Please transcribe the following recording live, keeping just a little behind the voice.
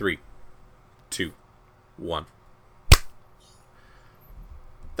2, 1.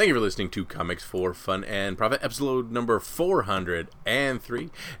 Thank you for listening to Comics for Fun and Profit, episode number 403.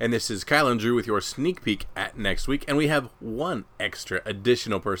 And this is Kyle and Drew with your sneak peek at next week. And we have one extra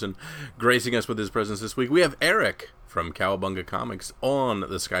additional person gracing us with his presence this week. We have Eric from Cowabunga Comics on the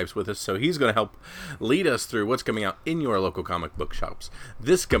Skypes with us. So he's going to help lead us through what's coming out in your local comic book shops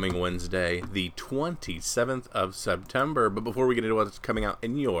this coming Wednesday, the 27th of September. But before we get into what's coming out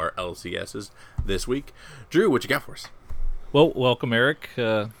in your LCSs this week, Drew, what you got for us? Well, welcome, Eric.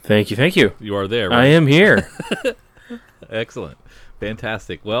 Thank you. You are there, right? I am here. Excellent.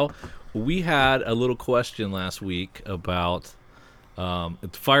 Fantastic. Well, we had a little question last week about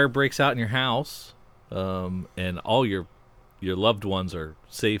if the fire breaks out in your house and all your loved ones are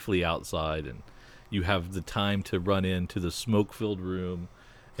safely outside and you have the time to run into the smoke-filled room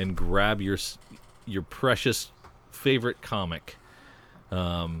and grab your precious favorite comic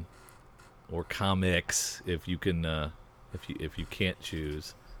or comics if you can... If you can't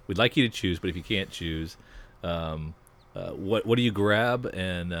choose, we'd like you to choose. But if you can't choose, what do you grab,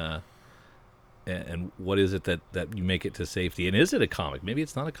 and what is it that you make it to safety? And is it a comic? Maybe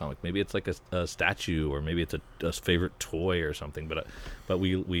it's not a comic. Maybe it's like a statue, or maybe it's a favorite toy or something. But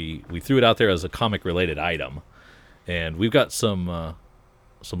we threw it out there as a comic related item, and we've got some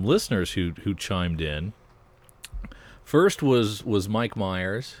listeners who chimed in. First was Mike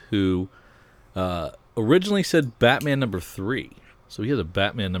Myers, who originally said Batman number 3. So he has a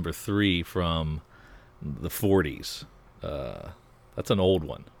Batman number 3 from the 40s. That's an old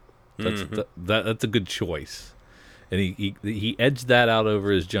one. That's a good choice. And he edged that out over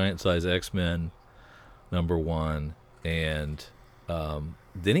his giant size X-Men number 1. And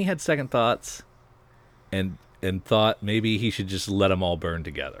then he had second thoughts and thought maybe he should just let them all burn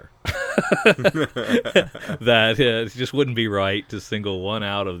together. That it just wouldn't be right to single one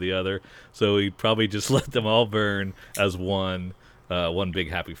out of the other, so he'd probably just let them all burn as one big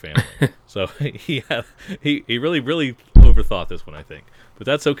happy family. So he really overthought this one, I think, but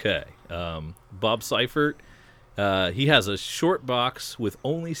that's okay. Bob Seifert, he has a short box with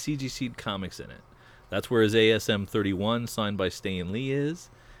only CG comics in it. That's where his ASM 31 signed by Stan Lee is.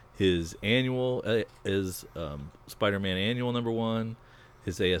 His annual is Spider-Man Annual number 1.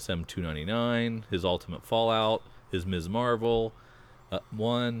 His ASM 299, his Ultimate Fallout, his Ms. Marvel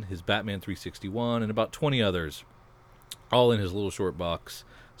 1, his Batman 361, and about 20 others, all in his little short box.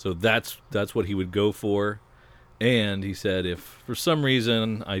 So that's what he would go for. And he said if for some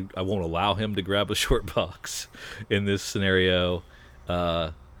reason I won't allow him to grab a short box in this scenario,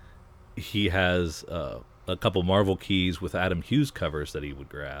 he has a couple Marvel keys with Adam Hughes covers that he would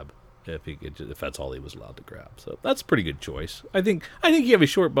grab. If that's all he was allowed to grab. So that's a pretty good choice. I think you have a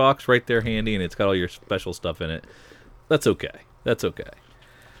short box right there handy, and it's got all your special stuff in it. That's okay.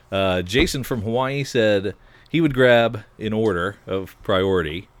 Jason from Hawaii said he would grab, in order of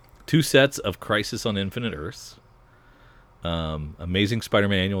priority, 2 sets of Crisis on Infinite Earths, Amazing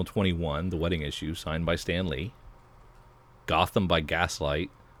Spider-Man Annual 21, the wedding issue, signed by Stan Lee, Gotham by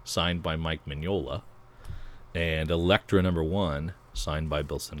Gaslight, signed by Mike Mignola, and Elektra number 1, signed by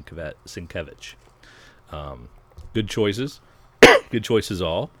Bill Sienkiewicz. Good choices. Good choices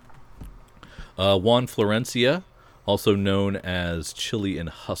all. Juan Florencia, also known as Chili and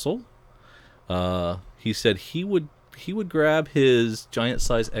Hustle. He said he would grab his giant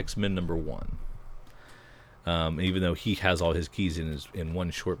size X-Men number 1. Even though he has all his keys in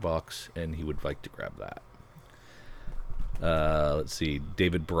one short box, and he would like to grab that. Let's see.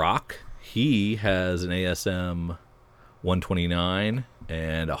 David Brock. He has an ASM 129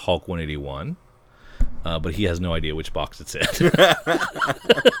 and a Hulk 181, but he has no idea which box it's in.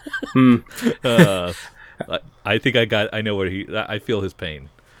 I think I know where I feel his pain.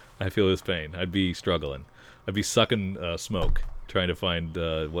 I'd be struggling. I'd be sucking smoke trying to find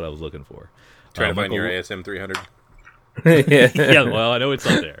what I was looking for. Trying to find your ASM 300. Yeah, well, I know it's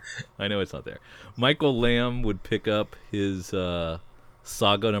not there. Michael Lamb would pick up his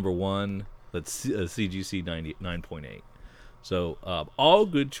Saga number 1. That's CGC 9.8. So all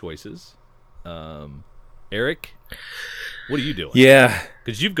good choices. Eric, what are you doing? Yeah,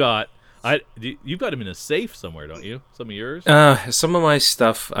 because you've got him in a safe somewhere, don't you? Some of yours? Some of my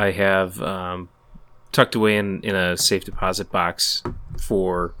stuff I have tucked away in a safe deposit box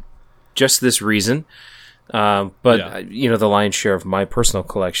for just this reason. But the lion's share of my personal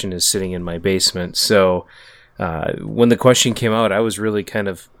collection is sitting in my basement. So when the question came out, I was really kind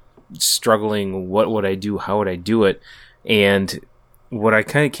of struggling. What would I do? How would I do it? And what I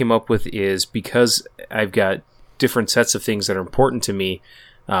kind of came up with is, because I've got different sets of things that are important to me,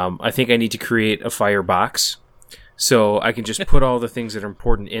 I think I need to create a fire box. So I can just put all the things that are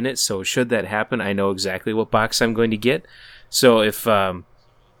important in it. So should that happen, I know exactly what box I'm going to get. So if I'm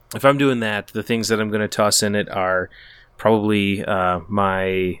doing that, the things that I'm going to toss in it are probably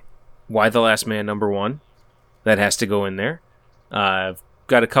my Y the Last Man #1. That has to go in there. I've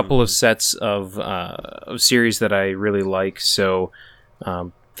got a couple of sets of series that I really like. So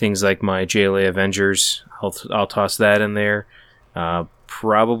things like my JLA Avengers, I'll toss that in there.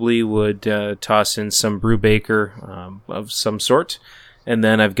 Probably would toss in some Brubaker of some sort. And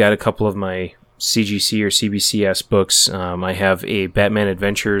then I've got a couple of my CGC or CBCS books. I have a Batman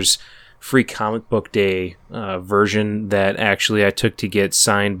Adventures free comic book day version that actually I took to get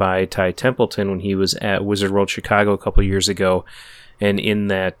signed by Ty Templeton when he was at Wizard World Chicago a couple years ago. And in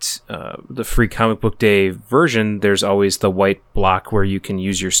that, the free comic book day version, there's always the white block where you can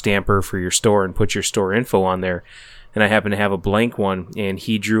use your stamper for your store and put your store info on there. And I happen to have a blank one, and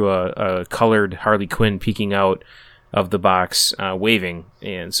he drew a colored Harley Quinn peeking out of the box, waving.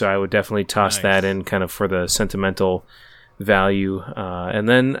 And so I would definitely toss that in kind of for the sentimental value. And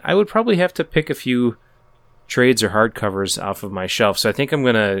then I would probably have to pick a few trades or hardcovers off of my shelf. So I think I'm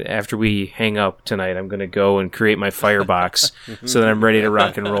going to, after we hang up tonight, I'm going to go and create my firebox so that I'm ready to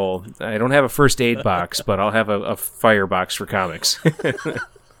rock and roll. I don't have a first aid box, but I'll have a firebox for comics.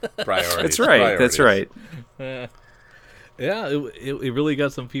 Priorities. That's right. That's right. Yeah, it really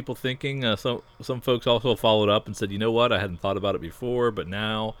got some people thinking. Some folks also followed up and said, you know what, I hadn't thought about it before, but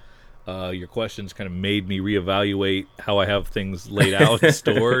now your questions kind of made me reevaluate how I have things laid out and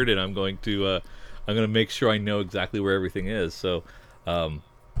stored, and I'm going to make sure I know exactly where everything is. So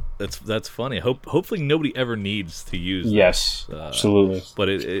that's funny. Hopefully nobody ever needs to use. Yes, absolutely. But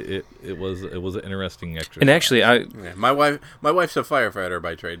it was an interesting exercise. And actually, my wife's a firefighter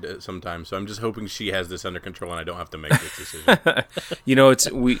by trade sometimes, so I'm just hoping she has this under control and I don't have to make this decision.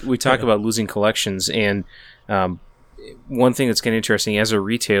 We talk about losing collections, and one thing that's kind of interesting, as a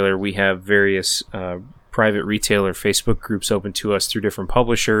retailer, we have various private retailer Facebook groups open to us through different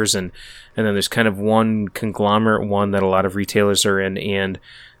publishers, and then there's kind of one conglomerate one that a lot of retailers are in, and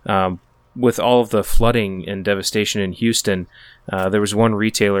with all of the flooding and devastation in Houston, there was one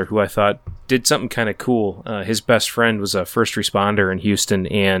retailer who I thought did something kind of cool. His best friend was a first responder in Houston,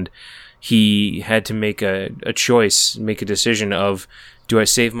 and he had to make a choice, make a decision of, do I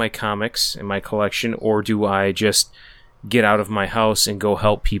save my comics and my collection, or do I just get out of my house and go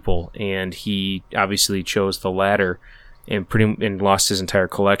help people? And he obviously chose the latter and lost his entire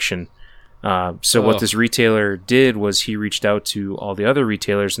collection. What this retailer did was he reached out to all the other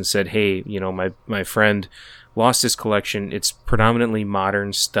retailers and said, hey, my friend lost his collection. It's predominantly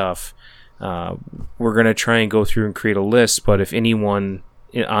modern stuff. We're going to try and go through and create a list, but if anyone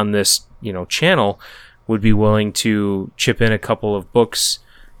on this, channel would be willing to chip in a couple of books,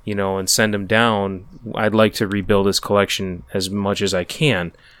 and send them down, I'd like to rebuild his collection as much as I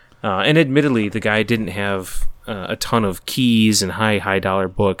can. And admittedly, the guy didn't have a ton of keys and high dollar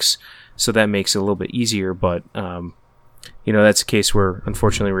books, so that makes it a little bit easier. But that's a case where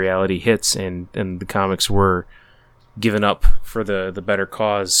unfortunately reality hits, and the comics were given up for the better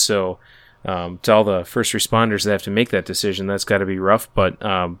cause. So to all the first responders that have to make that decision, that's got to be rough. But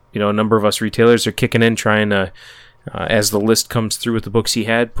a number of us retailers are kicking in, trying to, as the list comes through with the books he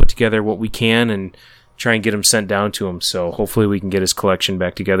had, put together what we can and try and get them sent down to him. So hopefully we can get his collection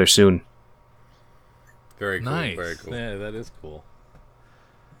back together soon. Very cool. Nice. Very cool. Yeah, that is cool.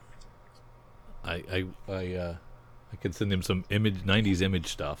 I could send him some 90s image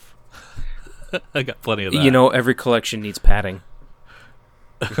stuff. I got plenty of that. Every collection needs padding.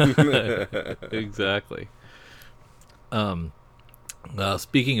 Exactly.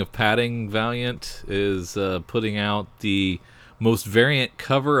 Speaking of padding, Valiant is putting out the most variant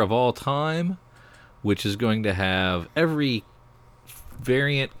cover of all time, which is going to have every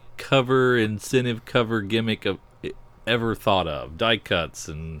variant cover, incentive cover gimmick of ever thought of. Die cuts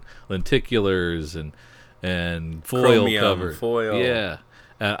and lenticulars and foil Chromium, cover. foil. Yeah.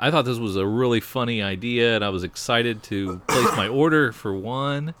 I thought this was a really funny idea, and I was excited to place my order for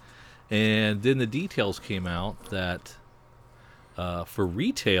one. And then the details came out that for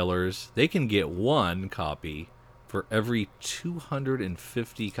retailers, they can get one copy for every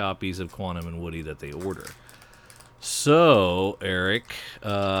 250 copies of Quantum and Woody that they order. So, Eric,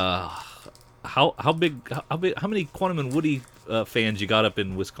 how many Quantum and Woody fans you got up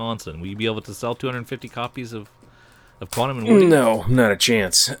in Wisconsin? Will you be able to sell 250 copies of Quantum and Woody? No, not a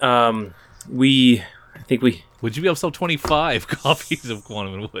chance. I think we. Would you be able to sell 25 copies of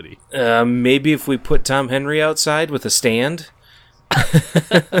Quantum and Woody? Maybe if we put Tom Henry outside with a stand.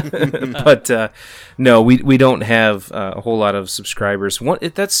 But no, we don't have a whole lot of subscribers.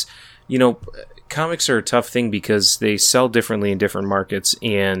 That's comics are a tough thing because they sell differently in different markets,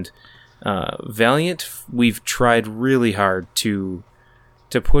 and Valiant, we've tried really hard to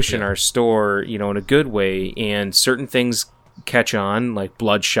push in our store, in a good way, and certain things catch on, like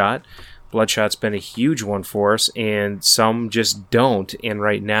Bloodshot. Bloodshot's been a huge one for us, and some just don't. And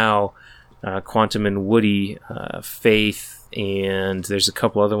right now, Quantum and Woody, Faith, and there's a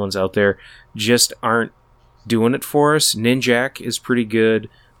couple other ones out there, just aren't doing it for us. Ninjak is pretty good.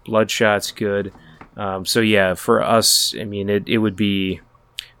 Bloodshot's good. So yeah, for us, I mean, it would be...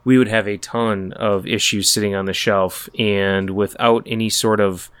 we would have a ton of issues sitting on the shelf, and without any sort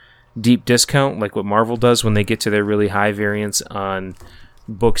of deep discount, like what Marvel does when they get to their really high variants on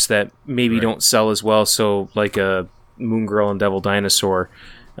books that maybe don't sell as well. So like a Moon Girl and Devil Dinosaur,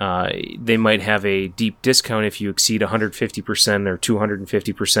 they might have a deep discount if you exceed 150% or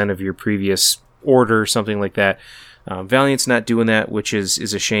 250% of your previous order, something like that. Valiant's not doing that, which is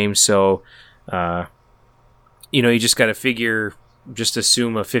a shame. So, you just got to figure... just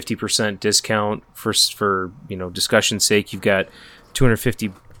assume a 50% discount for discussion's sake. You've got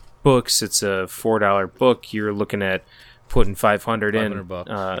 250 books. It's a $4 book. You're looking at putting 500 in.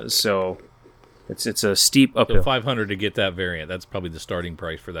 $500. So it's a steep uphill. So 500 to get that variant. That's probably the starting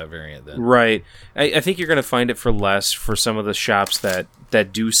price for that variant then. Right. I think you're going to find it for less for some of the shops that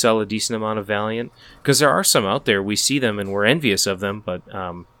do sell a decent amount of Valiant, because there are some out there. We see them and we're envious of them. But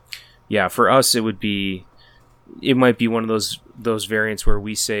yeah, for us, it might be one of those variants where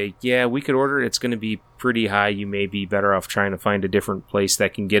we say, yeah, we could order it. It's going to be pretty high. You may be better off trying to find a different place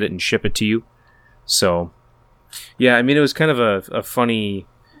that can get it and ship it to you. So, yeah, I mean, it was kind of a funny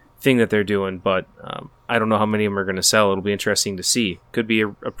thing that they're doing, but I don't know how many of them are going to sell. It'll be interesting to see. Could be a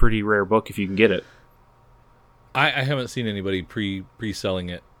pretty rare book if you can get it. I haven't seen anybody pre-selling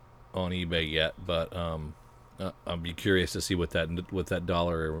it on eBay yet, but I'd be curious to see what that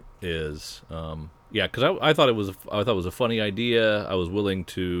dollar is. Yeah, because I thought it was a funny idea. I was willing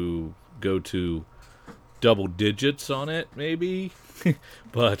to go to double digits on it, maybe,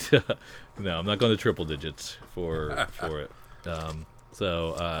 but no, I'm not going to triple digits for it.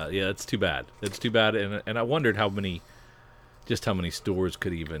 Yeah, it's too bad. It's too bad, and I wondered how many stores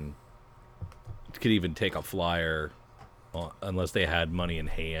could even take a flyer, unless they had money in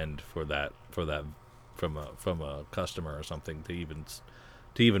hand for that from a customer or something to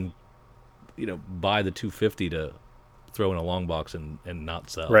even buy the 250 to throw in a long box and not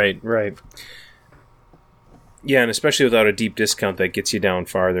sell. Right. Yeah, and especially without a deep discount that gets you down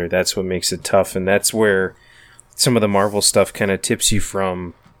farther, that's what makes it tough, and that's where some of the Marvel stuff kind of tips you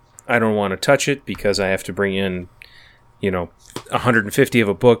from, I don't want to touch it because I have to bring in, 150 of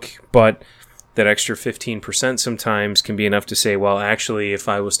a book, but that extra 15% sometimes can be enough to say, well, actually, if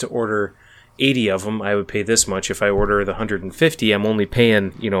I was to order 80 of them, I would pay this much. If I order the 150, I'm only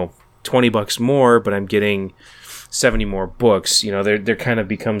paying, $20 more, but I'm getting 70 more books. There kind of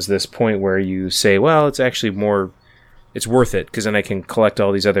becomes this point where you say, well, it's actually more, it's worth it because then I can collect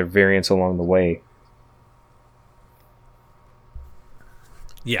all these other variants along the way.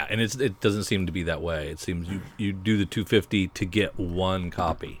 Yeah, and it doesn't seem to be that way. It seems you do the 250 to get one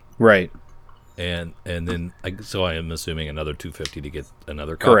copy, right? And then so I am assuming another 250 to get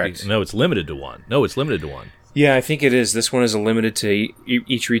another copy. Correct. No, it's limited to one. Yeah, I think it is. This one is limited to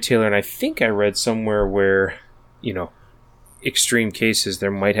each retailer, and I think I read somewhere where, extreme cases,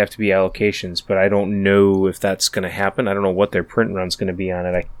 there might have to be allocations, but I don't know if that's going to happen. I don't know what their print run's going to be on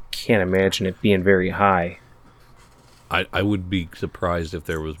it. I can't imagine it being very high. I would be surprised if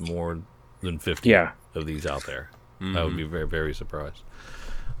there was more than 50 of these out there. Mm-hmm. I would be very, very surprised.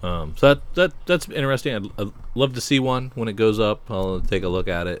 So that's interesting. I'd love to see one when it goes up. I'll take a look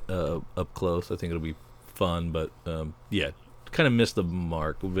at it up close. I think it'll be fun, but kind of missed the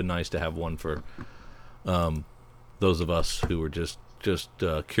mark. It would have been nice to have one for those of us who were just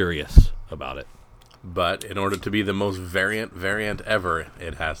curious about it. But in order to be the most variant ever,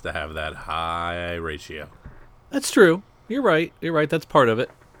 it has to have that high ratio. That's true. You're right. That's part of it.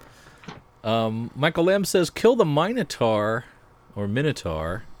 Michael Lamb says, Kill the Minotaur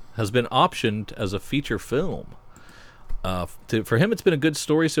has been optioned as a feature film. For him, it's been a good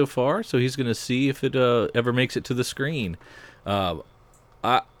story so far, so he's going to see if it ever makes it to the screen. It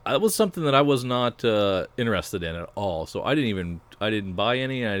was something that I was not interested in at all, so I didn't buy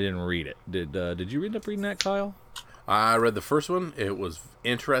any, and I didn't read it. Did you end up reading that, Kyle? I read the first one. It was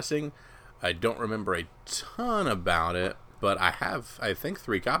interesting. I don't remember a ton about it, but I have, I think,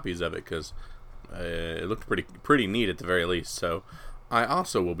 3 copies of it because it looked pretty neat at the very least. So I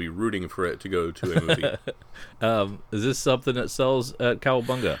also will be rooting for it to go to a movie. Is this something that sells at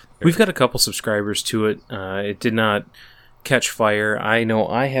Cowabunga? We've got a couple subscribers to it. It did not catch fire. I know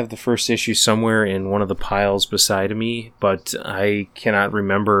I have the first issue somewhere in one of the piles beside me, but I cannot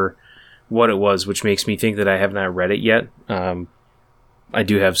remember what it was, which makes me think that I have not read it yet. I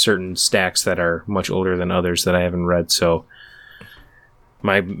do have certain stacks that are much older than others that I haven't read, so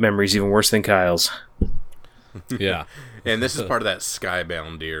my memory's even worse than Kyle's. Yeah. And this is part of that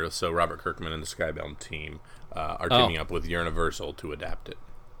Skybound deal. So Robert Kirkman and the Skybound team are teaming up with Universal to adapt it.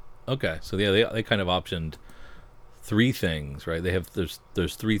 Okay, so yeah, they kind of optioned 3 things, right? They have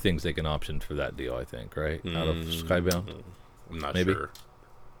there's 3 things they can option for that deal, I think, right? Out of Skybound, I'm not maybe? sure.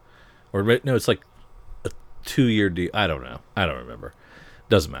 Or no, it's like a 2-year deal. I don't know. I don't remember.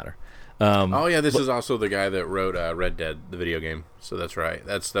 Doesn't matter. This is also the guy that wrote Red Dead, the video game. So that's right.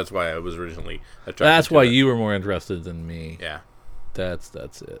 That's why I was originally attracted. That's why to it. you were more interested than me. Yeah. That's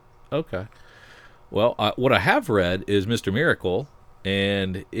it. Okay. Well, what I have read is Mr. Miracle,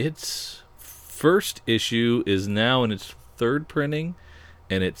 and its first issue is now in its 3rd printing,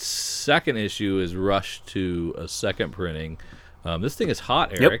 and its 2nd issue is rushed to a 2nd printing. This thing is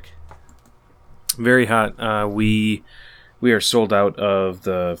hot, Eric. Yep. Very hot. We are sold out of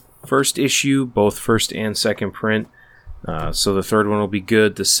the first issue, both first and 2nd print. So the 3rd one will be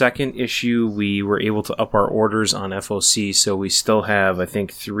good. The 2nd issue, we were able to up our orders on FOC, so we still have, I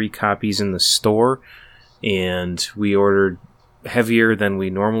think, 3 copies in the store, and we ordered heavier than we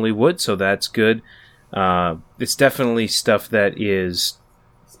normally would, so that's good. It's definitely stuff that is,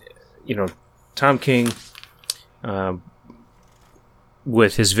 Tom King,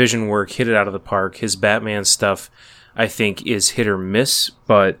 with his vision work, hit it out of the park. His Batman stuff, I think, is hit or miss,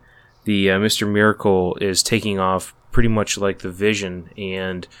 but the Mr. Miracle is taking off pretty much like the Vision,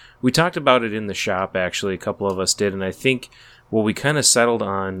 and we talked about it in the shop, actually, a couple of us did, and I think what we kind of settled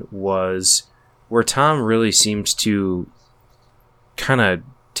on was where Tom really seems to kind of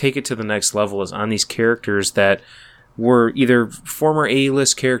take it to the next level is on these characters that were either former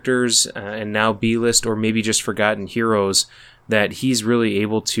A-list characters and now B-list, or maybe just forgotten heroes, that he's really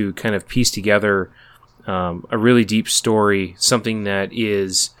able to kind of piece together a really deep story, something that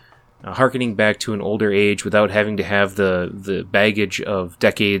is harkening back to an older age without having to have the baggage of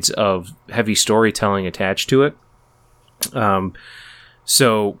decades of heavy storytelling attached to it.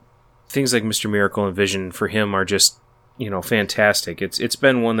 So things like Mr. Miracle and Vision for him are just, fantastic. It's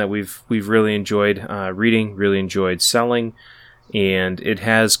been one that we've really enjoyed reading, really enjoyed selling, and it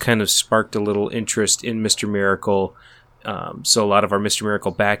has kind of sparked a little interest in Mr. Miracle. So a lot of our Mr.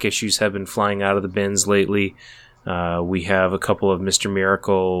 Miracle back issues have been flying out of the bins lately. We have a couple of Mr.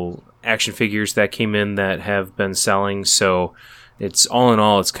 Miracle action figures that came in that have been selling. So it's all in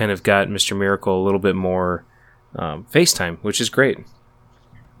all, it's kind of got Mr. Miracle a little bit more face time, which is great.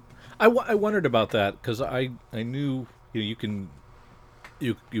 I wondered about that because I knew you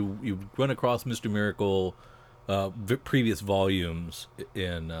run across Mr. Miracle previous volumes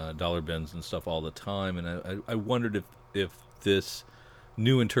in dollar bins and stuff all the time, and I wondered if this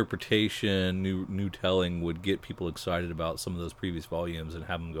new interpretation, new telling would get people excited about some of those previous volumes and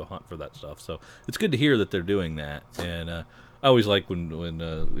have them go hunt for that stuff. So it's good to hear that they're doing that, and I always like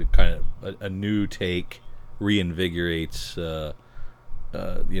when kind of a new take reinvigorates the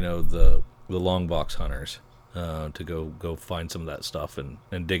long box hunters to go find some of that stuff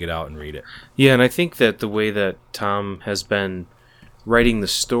and dig it out and read it. Yeah, and I think that the way that Tom has been writing the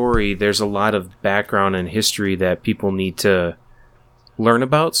story, there's a lot of background and history that people need to learn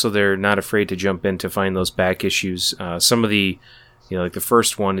about, so they're not afraid to jump in to find those back issues. Some of the, like the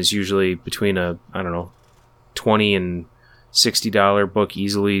first one is usually between $20 and $60 book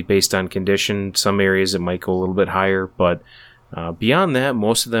easily based on condition. Some areas it might go a little bit higher, but beyond that,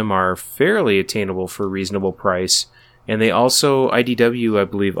 most of them are fairly attainable for a reasonable price. And they also, IDW, I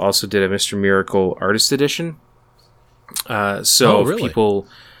believe, also did a Mr. Miracle Artist Edition. So really? If people,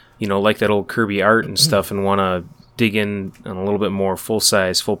 like that old Kirby art and stuff and want to dig in on a little bit more full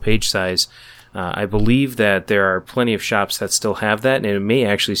page size, I believe that there are plenty of shops that still have that, and it may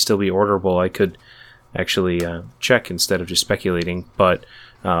actually still be orderable. I could actually check instead of just speculating, but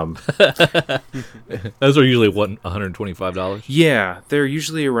those are usually $125. Yeah, they're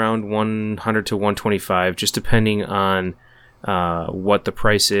usually around $100 to $125, just depending on what the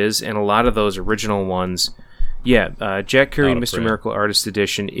price is. And a lot of those original ones, Jack Kirby Mr. Miracle Artist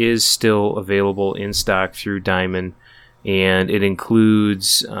Edition is still available in stock through Diamond, and it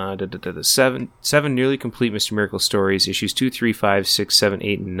includes seven nearly complete Mr. Miracle stories, issues 2, 3, 5, 6, 7,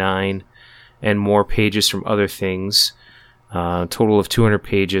 8, and 9, and more pages from other things. Total of 200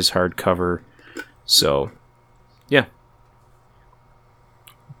 pages, hardcover. So, yeah.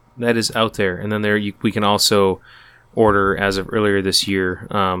 That is out there. And then we can also order as of earlier this year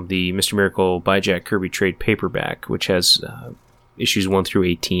the Mr. Miracle by Jack Kirby trade paperback, which has issues 1 through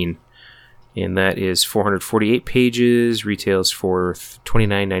 18. And that is 448 pages, retails for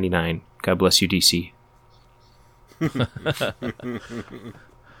 $29.99. God bless you, DC.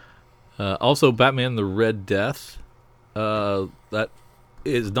 Also, Batman the Red Death. That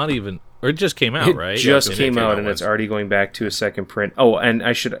is not even... Or it just came out, right? It just came out, and it's already going back to a second print. Oh, and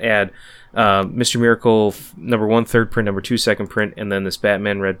I should add, Mr. Miracle #1 third print, #2 second print, and then this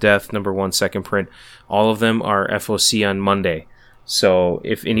Batman Red Death #1 second print. All of them are FOC on Monday. So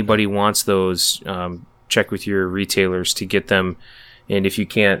if anybody wants those, check with your retailers to get them. And if you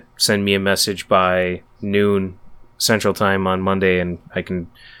can't, send me a message by noon Central Time on Monday, and I can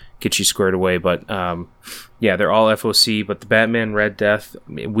get you squared away. But yeah, they're all FOC. But the Batman Red Death,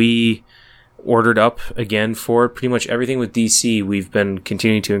 we ordered up again for pretty much everything with DC. We've been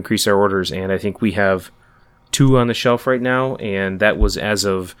continuing to increase our orders, and I think we have 2 on the shelf right now, and that was as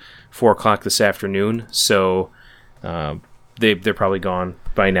of 4 o'clock this afternoon. So they're probably gone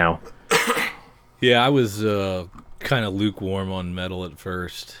by now. Yeah, I was kind of lukewarm on Metal at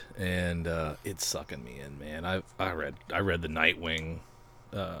first, and it's sucking me in, man. I read the Nightwing,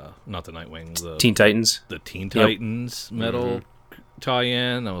 not the Nightwing, the Teen Titans, the Teen Titans Metal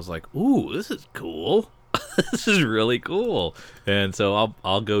tie-in. I was like, ooh, this is cool. This is really cool. And so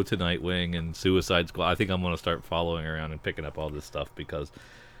I'll go to Nightwing and Suicide Squad. I think I'm going to start following around and picking up all this stuff because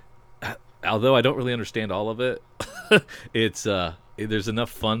although I don't really understand all of it, it's there's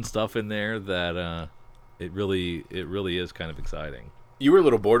enough fun stuff in there that it really is kind of exciting. You were a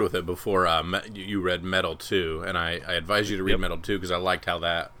little bored with it before you read Metal 2, and I advised you to read Metal 2 because I liked how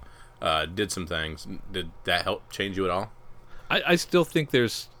that did some things. Did that help change you at all? I still think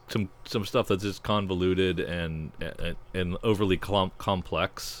there's some stuff that's just convoluted and overly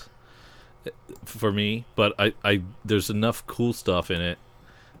complex for me, but I there's enough cool stuff in it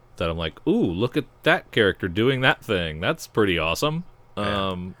that I'm like, ooh, look at that character doing that thing. That's pretty awesome.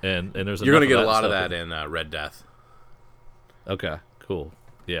 Yeah. And there's you're going to get a lot of that in Red Death. Okay, cool.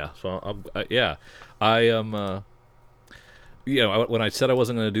 Yeah, so I am. When I said I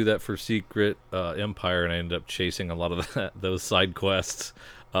wasn't going to do that for Secret Empire, and I ended up chasing a lot of those side quests,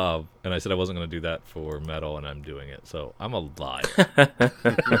 and I said I wasn't going to do that for Metal, and I'm doing it. So I'm a liar.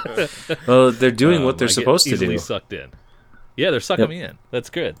 Well, they're doing what they're supposed to do. Sucked in. Yeah, they're sucking me in. That's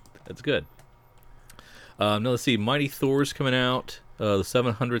good. That's good. Now let's see. Mighty Thor's coming out. The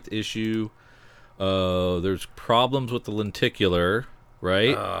 700th issue. There's problems with the lenticular,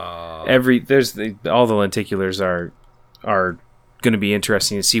 right? All the lenticulars are going to be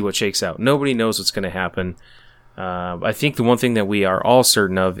interesting to see what shakes out. Nobody knows what's going to happen. I think the one thing that we are all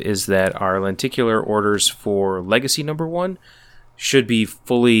certain of is that our lenticular orders for Legacy #1 should be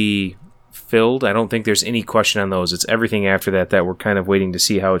fully filled. I don't think there's any question on those. It's everything after that we're kind of waiting to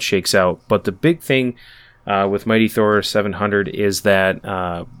see how it shakes out. But the big thing with Mighty Thor 700 is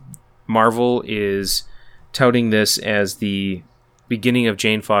that Marvel is touting this as the beginning of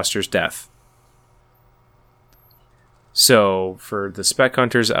Jane Foster's death. So for the spec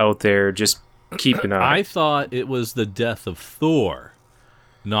hunters out there, just keep an eye. I thought it was the death of Thor,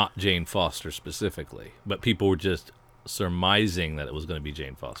 not Jane Foster specifically, but people were just surmising that it was going to be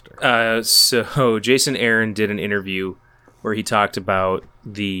Jane Foster. So Jason Aaron did an interview where he talked about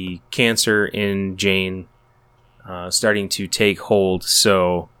the cancer in Jane starting to take hold.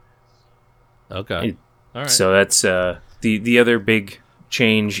 So okay, all right. So that's the other big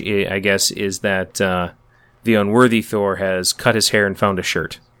change, I guess, is that the unworthy Thor has cut his hair and found a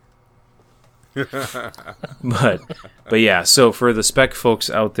shirt. but yeah, so for the spec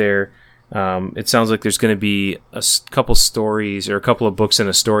folks out there, it sounds like there's going to be a couple stories or a couple of books in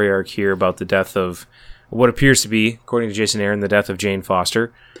a story arc here about the death of what appears to be, according to Jason Aaron, the death of Jane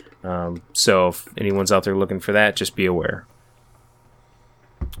Foster. So if anyone's out there looking for that, just be aware.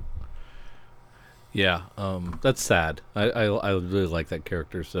 Yeah, that's sad. I really like that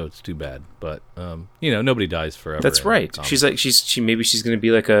character, so it's too bad. But nobody dies forever. That's right. She's like maybe she's going to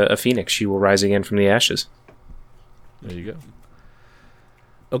be like a phoenix. She will rise again from the ashes. There you go.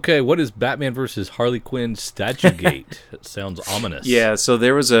 Okay, what is Batman versus Harley Quinn Statue Gate? It sounds ominous. Yeah, so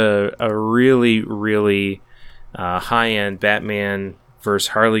there was a really, really high-end Batman versus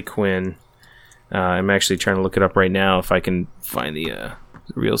Harley Quinn. I'm actually trying to look it up right now if I can find the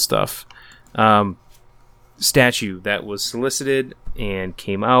real stuff. Statue that was solicited and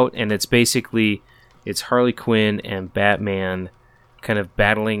came out, and it's Harley Quinn and Batman kind of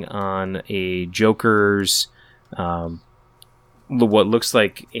battling on a Joker's what looks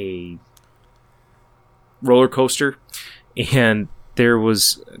like a roller coaster, and there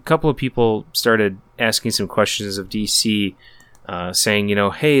was a couple of people started asking some questions of DC,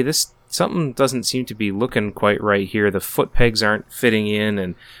 saying, hey, this something doesn't seem to be looking quite right here. The foot pegs aren't fitting in,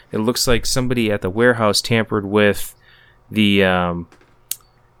 and it looks like somebody at the warehouse tampered with the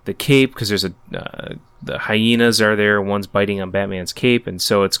cape, because there's the hyenas are there. One's biting on Batman's cape, and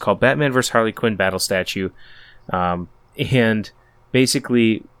so it's called Batman vs. Harley Quinn Battle Statue. And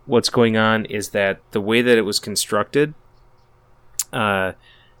basically, what's going on is that the way that it was constructed,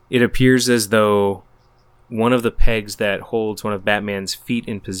 it appears as though one of the pegs that holds one of Batman's feet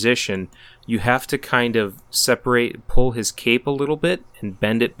in position, you have to kind of pull his cape a little bit and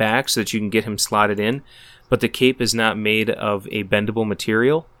bend it back so that you can get him slotted in. But the cape is not made of a bendable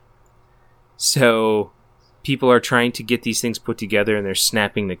material. So people are trying to get these things put together, and they're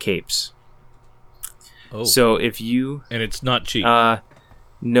snapping the capes. Oh. So if you... And it's not cheap.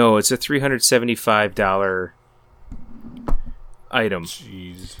 No, it's a $375 item.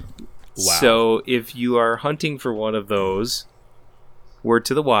 Jeez. Wow. So if you are hunting for one of those, word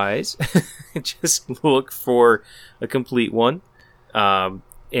to the wise, just look for a complete one. And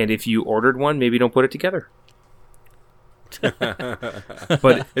if you ordered one, maybe don't put it together.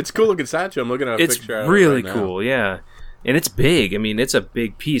 But it's a cool looking statue. I'm looking at a it's picture of really it right cool, now. yeah. And it's big. I mean, it's a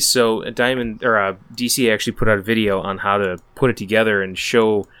big piece. So DC actually put out a video on how to put it together and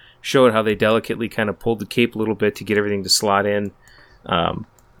show it how they delicately kind of pulled the cape a little bit to get everything to slot in.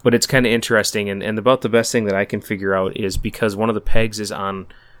 But it's kind of interesting, and about the best thing that I can figure out is because one of the pegs is on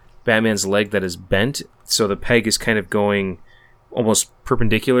Batman's leg that is bent, so the peg is kind of going almost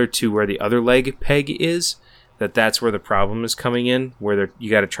perpendicular to where the other leg peg is. That's where the problem is coming in, where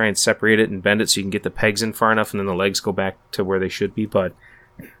you got to try and separate it and bend it so you can get the pegs in far enough, and then the legs go back to where they should be. But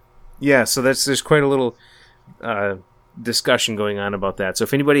yeah, so there's quite a little discussion going on about that. So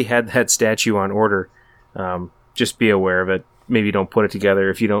if anybody had that statue on order, just be aware of it. Maybe don't put it together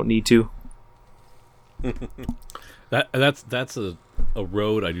if you don't need to. That's a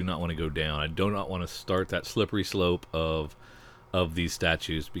road I do not want to go down. I do not want to start that slippery slope of these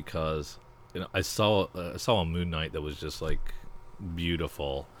statues, because I saw a Moon Knight that was just like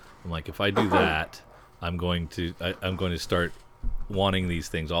beautiful. I'm like, if I do that, I'm going to start wanting these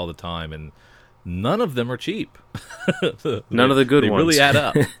things all the time, and none of them are cheap. None of the good ones. They ones. really add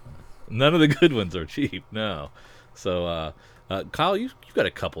up. None of the good ones are cheap. No. So, Kyle, you've got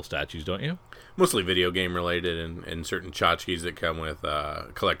a couple statues, don't you? Mostly video game related, and certain tchotchkes that come with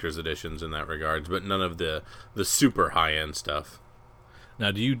collector's editions in that regards, but none of the super high end stuff. Now,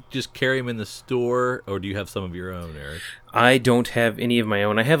 do you just carry them in the store, or do you have some of your own, Eric? I don't have any of my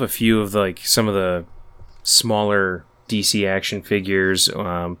own. I have a few of some of the smaller DC action figures,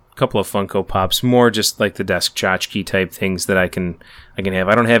 a couple of Funko Pops, more just like the desk tchotchke type things that I can have.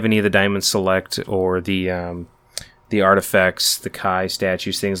 I don't have any of the Diamond Select or the artifacts, the Kai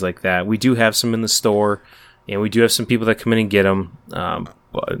statues, things like that. We do have some in the store, and we do have some people that come in and get them.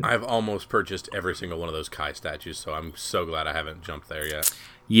 But I've almost purchased every single one of those Kai statues, so I'm so glad I haven't jumped there yet.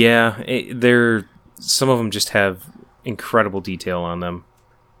 yeah, some of them just have incredible detail on them.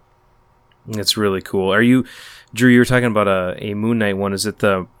 It's really cool. Drew, you were talking about a Moon Knight one. Is it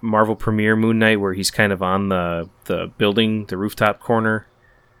the Marvel Premiere Moon Knight where he's kind of on the building, the rooftop corner?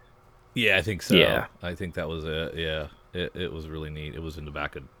 Yeah, I think so. Yeah. I think that was it. Yeah, it was really neat. It was in the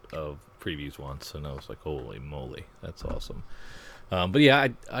back of previews once, and I was like, holy moly, that's awesome. But yeah,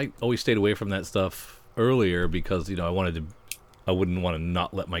 I always stayed away from that stuff earlier because I wouldn't want to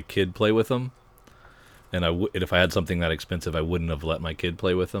not let my kid play with them, and if I had something that expensive, I wouldn't have let my kid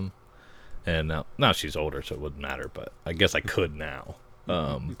play with them. And now she's older, so it wouldn't matter. But I guess I could now.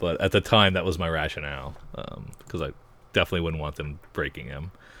 But at the time, that was my rationale, because I definitely wouldn't want them breaking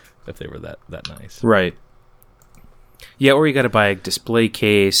him if they were that nice. Right. Yeah, or you got to buy a display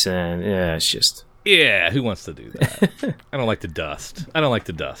case, and it's just... Yeah, who wants to do that? I don't like the dust.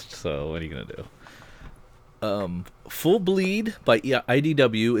 So what are you going to do? Full Bleed by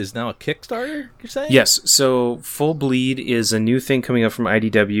IDW is now a Kickstarter, you're saying? Yes, so Full Bleed is a new thing coming up from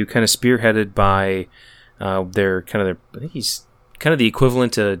IDW, kind of spearheaded by I think he's kind of the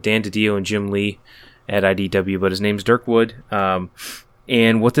equivalent to Dan DiDio and Jim Lee at IDW, but his name's Dirk Wood.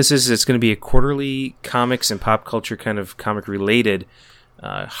 And what this is, it's going to be a quarterly comics and pop culture kind of comic-related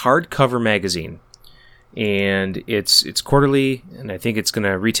hardcover magazine. And it's quarterly, and I think it's going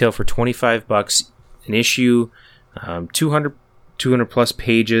to retail for $25 an issue, 200 plus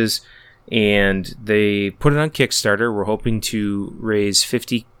pages, and they put it on Kickstarter. We're hoping to raise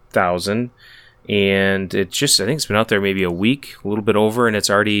 $50,000, and I think it's been out there maybe a week, a little bit over, and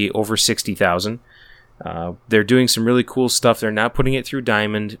it's already over $60,000. They're doing some really cool stuff. They're not putting it through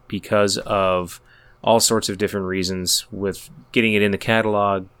Diamond because of all sorts of different reasons with getting it in the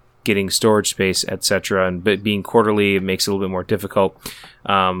catalog, getting storage space, etc. And but being quarterly, it makes it a little bit more difficult.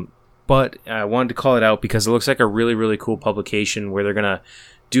 But I wanted to call it out because it looks like a really, really cool publication where they're going to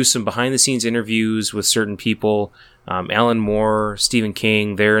do some behind-the-scenes interviews with certain people. Alan Moore, Stephen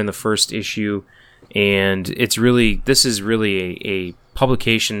King, they're in the first issue. And this is really a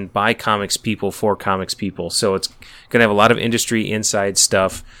publication by comics people for comics people. So it's going to have a lot of industry inside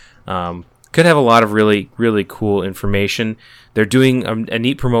stuff. Could have a lot of really, really cool information. They're doing a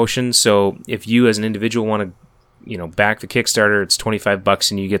neat promotion. So if you as an individual want to, back the Kickstarter, it's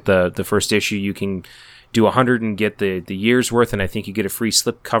 $25 and you get the first issue. You can do 100 and get the year's worth, and I think you get a free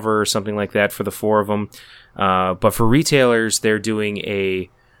slip cover or something like that for the 4 of them. But for retailers, they're doing a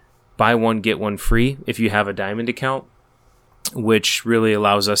buy one, get one free if you have a Diamond account, which really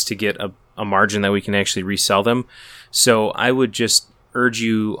allows us to get a margin that we can actually resell them. So I would just urge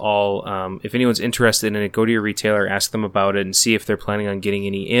you all, if anyone's interested in it, go to your retailer, ask them about it, and see if they're planning on getting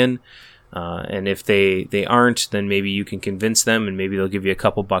any in. And if they aren't, then maybe you can convince them, and maybe they'll give you a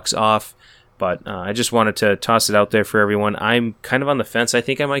couple bucks off. But I just wanted to toss it out there for everyone. I'm kind of on the fence. I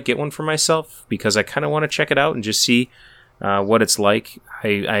think I might get one for myself because I kind of want to check it out and just see what it's like.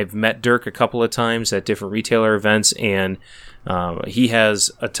 I've met Dirk a couple of times at different retailer events, and he has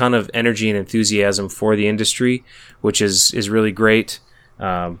a ton of energy and enthusiasm for the industry, which is really great.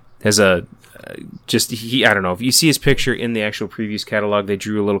 I don't know, if you see his picture in the actual previews catalog, they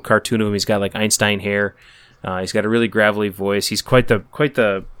drew a little cartoon of him. He's got like Einstein hair. He's got a really gravelly voice. He's quite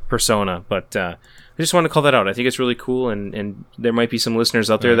the persona, but I just wanted to call that out. I think it's really cool, and there might be some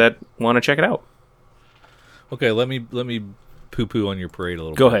listeners out there that want to check it out. Okay, let me poo-poo on your parade a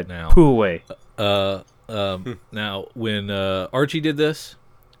little Go bit ahead. now. Poo away. Now, when Archie did this,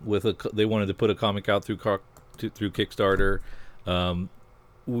 they wanted to put a comic out through Kickstarter,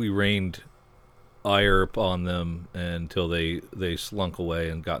 we rained ire upon them until they slunk away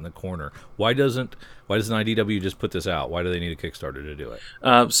and got in the corner. Why doesn't IDW just put this out? Why do they need a Kickstarter to do it?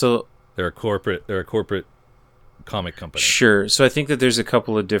 So they're a corporate comic company. Sure. So I think that there's a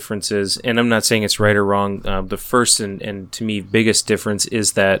couple of differences, and I'm not saying it's right or wrong. The first and to me biggest difference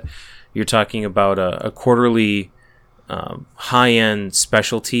is that you're talking about a quarterly high-end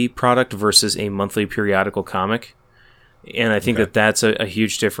specialty product versus a monthly periodical comic. And I think that's a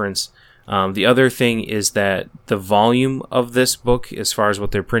huge difference. The other thing is that the volume of this book, as far as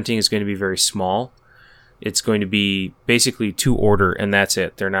what they're printing, is going to be very small. It's going to be basically to order, and that's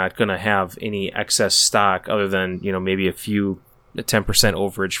it. They're not going to have any excess stock other than, maybe a 10%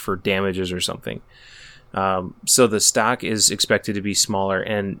 overage for damages or something. So the stock is expected to be smaller,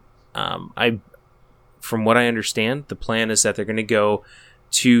 and from what I understand, the plan is that they're going to go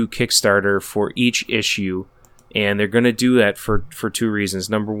to Kickstarter for each issue, and they're going to do that for 2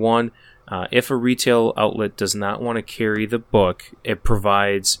 reasons. Number one, if a retail outlet does not want to carry the book, it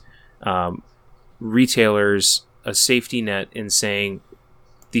provides retailers a safety net in saying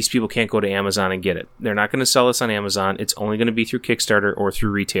these people can't go to Amazon and get it. They're not going to sell this on Amazon. It's only going to be through Kickstarter or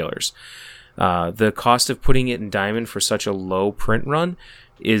through retailers. The cost of putting it in Diamond for such a low print run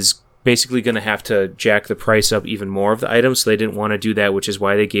is basically going to have to jack the price up even more of the items. So they didn't want to do that, which is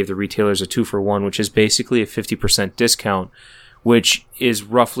why they gave the retailers a 2-for-1, which is basically a 50% discount, which is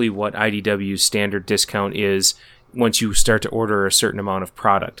roughly what IDW's standard discount is once you start to order a certain amount of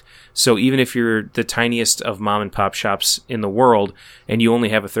product. So even if you're the tiniest of mom and pop shops in the world and you only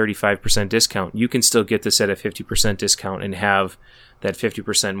have a 35% discount, you can still get this at a 50% discount and have that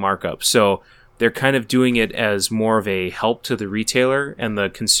 50% markup. So they're kind of doing it as more of a help to the retailer and the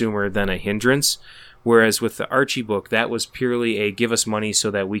consumer than a hindrance. Whereas with the Archie book, that was purely a give us money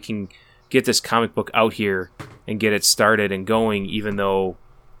so that we can get this comic book out here and get it started and going, even though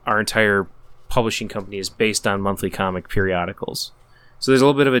our entire publishing company is based on monthly comic periodicals. So there's a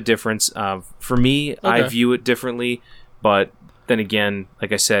little bit of a difference. For me, I view it differently, but then again,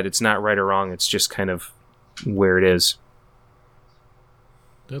 like I said, it's not right or wrong. It's just kind of where it is.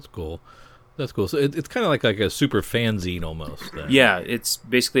 That's cool. So it's kind of like a super fanzine almost. Then. Yeah, it's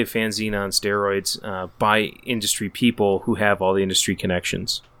basically a fanzine on steroids by industry people who have all the industry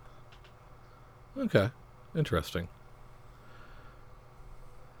connections. Okay, interesting.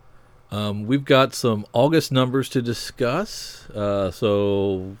 We've got some August numbers to discuss.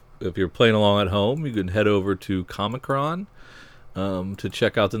 So if you're playing along at home, you can head over to Comicron to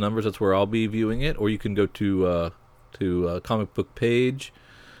check out the numbers. That's where I'll be viewing it. Or you can go to Comic Book Page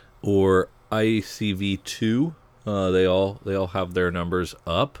or ICV2. They all have their numbers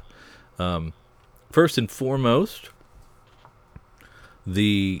up. First and foremost,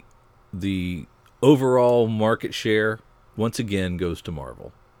 the overall market share once again goes to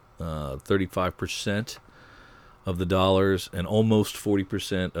Marvel. 35%. of the dollars, and almost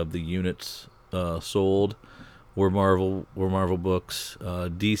 40% of the units sold were Marvel books.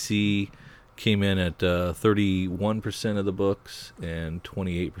 DC came in at 31% of the books and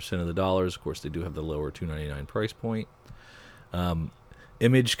 28% of the dollars. Of course, they do have the lower $2.99 price point.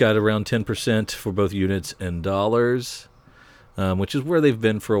 Image got around 10% for both units and dollars, which is where they've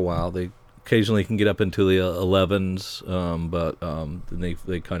been for a while. They occasionally can get up into the 11s, but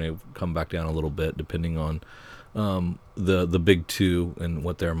they kind of come back down a little bit depending on the big two and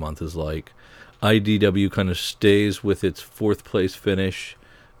what their month is like. IDW kind of stays with its fourth place finish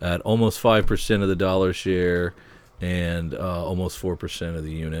at almost 5% of the dollar share and almost 4% of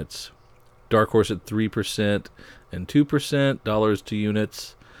the units. Dark Horse at 3% and 2% dollars to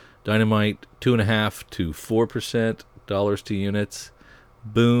units. Dynamite 2.5% to 4% dollars to units.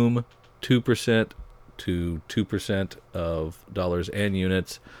 Boom 2% to 2% of dollars and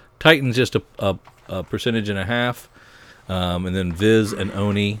units. Titan's just a percentage and a half. And then Viz and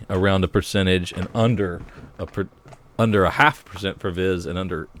Oni around a percentage and under a 0.5% for Viz and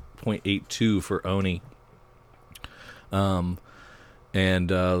under 0.82 for Oni.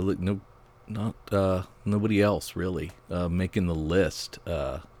 Nobody else really making the list.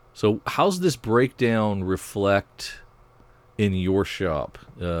 So how's this breakdown reflect in your shop,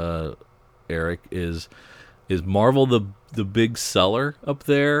 Eric? Is Marvel the big seller up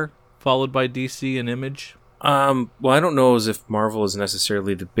there, followed by DC and Image? Well, I don't know as if Marvel is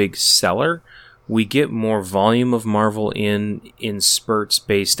necessarily the big seller. We get more volume of Marvel in spurts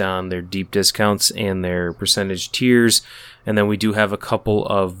based on their deep discounts and their percentage tiers. And then we do have a couple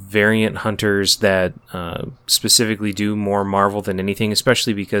of variant hunters that specifically do more Marvel than anything,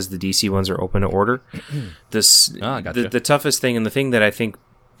 especially because the DC ones are open to order. Gotcha. The toughest thing, and the thing that I think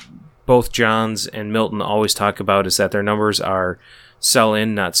both Johns and Milton always talk about, is that their numbers are sell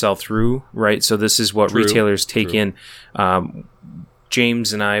in, not sell through, right? So this is what True. retailers take in.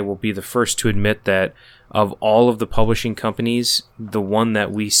 James and I will be the first to admit that of all of the publishing companies, the one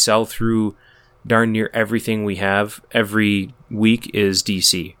that we sell through darn near everything we have every week is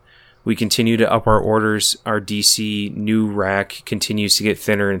DC. We continue to up our orders. Our DC new rack continues to get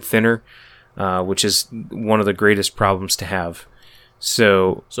thinner and thinner, which is one of the greatest problems to have.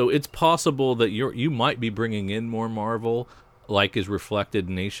 So it's possible that you might be bringing in more Marvel, like is reflected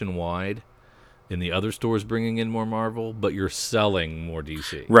nationwide in the other stores bringing in more Marvel, but you're selling more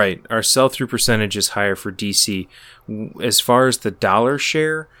DC. Right. Our sell-through percentage is higher for DC. As far as the dollar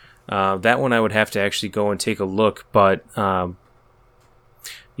share, that one I would have to actually go and take a look, but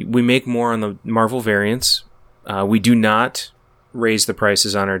we make more on the Marvel variants. We do not raise the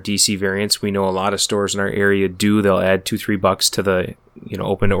prices on our DC variants. We know a lot of stores in our area do. They'll add $2-3 to the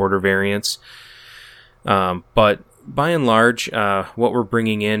open to order variants. But by and large, what we're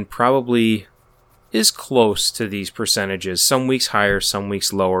bringing in probably is close to these percentages. Some weeks higher, some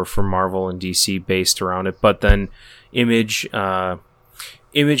weeks lower for Marvel and DC based around it. But then Image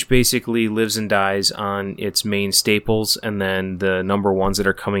basically lives and dies on its main staples and then the number ones that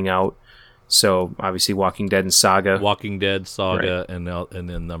are coming out. So obviously Walking Dead and Saga. Walking Dead, Saga, right. and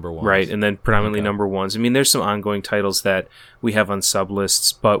then number ones. Right, and then predominantly number ones. I mean, there's some ongoing titles that we have on sub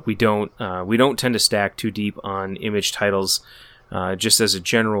lists, but we don't tend to stack too deep on Image titles. Just as a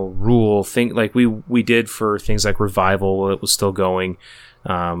general rule, think like we did for things like Revival while it was still going.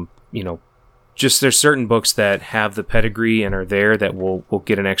 Just there's certain books that have the pedigree and are there that we'll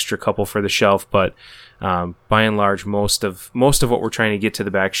get an extra couple for the shelf, but by and large, most of what we're trying to get to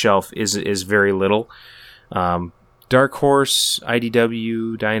the back shelf is very little. Dark Horse,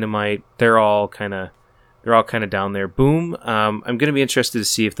 IDW, Dynamite, they're all kind of down there. Boom. I'm going to be interested to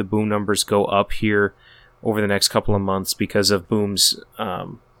see if the Boom numbers go up here over the next couple of months because of Boom's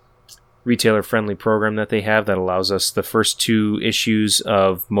retailer-friendly program that they have that allows us the first 2 issues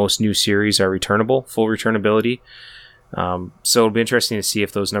of most new series are returnable, full returnability. So it'll be interesting to see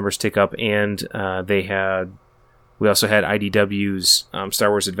if those numbers tick up. And we also had IDW's Star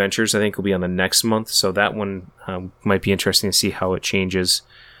Wars Adventures. I think will be on the next month, so that one might be interesting to see how it changes.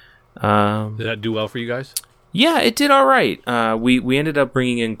 Did that do well for you guys? Yeah, it did all right. We ended up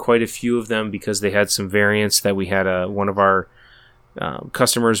bringing in quite a few of them because they had some variants that we had one of our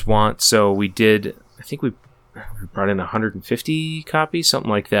customers want. So we did. I think we brought in 150 copies,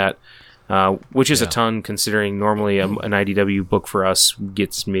 something like that. Which is a ton considering normally an IDW book for us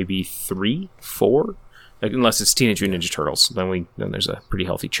gets maybe 3, 4, unless it's Teenage Mutant Ninja Turtles. Then there's a pretty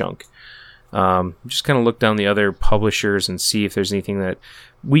healthy chunk. Just kind of look down the other publishers and see if there's anything that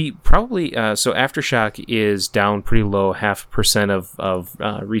we probably. So Aftershock is down pretty low, 0.5% of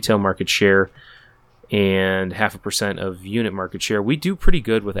retail market share and 0.5% of unit market share. We do pretty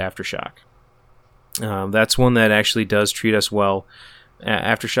good with Aftershock. That's one that actually does treat us well.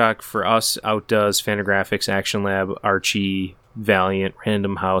 Aftershock for us outdoes Fantagraphics, Action Lab, Archie, Valiant,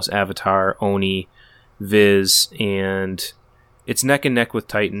 Random House, Avatar, Oni, Viz, and it's neck and neck with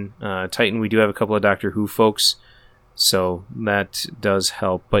Titan. Titan, we do have a couple of Doctor Who folks, so that does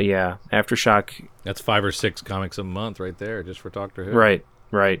help. But yeah, Aftershock... That's 5 or 6 comics a month right there, just for Doctor Who. Right.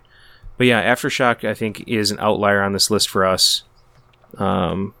 But yeah, Aftershock, I think, is an outlier on this list for us.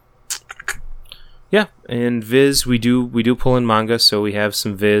 Yeah, and Viz, we do pull in manga, so we have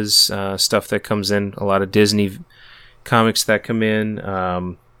some Viz stuff that comes in, a lot of Disney comics that come in.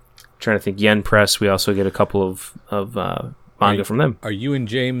 Trying to think, Yen Press, we also get a couple of manga from them. Are you and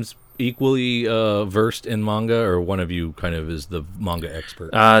James equally versed in manga, or one of you kind of is the manga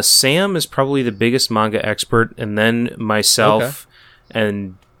expert? Sam is probably the biggest manga expert, and then myself,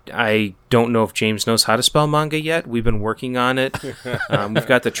 and I don't know if James knows how to spell manga yet. We've been working on it. We've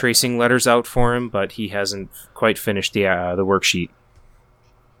got the tracing letters out for him, but he hasn't quite finished the worksheet.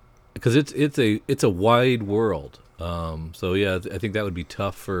 Because it's a wide world. So yeah, I think that would be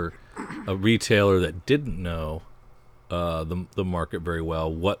tough for a retailer that didn't know the market very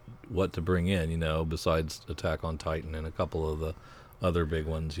well, what to bring in, besides Attack on Titan and a couple of the other big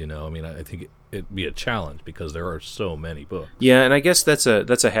ones. I mean, I think it'd be a challenge because there are so many books. Yeah, and I guess that's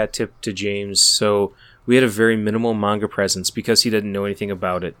a hat tip to James. So we had a very minimal manga presence because he didn't know anything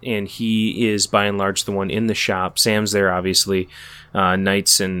about it, and he is by and large the one in the shop. Sam's there, obviously,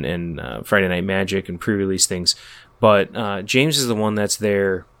 Nights and Friday Night Magic and pre-release things, but James is the one that's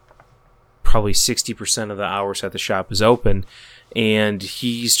there. Probably 60% of the hours that the shop is open, and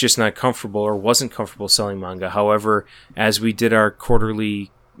he's just not comfortable or wasn't comfortable selling manga. However, as we did our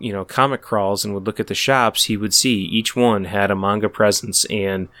quarterly comic crawls and would look at the shops, he would see each one had a manga presence,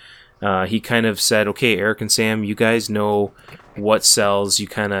 and he kind of said, okay, Eric and Sam, you guys know what sells.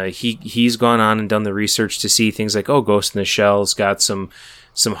 He's gone on and done the research to see things like, Ghost in the Shell's got some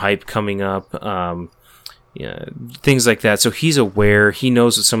hype coming up, things like that. So he's aware, he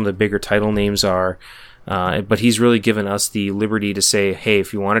knows what some of the bigger title names are, but he's really given us the liberty to say, hey,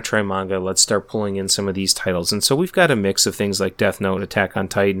 if you want to try manga, let's start pulling in some of these titles. And so we've got a mix of things like Death Note, Attack on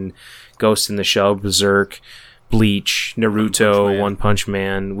Titan, Ghost in the Shell, Berserk, Bleach, Naruto, One Punch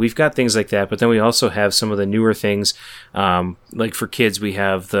Man. We've got things like that, but then we also have some of the newer things. Like for kids, we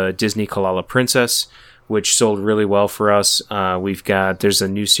have the Disney Kalala Princess, which sold really well for us. There's a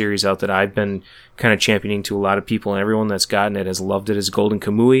new series out that I've been kind of championing to a lot of people, and everyone that's gotten it has loved it, is Golden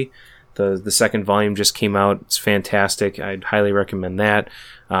Kamui. The second volume just came out. It's fantastic. I'd highly recommend that.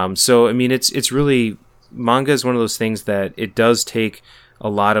 So, I mean, it's really, manga is one of those things that it does take a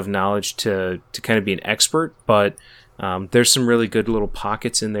lot of knowledge to kind of be an expert, but there's some really good little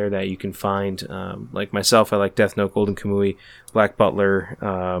pockets in there that you can find. Like myself, I like Death Note, Golden Kamui, Black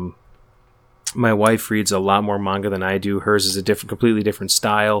Butler. My wife reads a lot more manga than I do. Hers is a completely different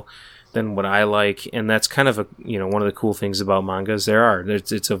style than what I like, and that's kind of one of the cool things about mangas.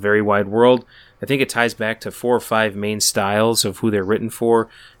 It's a very wide world. I think it ties back to 4 or 5 main styles of who they're written for: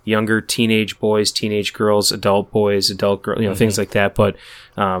 younger teenage boys, teenage girls, adult boys, adult girls, things like that. But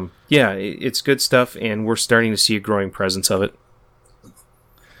it's good stuff, and we're starting to see a growing presence of it.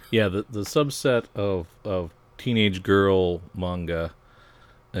 Yeah, the subset of teenage girl manga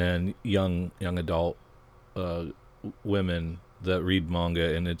and young adult women that read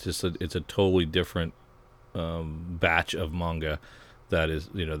manga, and it's a totally different batch of manga that is,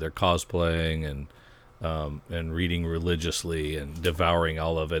 they're cosplaying and reading religiously and devouring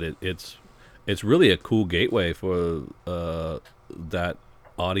all of it. It's really a cool gateway for that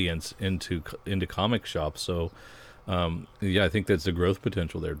audience into comic shops. So I think that's the growth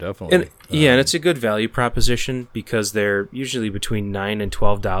potential there, definitely. And it's a good value proposition because they're usually between $9 and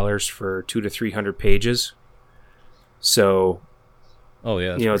 $12 for 200 to 300 pages. So,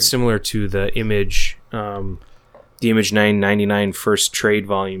 it's similar to the Image, $9.99 first trade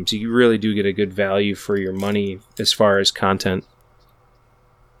volumes. You really do get a good value for your money as far as content.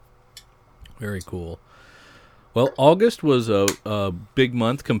 Very cool. Well, August was a big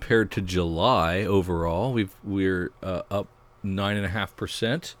month compared to July overall. We're up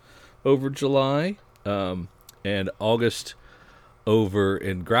 9.5% over July, and August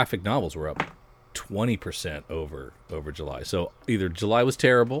in graphic novels were up 20% over July. So either July was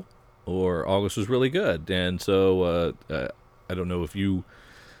terrible or August was really good. And so I don't know if your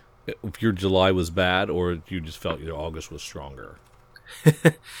July was bad or if you just felt August was stronger.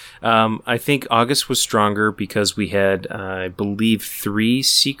 I think August was stronger because we had, I believe, 3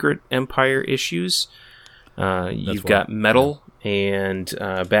 Secret Empire issues. You've got Metal, and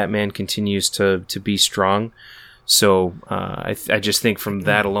Batman continues to be strong. So I just think from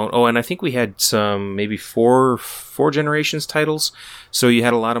that alone. Oh, and I think we had some maybe four generations titles. So you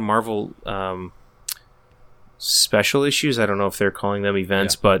had a lot of Marvel special issues. I don't know if they're calling them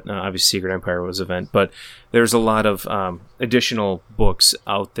events, but obviously Secret Empire was event. But there's a lot of additional books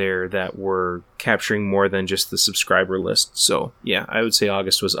out there that were capturing more than just the subscriber list. So yeah, I would say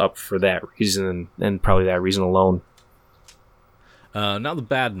August was up for that reason, and probably that reason alone. Now the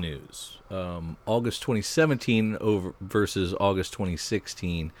bad news. August 2017 versus August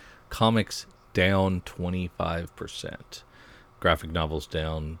 2016, comics down 25%. Graphic novels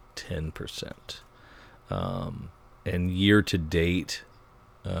down 10%. And year to date,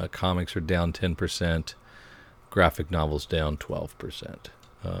 comics are down 10%, graphic novels down 12%.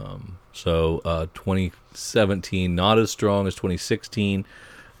 So 2017 not as strong as 2016.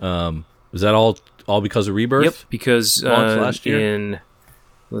 Is that all because of Rebirth? Yep, because last year?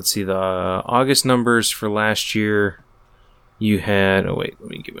 Let's see, the August numbers for last year, you had... Oh, wait, let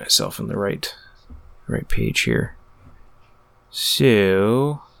me get myself on the right page here.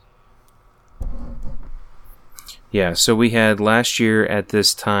 So... Yeah, so we had last year at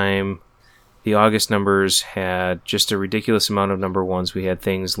this time, the August numbers had just a ridiculous amount of number ones. We had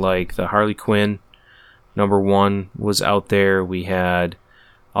things like the Harley Quinn number 1 was out there. We had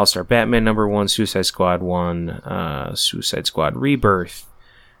All-Star Batman number 1, Suicide Squad 1, Suicide Squad Rebirth.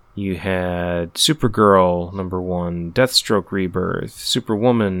 You had Supergirl number 1, Deathstroke Rebirth,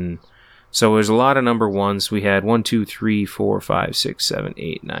 Superwoman. So there's a lot of number ones. We had 1, 2, 3, 4, 5, 6, 7,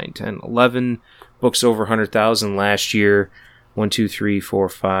 8, 9, 10, 11 books over 100,000 last year. 1, 2, 3, 4,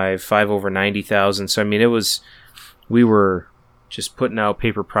 5 over 90,000. So I mean, we were just putting out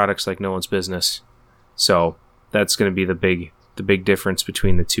paper products like no one's business. So that's going to be the big difference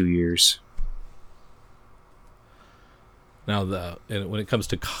between the 2 years. Now, when it comes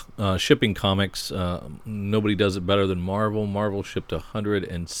to shipping comics, nobody does it better than Marvel. Marvel shipped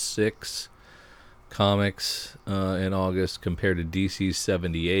 106 comics in August compared to DC's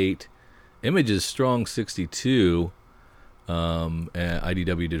 78. Image's strong 62. And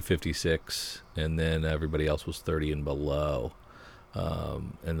IDW did 56, and then everybody else was 30 and below.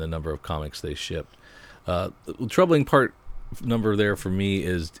 And the number of comics they shipped. The troubling number there for me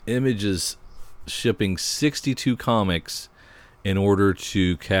is Image's shipping 62 comics in order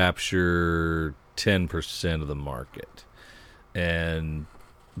to capture 10% of the market, and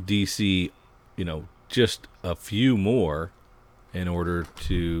DC, just a few more in order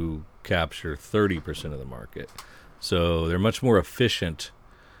to capture 30% of the market. So they're much more efficient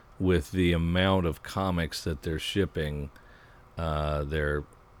with the amount of comics that they're shipping. Their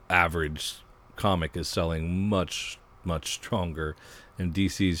average comic is selling much, much stronger, and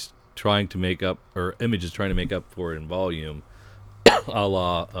DC's trying to make up, or Image is trying to make up for it in volume, a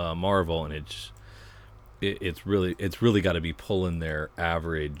la Marvel, and it's really got to be pulling their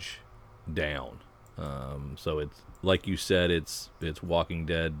average down. So it's like you said, it's Walking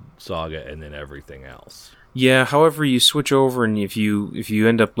Dead, Saga, and then everything else. Yeah. However, you switch over, and if you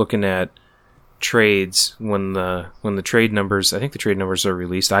end up looking at trades when the trade numbers, I think the trade numbers are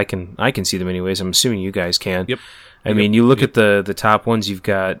released. I can see them anyways. I'm assuming you guys can. Yep. I mean, you look at the top ones. You've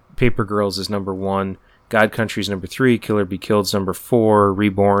got Paper Girls is number 1, God Country's number 3, Killer Be Killed's number 4,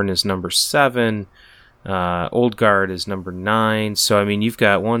 Reborn is number 7, Old Guard is number 9. So I mean, you've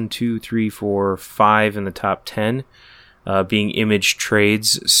got 1, 2, 3, 4, 5 in the top 10 being Image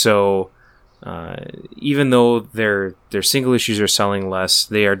trades. So even though their single issues are selling less,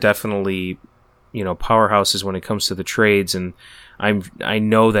 they are definitely powerhouses when it comes to the trades, and I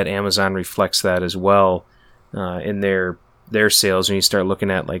know that Amazon reflects that as well in their sales. When you start looking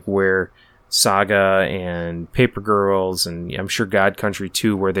at like where Saga and Paper Girls, and I'm sure God Country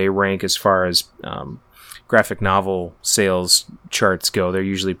too, where they rank as far as graphic novel sales charts go, they're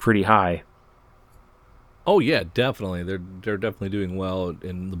usually pretty high. Oh yeah, definitely. They're definitely doing well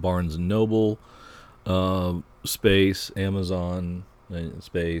in the Barnes and Noble space, Amazon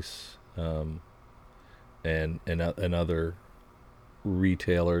space, and other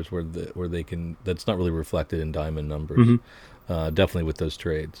retailers where they can. That's not really reflected in diamond numbers. Mm-hmm. Definitely with those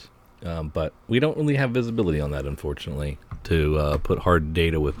trades. But we don't really have visibility on that, unfortunately, to put hard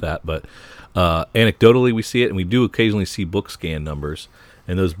data with that. But anecdotally, we see it, and we do occasionally see book scan numbers,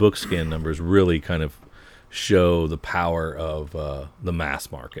 and those book scan numbers really kind of show the power of the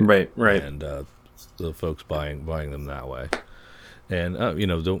mass market, right, and the folks buying them that way. And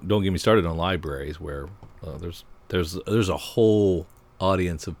don't get me started on libraries, where there's a whole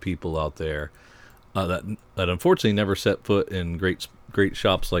audience of people out there that unfortunately never set foot in great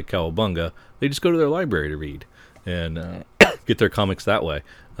shops like Cowabunga. They just go to their library to read, and get their comics that way.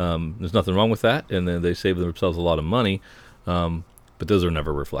 There's nothing wrong with that, and then they save themselves a lot of money. But those are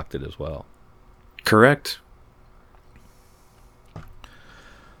never reflected as well. Correct.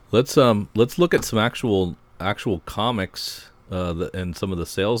 Let's look at some actual comics and some of the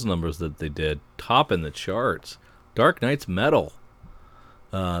sales numbers that they did. Top in the charts, Dark Knight's Metal,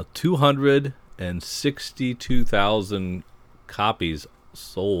 262,000 copies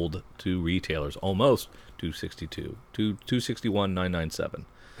sold to retailers, almost 261,997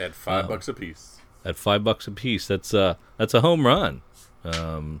 at $5 a piece. At $5 a piece, that's a home run.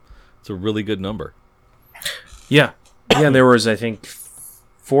 It's a really good number. Yeah. And there was, I think,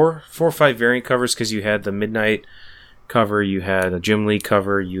 four or five variant covers, because you had the Midnight cover, you had a Jim Lee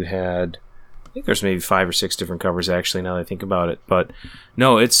cover, you had, I think there's maybe 5 or 6 different covers actually, now that I think about it. But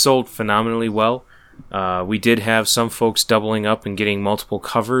no, it sold phenomenally well. We did have some folks doubling up and getting multiple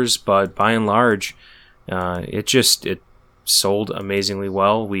covers, but by and large, it sold amazingly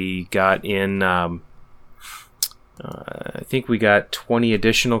well. We got in, I think we got 20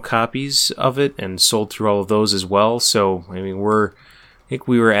 additional copies of it and sold through all of those as well. So, I mean, I think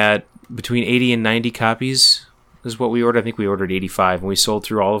we were at between 80 and 90 copies is what we ordered. I think we ordered 85 and we sold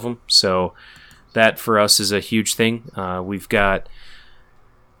through all of them. So that for us is a huge thing. We've got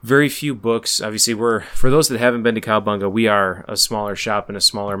very few books. Obviously, for those that haven't been to Cowabunga, we are a smaller shop in a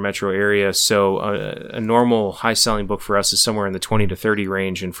smaller metro area. So a normal high-selling book for us is somewhere in the 20 to 30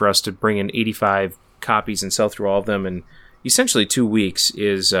 range. And for us to bring in 85 copies and sell through all of them in essentially 2 weeks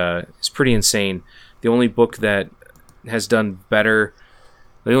is pretty insane. The only book that has done better,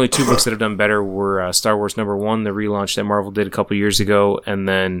 the only 2 books that have done better were Star Wars #1, the relaunch that Marvel did a couple years ago, and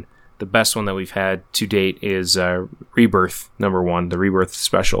then the best one that we've had to date is Rebirth #1, the Rebirth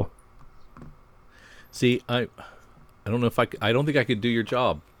special. See, I don't know if I don't think I could do your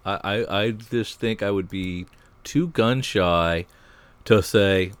job. I just think I would be too gun shy to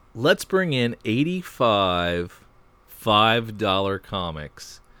say, let's bring in 85 $5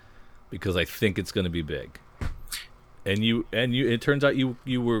 comics because I think it's going to be big. And you it turns out you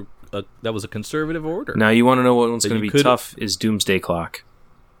were that was a conservative order. Now you want to know what one's going to be tough is Doomsday Clock.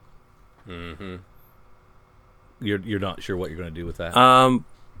 Mm-hmm. You're not sure what you're going to do with that?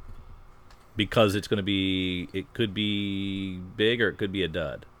 Because it could be big or it could be a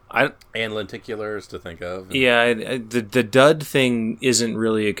dud. And lenticulars to think of. Yeah, the dud thing isn't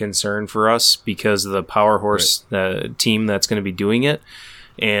really a concern for us because of the Power Horse team that's going to be doing it.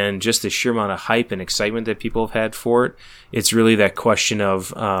 And just the sheer amount of hype and excitement that people have had for it. It's really that question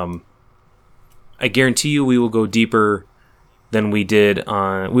of, I guarantee you we will go deeper than we did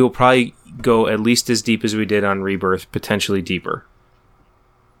on... We will probably go at least as deep as we did on Rebirth, potentially deeper.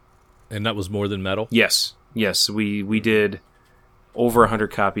 And that was more than Metal? Yes, we did over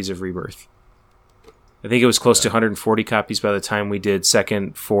 100 copies of Rebirth. I think it was close to 140 copies by the time we did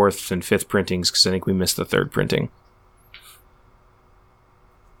 2nd, 4th, and 5th printings, because I think we missed the 3rd printing.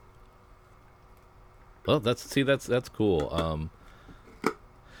 Well, that's cool.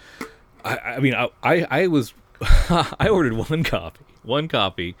 I mean, I was I ordered one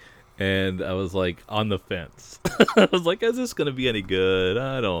copy, and I was like on the fence. I was like, is this going to be any good?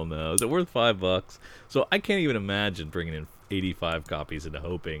 I don't know. Is it worth $5? So I can't even imagine bringing in 85 copies and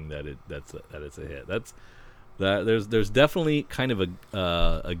hoping that it's a hit. There's definitely kind of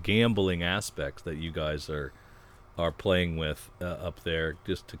a gambling aspect that you guys are playing with up there,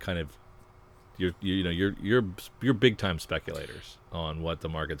 just to kind of you're big time speculators on what the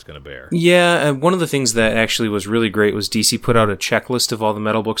market's going to bear. Yeah, and one of the things that actually was really great was DC put out a checklist of all the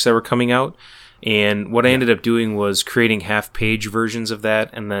metal books that were coming out, and what I ended up doing was creating half-page versions of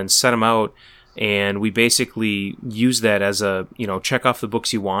that and then set them out, and we basically use that as a, check off the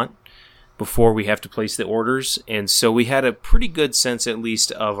books you want before we have to place the orders. And so we had a pretty good sense, at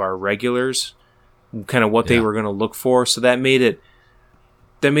least, of our regulars, kind of what they were going to look for. So that made it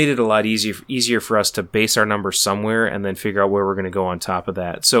a lot easier for us to base our numbers somewhere and then figure out where we're going to go on top of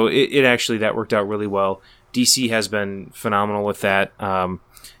that. So it actually, that worked out really well. DC has been phenomenal with that.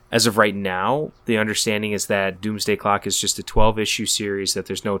 As of right now, the understanding is that Doomsday Clock is just a 12-issue series, that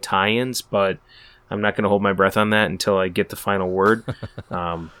there's no tie-ins, but I'm not going to hold my breath on that until I get the final word.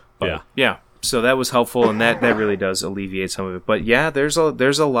 Yeah. So that was helpful, and that really does alleviate some of it. But yeah, there's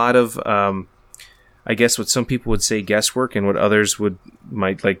a lot of, I guess what some people would say guesswork, and what others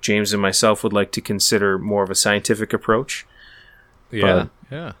might like James and myself would like to consider more of a scientific approach. Yeah.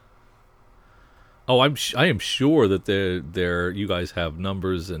 Oh, I am sure that you guys have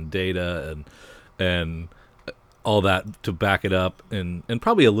numbers and data and all that to back it up, and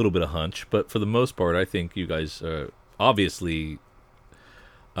probably a little bit of hunch, but for the most part, I think you guys obviously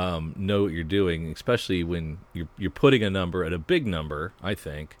know what you're doing, especially when you're putting a number at a big number, I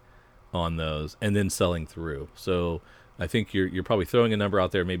think, on those, and then selling through. So I think you're probably throwing a number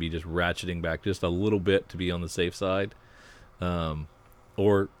out there, maybe just ratcheting back just a little bit to be on the safe side, or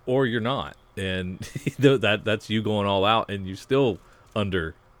you're not, and that's you going all out, and you still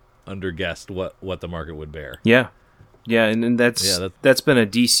under guessed what the market would bear. Yeah, and that's been a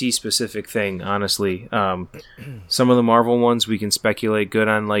DC specific thing, honestly. Some of the Marvel ones we can speculate good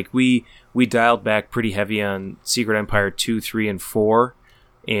on. Like we dialed back pretty heavy on Secret Empire 2, 3, and 4,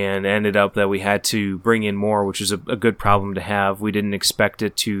 and ended up that we had to bring in more, which is a good problem to have. We didn't expect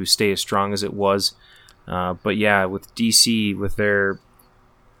it to stay as strong as it was. But yeah, with DC, with their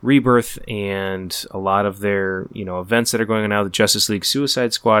Rebirth and a lot of their events that are going on now, the Justice League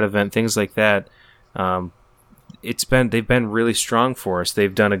Suicide Squad event, things like that, they've been really strong for us.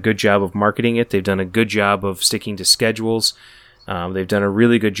 They've done a good job of marketing it. They've done a good job of sticking to schedules. They've done a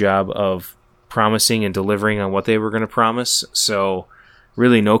really good job of promising and delivering on what they were going to promise. So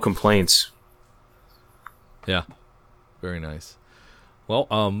really no complaints. Yeah, very nice. Well,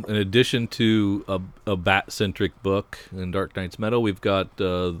 in addition to a Bat-centric book in Dark Knight's Metal, we've got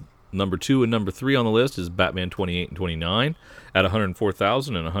number 2 and number 3 on the list is Batman 28 and 29 at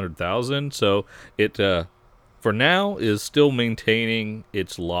 104,000 and 100,000. So it, for now, is still maintaining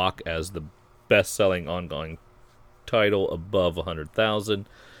its lock as the best-selling ongoing title above 100,000.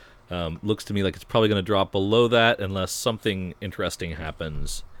 Looks to me like it's probably going to drop below that unless something interesting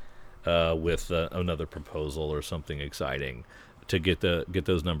happens with another proposal or something exciting to get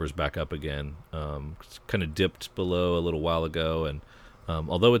those numbers back up again. It's kind of dipped below a little while ago, and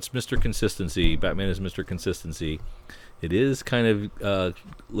although it's Mr. Consistency, Batman is Mr. Consistency, it is kind of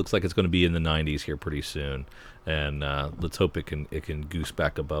looks like it's going to be in the 90s here pretty soon, and let's hope it can goose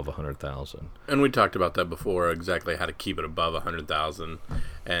back above 100,000. And we talked about that before, exactly how to keep it above 100,000.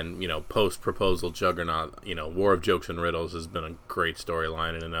 And post proposal juggernaut, War of Jokes and Riddles has been a great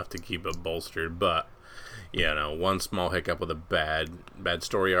storyline and enough to keep it bolstered, but one small hiccup with a bad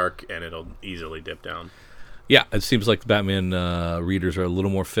story arc, and it'll easily dip down. Yeah, it seems like Batman readers are a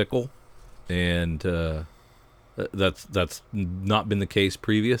little more fickle, and that's not been the case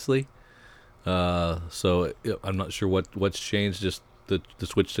previously. So I'm not sure what's changed. Just the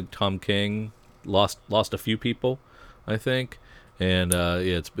switch to Tom King lost a few people, I think, and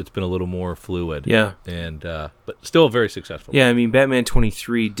it's been a little more fluid. Yeah, and but still very successful. Yeah, I mean, Batman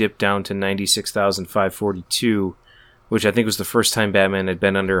 23 dipped down to 96,542, which I think was the first time Batman had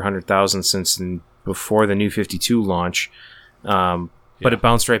been under 100,000 since before the New 52 launch. But it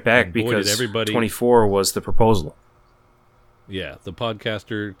bounced right back because 24 was the proposal. Yeah, the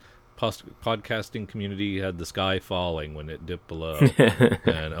podcasting community had the sky falling when it dipped below.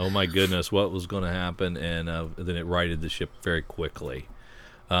 And oh my goodness, what was going to happen? And then it righted the ship very quickly.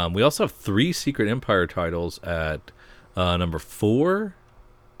 We also have 3 Secret Empire titles at number 4,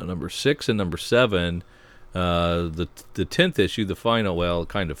 number 6, and number 7. The 10th issue, the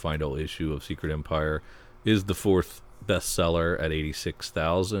final issue of Secret Empire, is the 4th bestseller at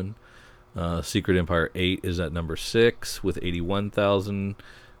 86,000. Secret Empire 8 is at number 6 with 81,000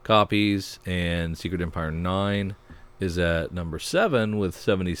 copies, and Secret Empire 9 is at number 7 with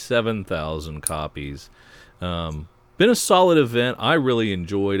 77,000 copies. Been a solid event. I really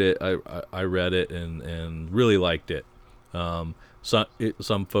enjoyed it. I read it and really liked it.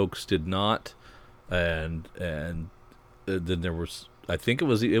 Some folks did not, and then there was, I think it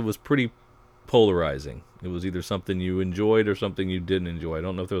was pretty polarizing. It was either something you enjoyed or something you didn't enjoy. I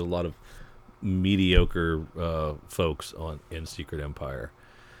don't know if there was a lot of mediocre folks in Secret Empire.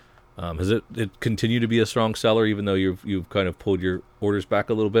 Has it continued to be a strong seller, even though you've kind of pulled your orders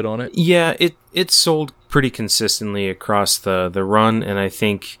back a little bit on it? Yeah, it sold pretty consistently across the run, and I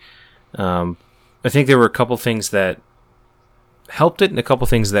think there were a couple things that helped it and a couple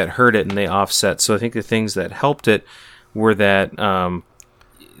things that hurt it, and they offset. So I think the things that helped it were that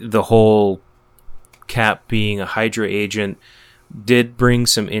the whole Cap being a Hydra agent did bring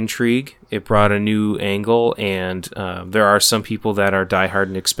some intrigue. It brought a new angle, and there are some people that are diehard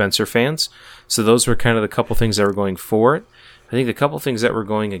Nick Spencer fans. So those were kind of the couple things that were going for it. I think the couple things that were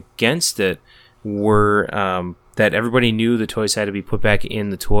going against it were that everybody knew the toys had to be put back in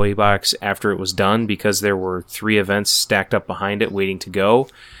the toy box after it was done because there were 3 events stacked up behind it waiting to go.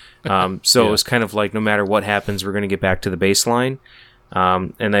 So it was kind of like, no matter what happens, we're going to get back to the baseline.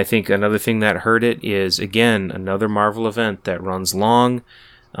 And I think another thing that hurt it is, again, another Marvel event that runs long,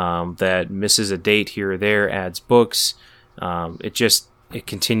 that misses a date here or there, adds books. It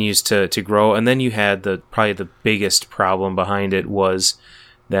continues to grow. And then you had probably the biggest problem behind it was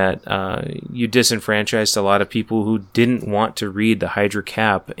that you disenfranchised a lot of people who didn't want to read the Hydra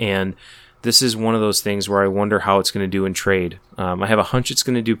Cap, and this is one of those things where I wonder how it's going to do in trade. I have a hunch it's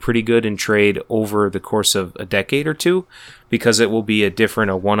going to do pretty good in trade over the course of a decade or two, because it will be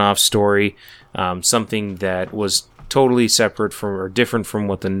a one-off story, something that was totally separate from or different from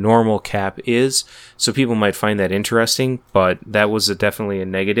what the normal cap is. So people might find that interesting, but that was definitely a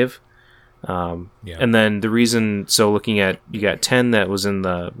negative. And then the reason, so looking at, you got 10 that was in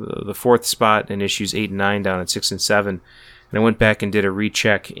the fourth spot, and issues 8 and 9 down at 6 and 7. And I went back and did a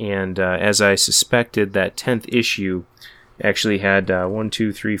recheck, and as I suspected, that 10th issue actually had 9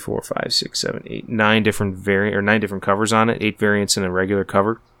 different 9 different covers on it, 8 variants in a regular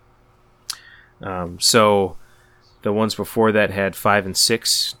cover. So the ones before that had 5 and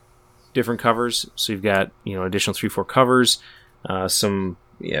 6 different covers. So you've got, additional 3-4 covers. I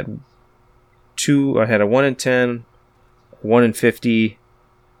had a 1 in 10, 1 in 50,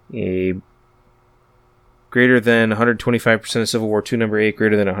 a greater than 125% of Civil War 2 number 8,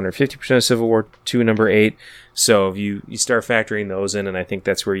 greater than 150% of Civil War 2 number 8. So if you start factoring those in, and I think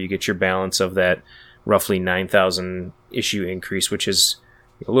that's where you get your balance of that roughly 9,000 issue increase, which is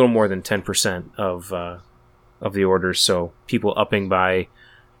a little more than 10% of the orders. So people upping by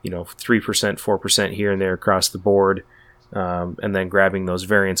 3%, 4% here and there across the board, and then grabbing those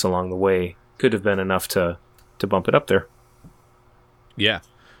variants along the way could have been enough to bump it up there. Yeah.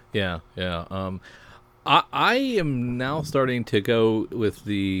 I am now starting to go with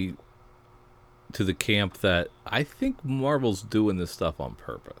to the camp that I think Marvel's doing this stuff on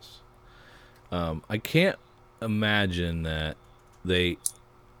purpose. I can't imagine that they,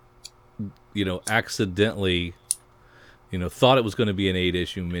 accidentally, thought it was going to be an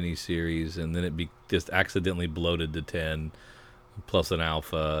 8-issue miniseries, and then it just accidentally bloated to 10 plus an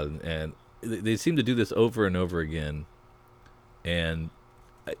alpha, and they seem to do this over and over again, and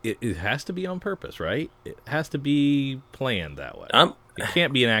it has to be on purpose, right? It has to be planned that way. It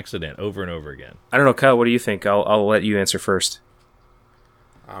can't be an accident over and over again. I don't know, Kyle, what do you think? I'll let you answer first.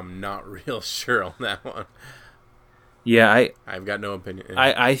 I'm not real sure on that one. Yeah, I've got no opinion.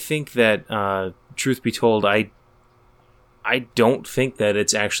 I think that, truth be told, I don't think that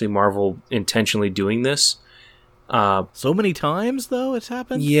it's actually Marvel intentionally doing this. So many times, though, it's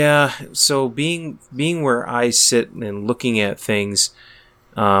happened? Yeah, so being where I sit and looking at things,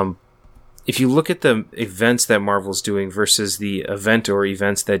 if you look at the events that Marvel's doing versus the event or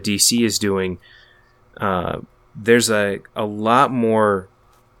events that DC is doing, there's a lot more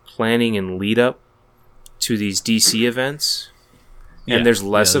planning and lead up to these DC events, and there's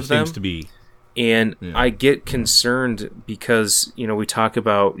less of them. Seems to be. And I get concerned because, we talk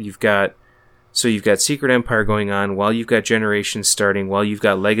about you've got Secret Empire going on while you've got Generations starting, while you've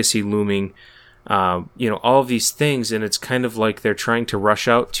got Legacy looming, all of these things, and it's kind of like they're trying to rush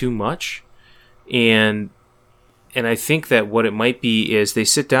out too much. And I think that what it might be is they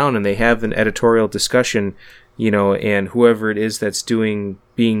sit down and they have an editorial discussion, and whoever it is that's being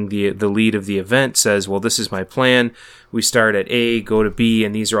the lead of the event says, well, this is my plan. We start at A, go to B,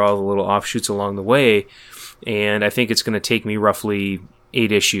 and these are all the little offshoots along the way. And I think it's going to take me roughly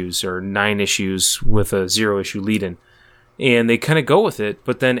 8 issues or 9 issues with a 0-issue lead-in. And they kind of go with it,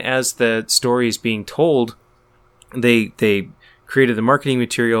 but then as the story is being told, they created the marketing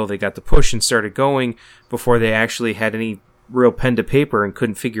material, they got the push and started going before they actually had any real pen to paper and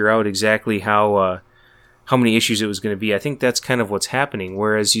couldn't figure out exactly how many issues it was going to be. I think that's kind of what's happening.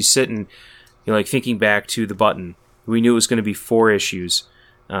 Whereas you sit and thinking back to The Button, we knew it was going to be 4 issues.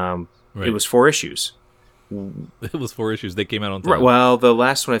 Right. It was 4 issues. It was 4 issues. They came out on time. Right, well, the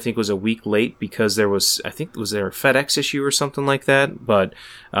last one I think was a week late because there was a FedEx issue or something like that. But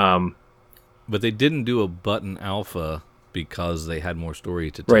they didn't do a Button Alpha because they had more story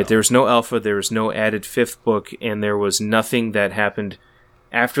to tell. Right, there was no Alpha, there was no added 5th book, and there was nothing that happened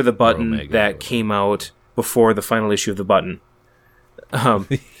after The Button that came out before the final issue of The Button.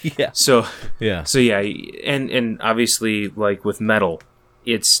 Yeah. So and obviously, like with Metal,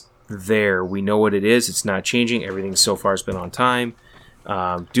 it's there. We know what it is. It's not changing. Everything so far has been on time.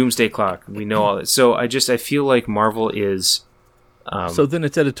 Doomsday Clock, we know all that. So I feel like Marvel is... so then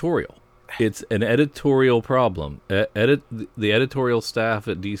it's editorial. It's an editorial problem. The editorial staff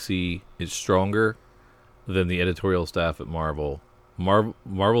at DC is stronger than the editorial staff at Marvel.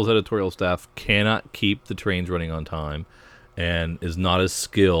 Marvel's editorial staff cannot keep the trains running on time and is not as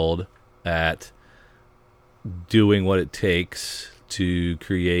skilled at doing what it takes to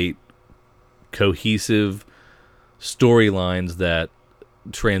create cohesive storylines that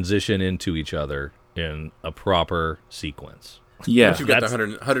transition into each other in a proper sequence. Yeah, Once you've got the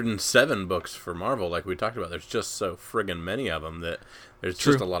 107 books for Marvel, like we talked about, there's just so friggin' many of them that there's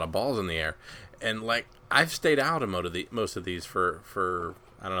just a lot of balls in the air. And like I've stayed out of most of these for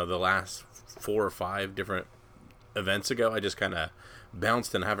I don't know, the last 4 or 5 different events ago. I just kind of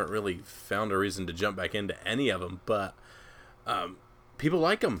bounced and haven't really found a reason to jump back into any of them. But people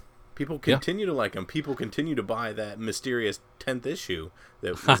like them. People continue to like them. People continue to buy that mysterious 10th issue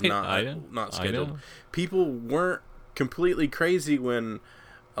that was not scheduled. People weren't completely crazy when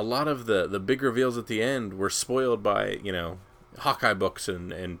a lot of the big reveals at the end were spoiled by, you know, Hawkeye books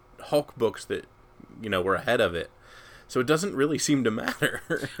and Hulk books that, you know, were ahead of it. So it doesn't really seem to matter.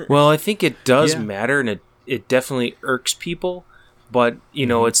 Well, I think it does matter, and it definitely irks people. But, you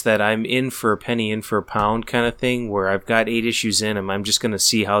know, it's that I'm in for a penny, in for a pound kind of thing, where I've got 8 issues in, and I'm just going to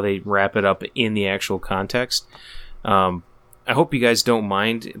see how they wrap it up in the actual context. I hope you guys don't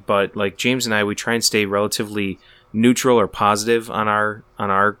mind, but like James and I, we try and stay relatively neutral or positive on our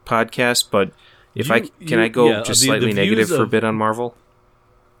podcast. But if I go just slightly negative for a bit on Marvel.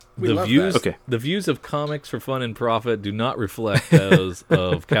 The views of Comics for Fun and Profit do not reflect those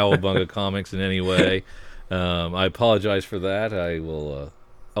of Cowabunga Comics in any way. I apologize for that.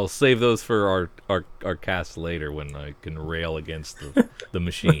 I'll save those for our cast later when I can rail against the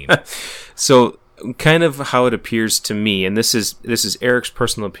machine. So, kind of how it appears to me, and this is Eric's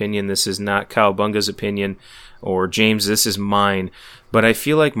personal opinion. This is not Cowabunga's opinion, or James. This is mine. But I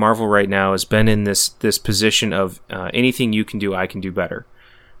feel like Marvel right now has been in this position of anything you can do, I can do better.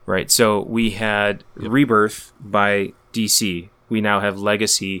 Right. So we had Rebirth by DC. We now have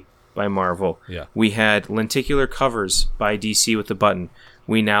Legacy by Marvel. Yeah. We had lenticular covers by DC with the button.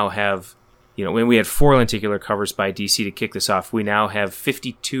 We now have, you know, when we had 4 lenticular covers by DC to kick this off, we now have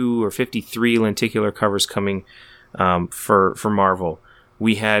 52 or 53 lenticular covers coming for Marvel.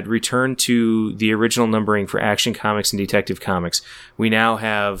 We had returned to the original numbering for Action Comics and Detective Comics. We now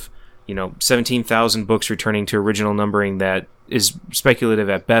have, you know, 17,000 books returning to original numbering that is speculative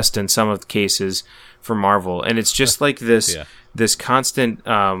at best in some of the cases for Marvel. And it's just like this constant,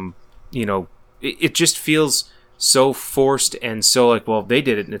 you know, it just feels so forced and so like, well, they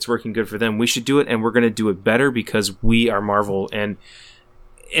did it and it's working good for them. We should do it, and we're going to do it better because we are Marvel. And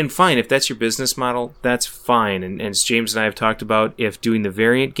fine, if that's your business model, that's fine. And as James and I have talked about, if doing the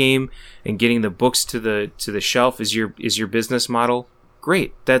variant game and getting the books to the shelf is your business model,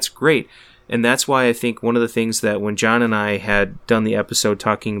 great. That's great. And that's why I think one of the things that when John and I had done the episode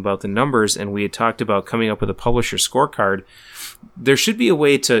talking about the numbers and we had talked about coming up with a publisher scorecard, there should be a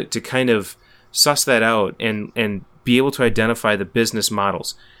way to kind of suss that out and be able to identify the business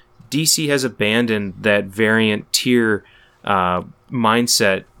models. DC has abandoned that variant tier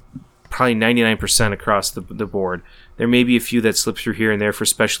mindset probably 99% across the board. There may be a few that slip through here and there for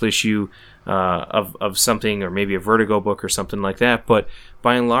special issue of something, or maybe a Vertigo book or something like that, but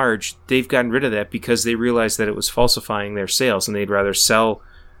by and large, they've gotten rid of that because they realized that it was falsifying their sales, and they'd rather sell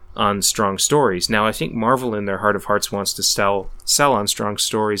on strong stories. Now, I think Marvel, in their heart of hearts, wants to sell on strong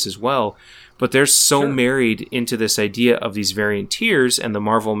stories as well, but they're so married into this idea of these variant tiers and the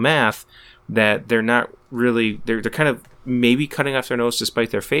Marvel math that they're not really, they're kind of maybe cutting off their nose to spite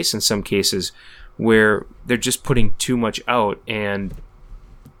their face in some cases, where they're just putting too much out and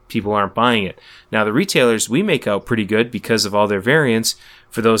people aren't buying it. Now, the retailers, we make out pretty good because of all their variants.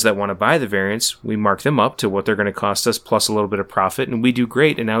 For those that want to buy the variants, we mark them up to what they're going to cost us plus a little bit of profit, and we do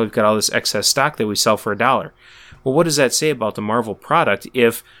great. And now we've got all this excess stock that we sell for $1. Well, what does that say about the Marvel product?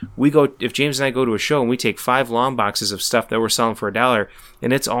 If James and I go to a show and we take 5 long boxes of stuff that we're selling for $1,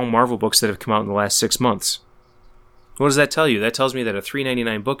 and it's all Marvel books that have come out in the last 6 months, what does that tell you? That tells me that a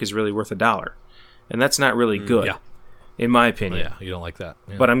 $3.99 book is really worth $1, and that's not really good. Yeah. In my opinion. Yeah, you don't like that.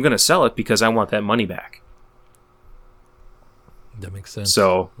 Yeah. But I'm going to sell it because I want that money back. That makes sense.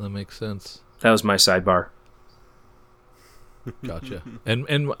 So that makes sense. That was my sidebar. Gotcha.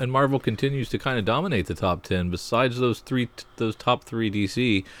 And Marvel continues to kind of dominate the top 10. Besides those top 3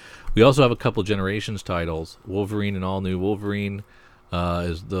 DC, we also have a couple Generations titles. Wolverine and All New Wolverine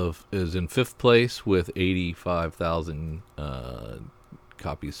is in 5th place with 85,000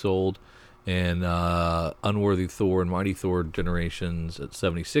 copies sold. And Unworthy Thor and Mighty Thor Generations at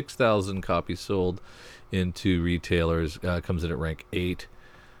 76,000 copies sold into retailers, comes in at rank 8.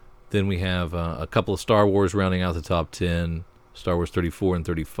 Then we have a couple of Star Wars rounding out the top 10. Star Wars 34 and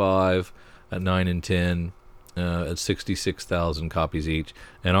 35 at 9 and 10 at 66,000 copies each.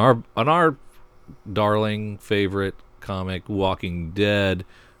 And our darling favorite comic, Walking Dead,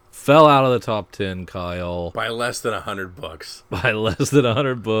 fell out of the top 10, Kyle. By less than 100 books. By less than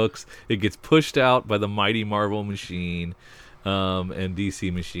 100 books. It gets pushed out by the mighty Marvel machine. and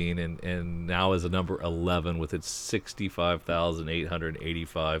DC Machine, and now is a number 11 with its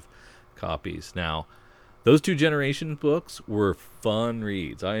 65,885 copies. Now, those two Generation books were fun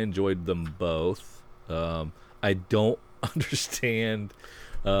reads. I enjoyed them both. I don't understand.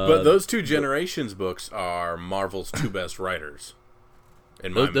 But those two Generations books are Marvel's two best writers,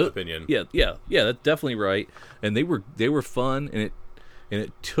 in my opinion. Yeah, that's definitely right. And they were fun, and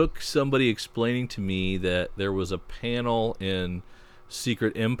it took somebody explaining to me that there was a panel in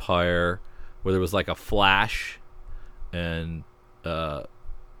Secret Empire where there was like a flash, and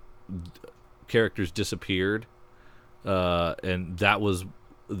characters disappeared, and that was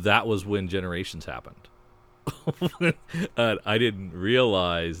when Generations happened. I didn't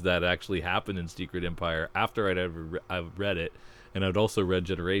realize that actually happened in Secret Empire after I've read it, and I'd also read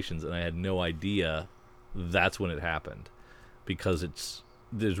Generations, and I had no idea that's when it happened, because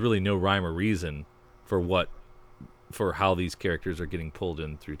there's really no rhyme or reason for how these characters are getting pulled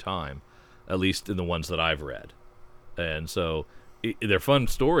in through time, at least in the ones that I've read, and so they're fun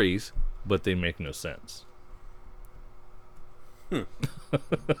stories, but they make no sense.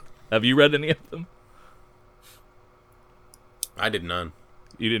 Have you read any of them? I did none.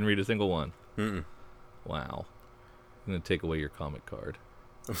 You didn't read a single one? Mm-mm. Wow. I'm going to take away your comic card.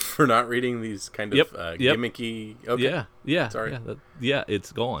 For not reading these kind of gimmicky... Okay. Yeah. Sorry. Yeah,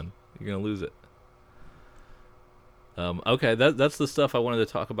 it's gone. You're going to lose it. Okay, that's the stuff I wanted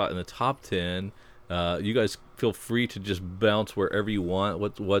to talk about in the top 10. You guys feel free to just bounce wherever you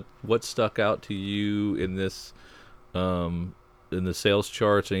want. What stuck out to you in this in the sales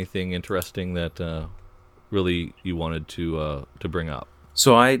charts? Anything interesting that really you wanted to bring up?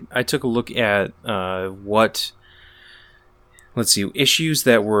 So I took a look at issues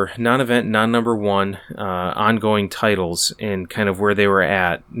that were non-event, non-number one, ongoing titles, and kind of where they were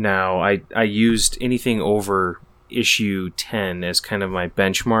at. Now, I used anything over issue 10 as kind of my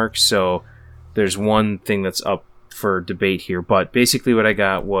benchmark, so there's one thing that's up for debate here, but basically what I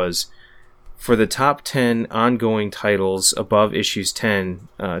got was, for the top 10 ongoing titles above issues 10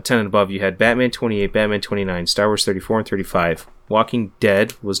 and above, you had Batman 28, Batman 29, Star Wars 34 and 35. Walking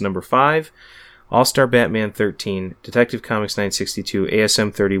Dead was number 5, All-Star Batman 13, Detective Comics 962,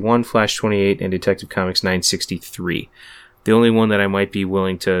 ASM 31, Flash 28, and Detective Comics 963. The only one that I might be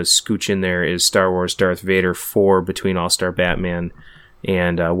willing to scooch in there is Star Wars Darth Vader 4 between All-Star Batman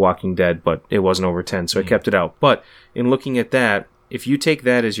and Walking Dead, but it wasn't over 10, so I kept it out. But in looking at that, if you take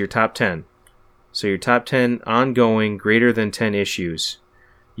that as your top 10, so your top 10 ongoing, greater than 10 issues,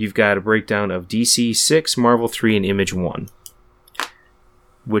 you've got a breakdown of DC 6, Marvel 3, and Image 1,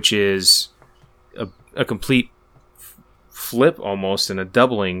 which is a complete flip almost, and a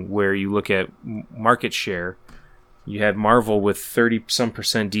doubling where you look at market share. You had Marvel with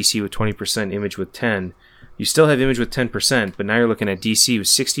 30-some%, DC with 20%, Image with 10%. You still have Image with 10%, but now you're looking at DC with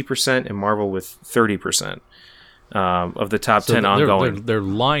 60% and Marvel with 30%. Of the top 10 ongoing. Their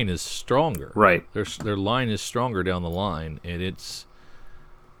line is stronger. Right. Their line is stronger down the line, and it's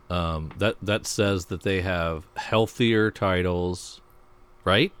that says that they have healthier titles,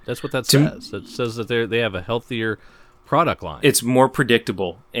 right? That's what that says. It says that they have a healthier product line. It's more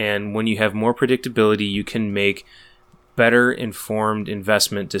predictable, and when you have more predictability, you can make better informed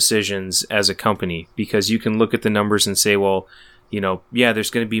investment decisions as a company, because you can look at the numbers and say, well, there's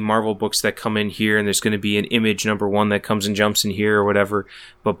going to be Marvel books that come in here, and there's going to be an Image number 1 that comes and jumps in here or whatever.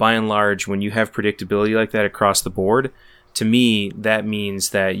 But by and large, when you have predictability like that across the board, to me, that means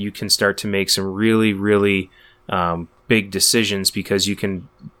that you can start to make some really, really big decisions, because you can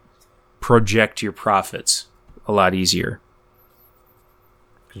project your profits a lot easier.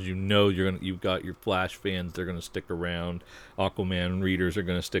 Because you've got your Flash fans, they're going to stick around. Aquaman readers are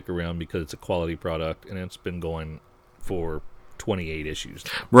going to stick around because it's a quality product, and it's been going for 28 issues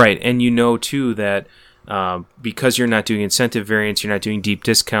now. Right, and too that because you're not doing incentive variants, you're not doing deep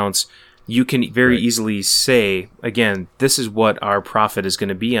discounts, you can very easily say, again, this is what our profit is going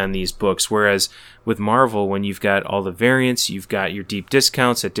to be on these books. Whereas with Marvel, when you've got all the variants, you've got your deep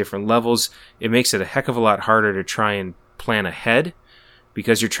discounts at different levels, it makes it a heck of a lot harder to try and plan ahead,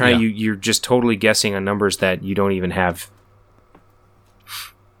 because you're just totally guessing on numbers that you don't even have.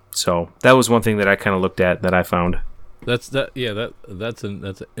 So that was one thing that I kind of looked at that I found. Those are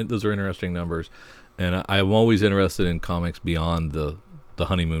interesting numbers, and I'm always interested in comics beyond the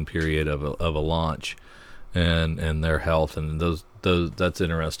honeymoon period of a launch, and their health, and those that's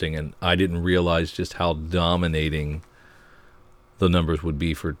interesting. And I didn't realize just how dominating the numbers would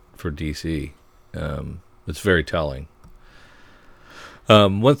be for DC. It's very telling.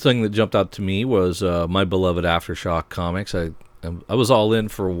 One thing that jumped out to me was my beloved Aftershock Comics. I was all in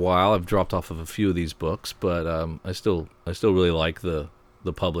for a while. I've dropped off of a few of these books, but I still really like the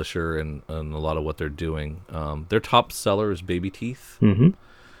publisher and a lot of what they're doing. Their top seller is Baby Teeth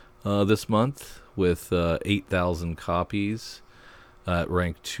this month with 8,000 copies at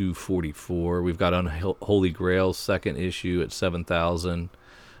rank 244. We've got Unholy Grail's second issue at 7,000.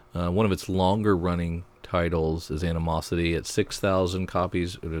 One of its longer running titles is Animosity at 6,000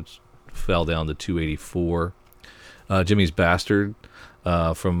 copies. It fell down to 284. Jimmy's Bastard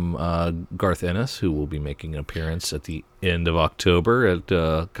from Garth Ennis, who will be making an appearance at the end of October at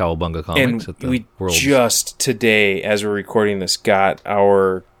Cowabunga Comics. And we just today, as we're recording this, got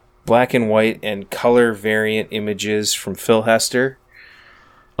our black and white and color variant images from Phil Hester.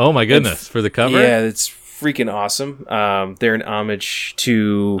 Oh my goodness, for the cover? Yeah, it's freaking awesome. They're an homage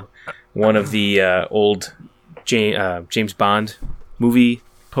to one of the old James Bond movie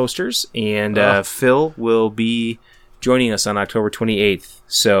posters, and Phil will be joining us on October 28th.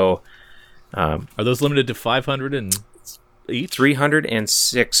 So, are those limited to 500 and each? 300 and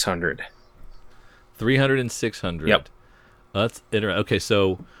 600. 300 and 600. Yep. That's interesting. Okay,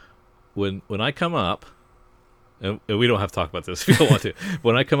 so when I come up, and we don't have to talk about this if you don't want to.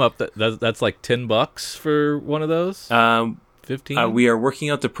 When I come up, that's like $10 for one of those. 15. We are working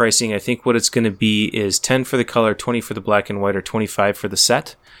out the pricing. I think what it's going to be is 10 for the color, 20 for the black and white, or 25 for the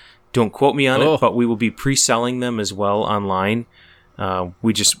set. Don't quote me on it, but we will be pre-selling them as well online. I'll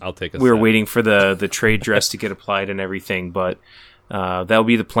take we were waiting for the trade dress to get applied and everything, but that'll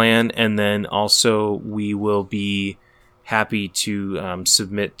be the plan. And then also we will be happy to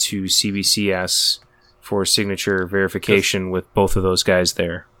submit to CBCS for signature verification with both of those guys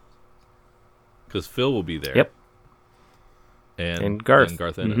there. Because Phil will be there. Yep. And Garth. And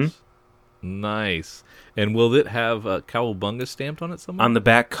Garth Ennis. Nice. And will it have Cowabunga stamped on it somewhere? On the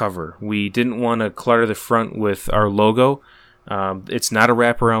back cover. We didn't want to clutter the front with our logo. It's not a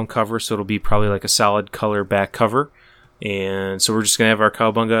wraparound cover, so it'll be probably like a solid color back cover. And so we're just going to have our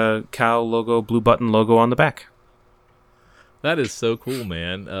Cowabunga cow logo, blue button logo on the back. That is so cool,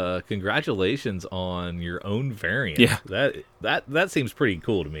 man. Congratulations on your own variant. Yeah. That seems pretty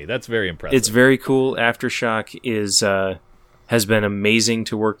cool to me. That's very impressive. It's very cool. Aftershock has been amazing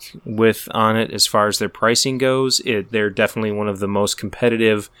to work with on it as far as their pricing goes. They're definitely one of the most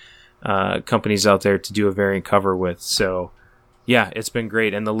competitive companies out there to do a variant cover with. So, yeah, it's been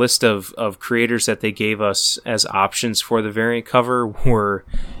great. And the list of creators that they gave us as options for the variant cover were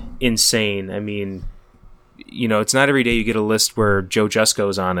insane. I mean, it's not every day you get a list where Joe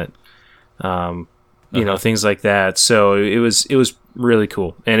Jusko's on it. Things like that. So it was really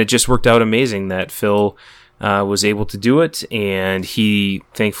cool. And it just worked out amazing that Phil was able to do it, and he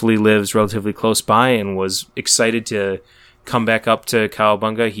thankfully lives relatively close by and was excited to come back up to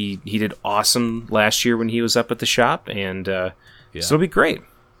Cowabunga. He did awesome last year when he was up at the shop, and so it'll be great.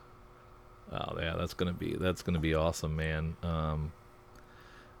 Oh yeah, that's gonna be awesome, man.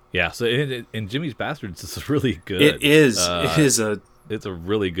 So and Jimmy's Bastards is really good. It is. It's a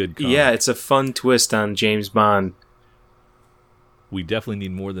really good comic. Yeah, it's a fun twist on James Bond. We definitely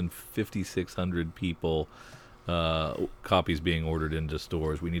need more than 5,600 people copies being ordered into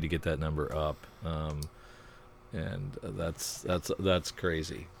stores. We need to get that number up, and that's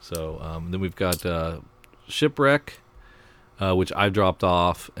crazy. So then we've got Shipwreck, which I've dropped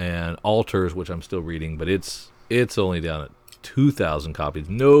off, and Alters, which I'm still reading, but it's only down at 2,000 copies.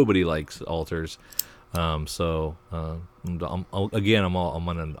 Nobody likes Alters, so I'm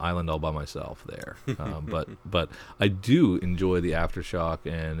on an island all by myself there. But I do enjoy the Aftershock,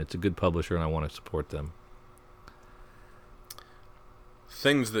 and it's a good publisher, and I want to support them.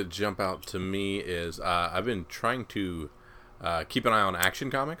 Things that jump out to me is I've been trying to keep an eye on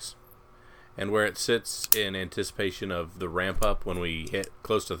Action Comics and where it sits in anticipation of the ramp up when we hit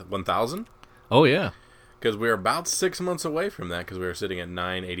close to 1,000. Oh yeah. Because we're about 6 months away from that, because we were sitting at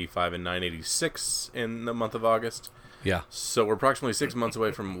 985 and 986 in the month of August. Yeah. So we're approximately 6 months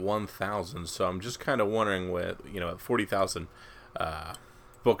away from 1,000. So I'm just kind of wondering, with 40,000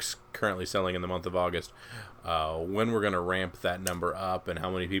 books currently selling in the month of August, when we're going to ramp that number up, and how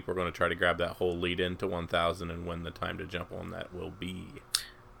many people are going to try to grab that whole lead into 1,000, and when the time to jump on that will be.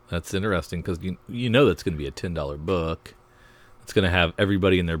 That's interesting, because you know that's going to be a $10 book. It's going to have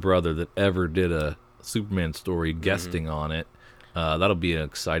everybody and their brother that ever did a Superman story guesting on it. That'll be an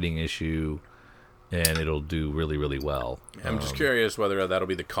exciting issue, and it'll do really, really well. I'm just curious whether that'll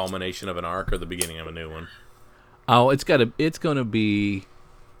be the culmination of an arc or the beginning of a new one. Oh, it's going to be,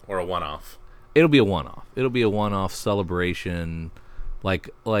 or a one-off. It'll be a one-off. It'll be a one-off celebration, like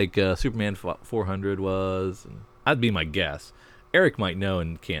Superman 400 was. That'd be my guess. Eric might know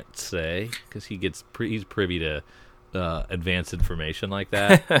and can't say, because he's privy to advanced information like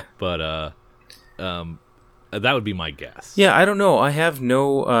that, but that would be my guess. Yeah, I don't know. I have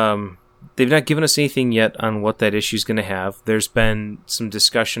no. They've not given us anything yet on what that issue is going to have. There's been some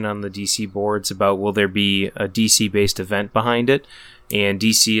discussion on the DC boards about will there be a DC-based event behind it, and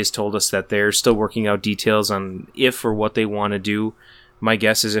DC has told us that they're still working out details on if or what they want to do. My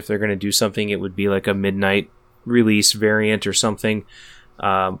guess is if they're going to do something, it would be like a midnight release variant or something.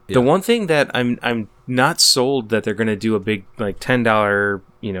 The one thing that I'm not sold that they're going to do a big like $10,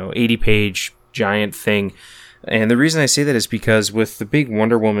 80-page giant thing. And the reason I say that is because with the big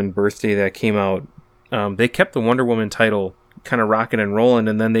Wonder Woman birthday that came out, they kept the Wonder Woman title kind of rocking and rolling,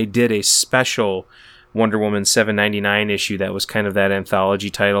 and then they did a special Wonder Woman 799 issue that was kind of that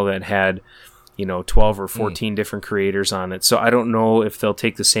anthology title that had 12 or 14 different creators on it. So I don't know if they'll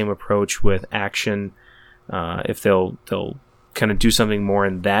take the same approach with Action, if they'll kind of do something more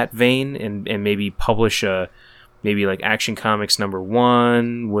in that vein and maybe publish maybe like Action Comics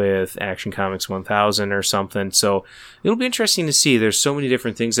 #1 with Action Comics 1000 or something. So it'll be interesting to see. There's so many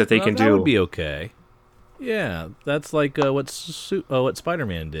different things that they can do. That would be okay. Yeah, that's like what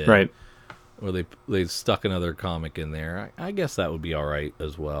Spider-Man did, right? Where they stuck another comic in there. I guess that would be all right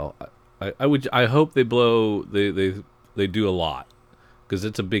as well. I hope they blow they do a lot because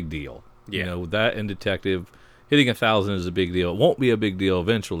it's a big deal. Yeah. That and Detective hitting 1,000 is a big deal. It won't be a big deal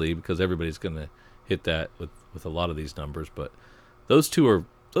eventually because everybody's going to hit that with a lot of these numbers, but those two are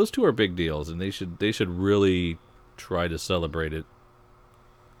big deals, and they should really try to celebrate it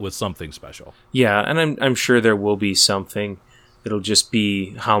with something special. Yeah, and I'm sure there will be something. It'll just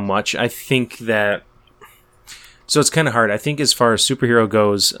be how much. I think that. So it's kind of hard. I think as far as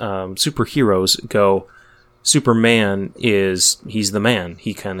superheroes go, Superman he's the man.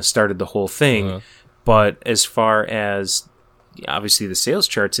 He kind of started the whole thing. Uh-huh. But as far as obviously the sales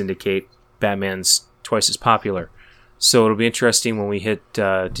charts indicate, Batman's twice as popular. So it'll be interesting when we hit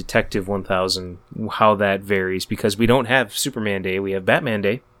Detective 1000 how that varies, because we don't have Superman Day. We have Batman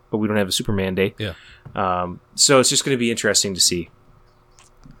Day, but we don't have a Superman Day. Yeah. So it's just going to be interesting to see.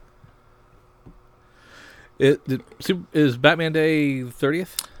 Is Batman Day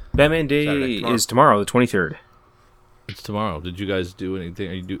 30th? Batman Day is tomorrow, the 23rd. It's tomorrow. Did you guys do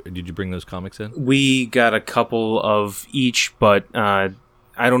anything? Did you bring those comics in? We got a couple of each, but I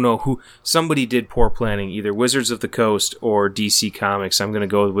don't know who. Somebody did poor planning, either Wizards of the Coast or DC Comics. I'm going to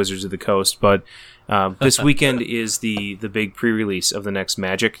go with Wizards of the Coast, but this weekend is the big pre-release of the next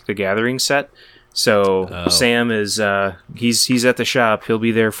Magic: The Gathering set. So Sam is he's at the shop. He'll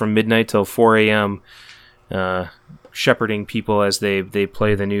be there from midnight till 4 a.m. Shepherding people as they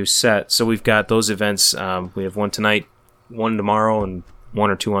play the new set. So we've got those events. We have one tonight, one tomorrow, and one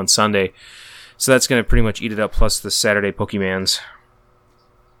or two on Sunday. So that's going to pretty much eat it up, plus the Saturday Pokemans.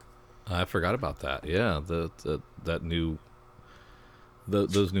 I forgot about that. Yeah, those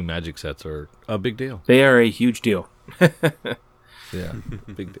new Magic sets are a big deal. They are a huge deal. Yeah,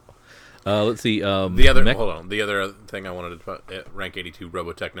 big deal. Let's see. The other thing I wanted to put at rank 82,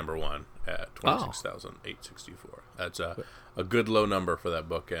 Robotech #1 at 26,864. That's a good low number for that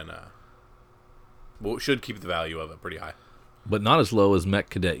book, and should keep the value of it pretty high. But not as low as Mech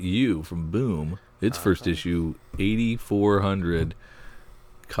Cadet U from Boom. Its first issue, 8,400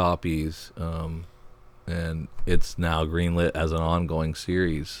 copies, and it's now greenlit as an ongoing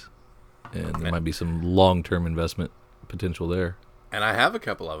series, and there might be some long-term investment potential there. And I have a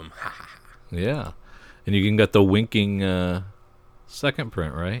couple of them. Yeah, and you can get the winking second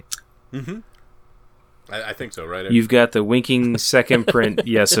print, right? Mm-hmm. I think so, right? You've got the winking second print,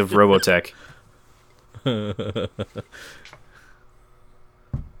 yes, of Robotech.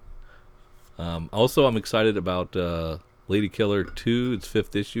 Also, I'm excited about Lady Killer 2, its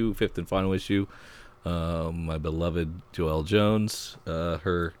fifth and final issue. My beloved Joelle Jones,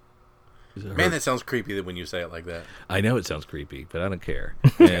 her. Man, that sounds creepy when you say it like that. I know it sounds creepy, but I don't care.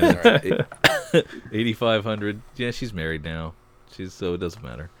 And 8,500. Yeah, she's married now. So it doesn't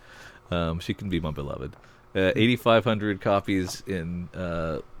matter. She can be my beloved. 8,500 copies in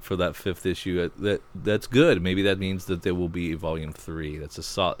for that fifth issue. That's good. Maybe that means that there will be a volume 3. That's a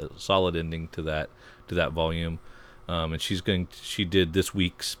solid ending to that volume. And she did this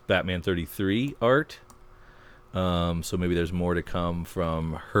week's Batman 33 art. So maybe there's more to come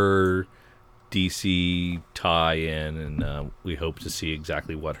from her DC tie-in, and we hope to see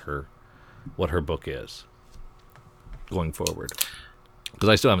exactly what her book is going forward. Because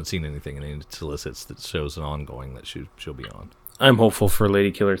I still haven't seen anything in any solicits that shows an ongoing that she'll be on. I'm hopeful for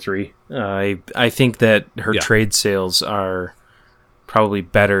Lady Killer 3. I think that her trade sales are probably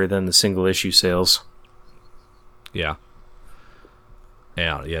better than the single issue sales. Yeah.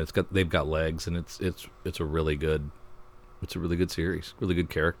 Yeah. They've got legs, and it's a really good It's a really good series, really good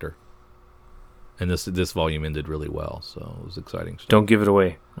character. And this volume ended really well, so it was exciting stuff. Don't give it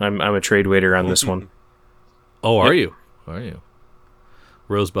away. I'm a trade waiter on this one. Oh, are you? Are you?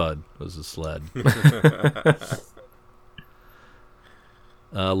 Rosebud was the sled.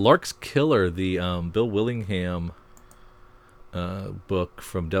 Lark's Killer, the Bill Willingham book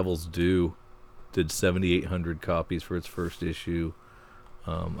from Devil's Due, did 7,800 copies for its first issue.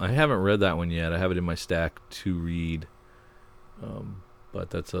 I haven't read that one yet. I have it in my stack to read. But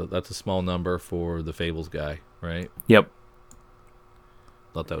that's a small number for the Fables guy, right? Yep.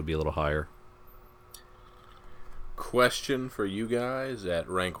 Thought that would be a little higher. Question for you guys at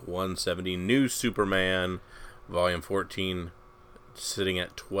rank 170. New Superman, volume 14, sitting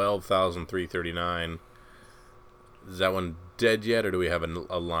at 12,339. Is that one dead yet, or do we have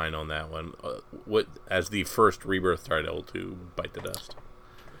a line on that one? What as the first Rebirth title to bite the dust?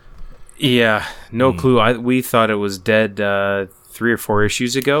 Yeah, no clue. We thought it was dead 3 or 4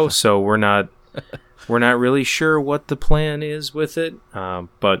 issues ago, so we're not really sure what the plan is with it.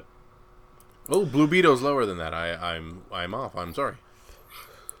 But Blue Beetle's lower than that. I'm off. I'm sorry.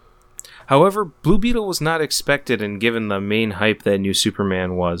 However, Blue Beetle was not expected, and given the main hype that New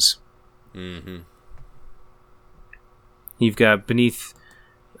Superman was. Mm-hmm. You've got DC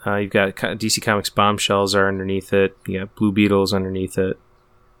Comics Bombshells are underneath it. You got Blue Beetles underneath it.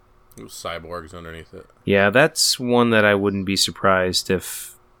 Cyborg's underneath it. Yeah, that's one that I wouldn't be surprised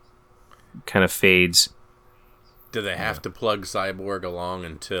if kind of fades. Do they have to plug Cyborg along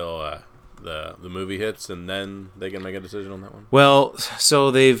until the movie hits, and then they can make a decision on that one? Well,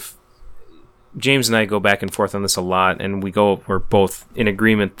 so James and I go back and forth on this a lot, and we're both in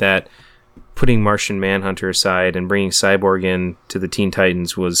agreement that putting Martian Manhunter aside and bringing Cyborg in to the Teen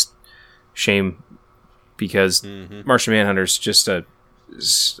Titans was shame, because Martian Manhunter's just a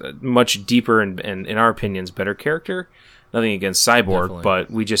much deeper and in our opinions better character. Nothing against Cyborg, definitely.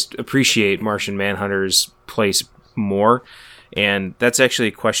 But we just appreciate Martian Manhunter's place more. And that's actually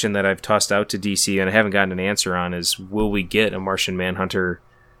a question that I've tossed out to DC and I haven't gotten an answer on, is will we get a Martian Manhunter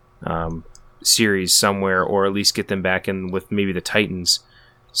series somewhere, or at least get them back in with maybe the Titans?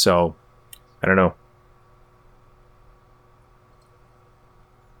 So I don't know.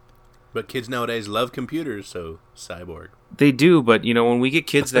 But kids nowadays love computers, so Cyborg. They do, but when we get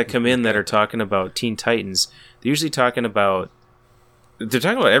kids that come in that are talking about Teen Titans, they're usually talking about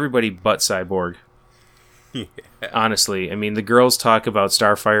everybody but Cyborg. Yeah. Honestly, I mean, the girls talk about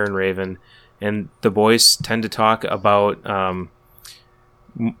Starfire and Raven, and the boys tend to talk about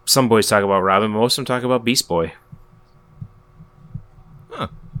some boys talk about Robin, but most of them talk about Beast Boy. Huh.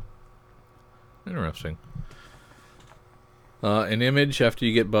 Interesting. An Image, after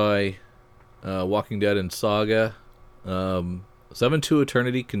you get by Walking Dead and Saga, 7 to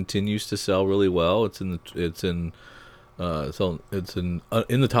Eternity continues to sell really well. It's in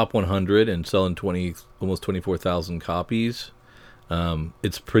the top 100 and selling almost 24,000 copies.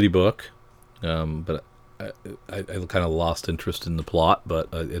 It's a pretty book, but I kind of lost interest in the plot.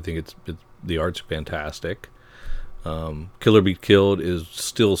 But I think it's the art's fantastic. Killer Be Killed is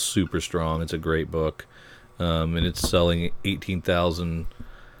still super strong. It's a great book. And it's selling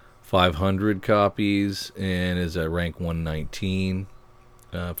 18,500 copies and is at rank 119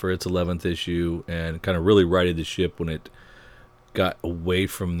 for its 11th issue, and kind of really righted the ship when it got away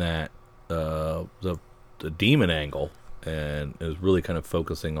from that the demon angle, and it was really kind of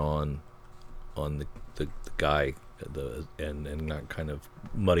focusing on the guy and not kind of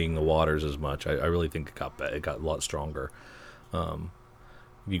muddying the waters as much. I really think it got a lot stronger. You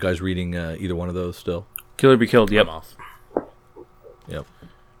guys reading either one of those still? Killer Be Killed, yep. I'm off. Yep.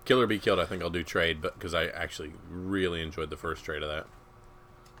 Killer Be Killed, I think I'll do trade, but because I actually really enjoyed the first trade of that.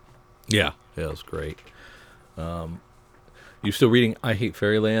 Yeah, it was great. You still reading I Hate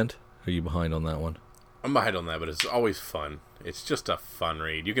Fairyland? Are you behind on that one? I'm behind on that, but it's always fun. It's just a fun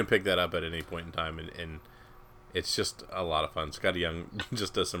read. You can pick that up at any point in time, and it's just a lot of fun. Scotty Young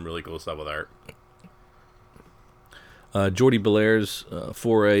just does some really cool stuff with art. Jordy Belair's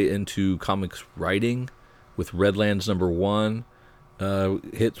foray into comics writing with Redlands #1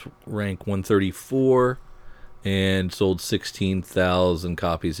 hits rank 134 and sold 16,000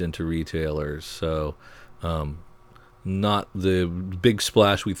 copies into retailers. So not the big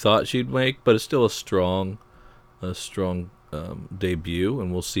splash we thought she'd make, but it's still a strong debut,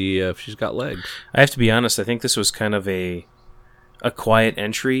 and we'll see if she's got legs. I have to be honest, I think this was kind of a quiet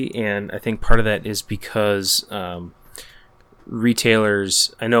entry, and I think part of that is because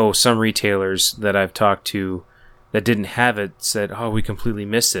retailers, I know some retailers that I've talked to that didn't have it said, "Oh, we completely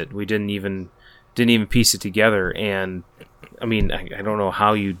missed it. We didn't even piece it together." And I mean, I don't know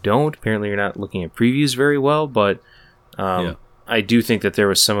how you don't. Apparently, you're not looking at previews very well, but I do think that there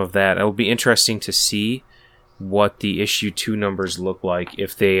was some of that. It'll be interesting to see what the issue 2 numbers look like,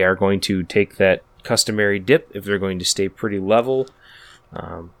 if they are going to take that customary dip, if they're going to stay pretty level.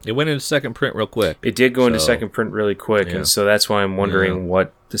 It went into second print real quick. It did go into second print really quick, and so that's why I'm wondering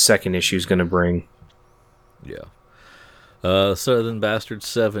what the second issue is going to bring. Yeah. Southern Bastard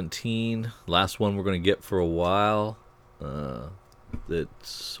 17, last one we're going to get for a while. It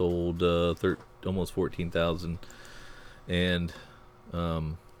sold almost 14,000, and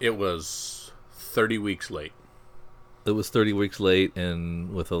it was 30 weeks late. It was 30 weeks late,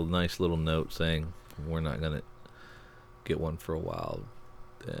 and with a nice little note saying we're not going to get one for a while,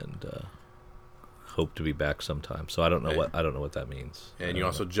 and hope to be back sometime. So I don't know what that means. And you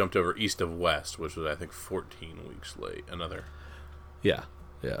also jumped over East of West, which was I think 14 weeks late. Another. Yeah,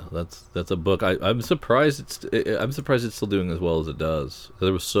 that's a book. I'm surprised it's still doing as well as it does.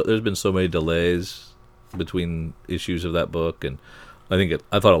 There's been so many delays between issues of that book, and I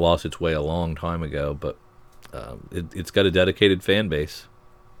thought it lost its way a long time ago, but it's got a dedicated fan base.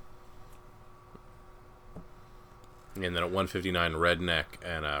 And then at 159, Redneck,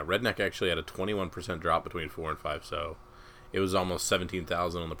 and Redneck actually had a 21% drop between 4 and 5, so it was almost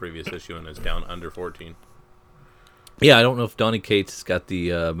 17,000 on the previous issue, and it's down under 14. Yeah, I don't know if Donny Cates got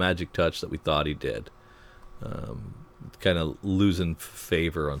the magic touch that we thought he did. Kind of losing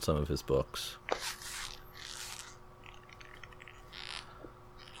favor on some of his books.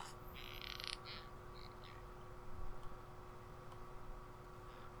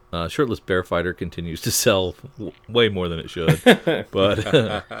 Shirtless Bear Fighter continues to sell way more than it should,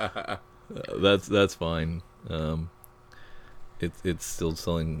 but that's fine. It's still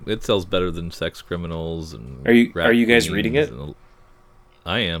selling. It sells better than Sex Criminals and. Are you guys reading it?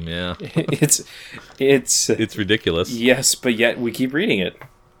 I am. Yeah. It's ridiculous. Yes, but yet we keep reading it.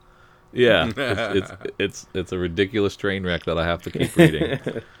 Yeah, it's a ridiculous train wreck that I have to keep reading.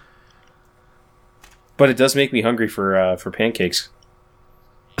 But it does make me hungry for pancakes.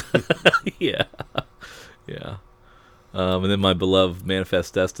 Yeah. And then my beloved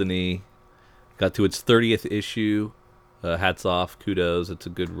Manifest Destiny got to its 30th issue. Hats off, kudos. It's a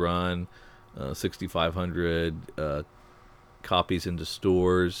good run. 6,500 copies into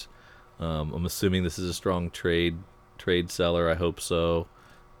stores. I'm assuming this is a strong trade seller. I hope so.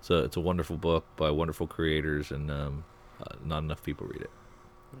 So it's a wonderful book by wonderful creators, and not enough people read it.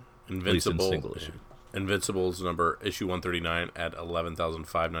 Invincible. At least in single issue. Invincible's issue 139 at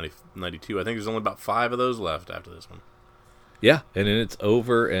 11,592. I think there's only about 5 of those left after this one. Yeah, and then it's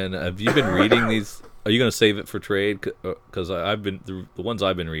over. And have you been reading these? Are you going to save it for trade? Because I've been the ones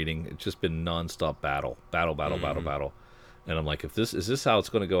I've been reading. It's just been nonstop battle. And I'm like, is this how it's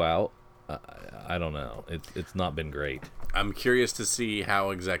going to go out? I don't know. It's not been great. I'm curious to see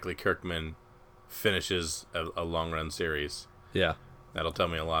how exactly Kirkman finishes a long run series. Yeah. That'll tell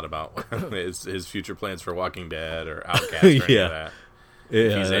me a lot about his future plans for Walking Dead or Outcast or any of that. Yeah,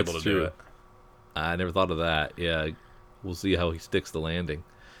 if he's able to true. do it. I never thought of that. Yeah, we'll see how he sticks the landing.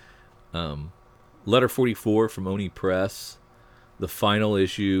 Letter 44 from Oni Press. The final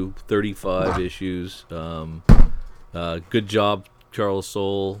issue, 35 issues. Good job, Charles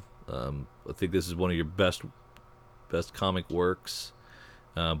Soule. I think this is one of your best comic works.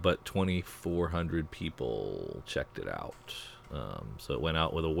 But 2,400 people checked it out. So it went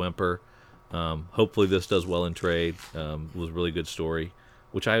out with a whimper. Hopefully this does well in trade. It was a really good story,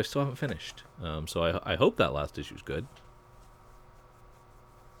 which I still haven't finished. So I hope that last issue is good.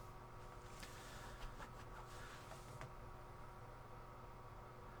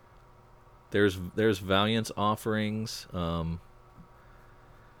 There's Valiant's offerings.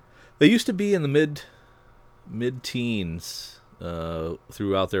 They used to be in the mid-teens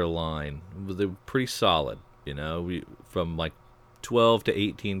throughout their line. They were pretty solid, from like 12 to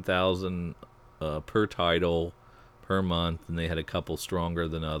 18,000 per title per month, and they had a couple stronger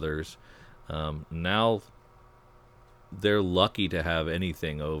than others. Now they're lucky to have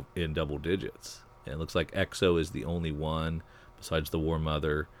anything in double digits. And it looks like EXO is the only one besides the War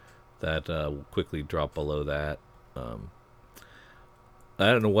Mother that will quickly drop below that. I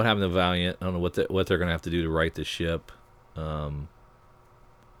don't know what happened to Valiant. I don't know what they're going to have to do to right the ship.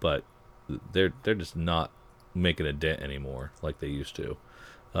 But they're just not making a dent anymore like they used to.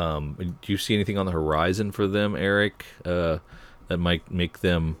 Do you see anything on the horizon for them, Eric, that might make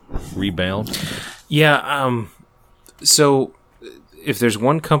them rebound? Yeah. So if there's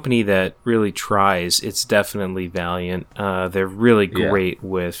one company that really tries, it's definitely Valiant. They're really great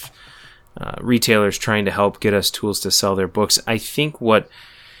with retailers trying to help get us tools to sell their books. I think what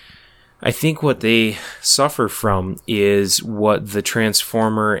I think what they suffer from is what the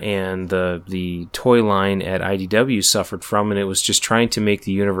Transformer and the toy line at IDW suffered from, and it was just trying to make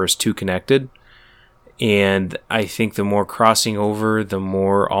the universe too connected. And I think the more crossing over, the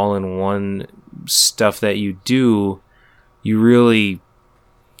more all-in-one stuff that you do, you really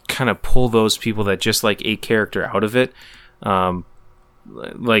kind of pull those people that just like a character out of it.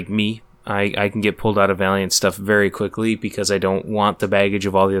 Like me, I can get pulled out of Valiant stuff very quickly because I don't want the baggage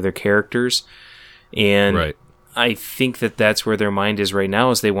of all the other characters. And Right. I think that that's where their mind is right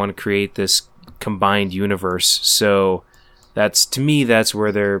now, is they want to create this combined universe. So that's, to me, that's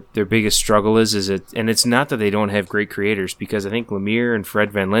where their biggest struggle is it, and it's not that they don't have great creators, because I think Lemire and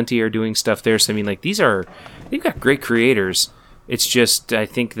Fred Van Lente are doing stuff there. So I mean, like, they've got great creators. It's just, I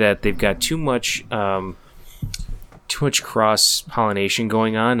think that they've got too much cross pollination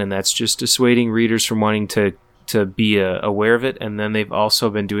going on, and that's just dissuading readers from wanting to be aware of it. And then they've also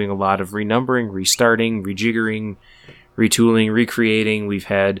been doing a lot of renumbering, restarting, rejiggering, retooling, recreating. We've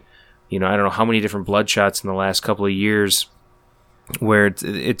had, I don't know how many different Bloodshots in the last couple of years, where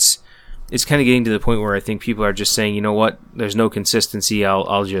it's kind of getting to the point where I think people are just saying, you know what, there's no consistency.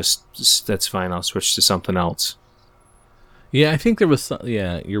 I'll just that's fine. I'll switch to something else. Yeah, I think there was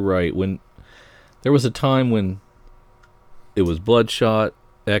yeah, you're right. When there was a time when it was Bloodshot,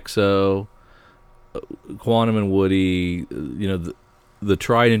 Exo, Quantum and Woody, the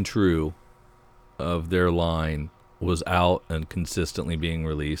tried and true of their line was out and consistently being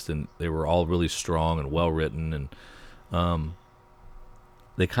released, and they were all really strong and well written, and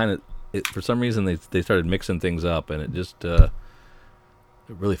they kind of, for some reason, they started mixing things up, and it just it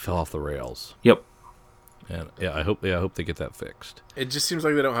really fell off the rails. Yep. And I hope they get that fixed. It just seems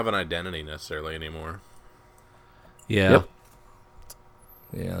like they don't have an identity necessarily anymore. Yeah. Yep.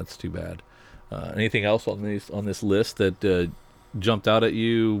 Yeah, that's too bad. Anything else on this list that jumped out at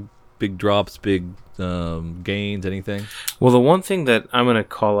you? Big drops, big gains, anything? Well, the one thing that I'm going to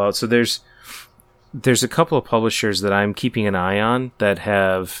call out, so there's a couple of publishers that I'm keeping an eye on that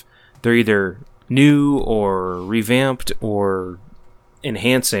they're either new or revamped or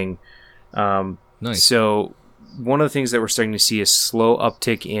enhancing. Nice. So one of the things that we're starting to see a slow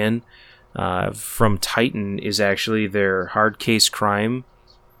uptick in from Titan is actually their hard case crime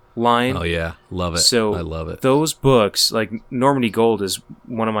line. Oh yeah, love it. So I love it. Those books, like Normandy Gold, is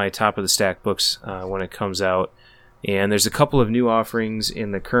one of my top of the stack books when it comes out. And there's a couple of new offerings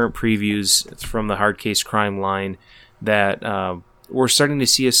in the current previews from the hard case crime line that we're starting to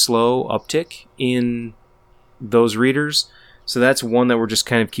see a slow uptick in those readers. So that's one that we're just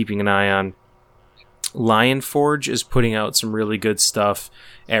kind of keeping an eye on. Lion Forge is putting out some really good stuff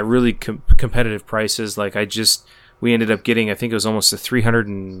at really competitive prices. Like we ended up getting, I think it was almost a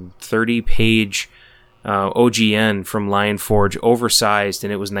 330-page OGN from Lion Forge, oversized,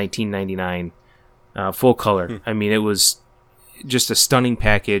 and it was $19.99, full color. I mean, it was just a stunning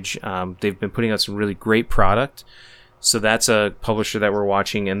package. They've been putting out some really great product. So that's a publisher that we're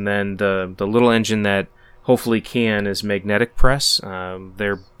watching. And then the little engine that hopefully is Magnetic Press.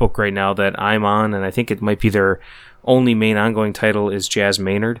 Their book right now that I'm on, and I think it might be their only main ongoing title, is Jazz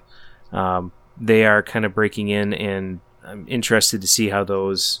Maynard. They are kind of breaking in, and I'm interested to see how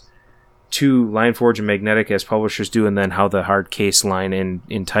those two, Lion Forge and Magnetic, as publishers do, and then how the hard case line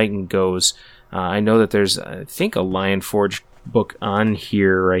in Titan goes. I know that there's, I think, a Lion Forge book on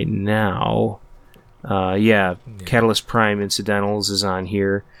here right now. Catalyst Prime Incidentals is on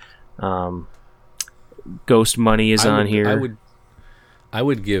here. Ghost Money is on here. I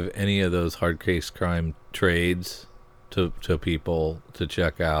would give any of those hard case crime trades to people to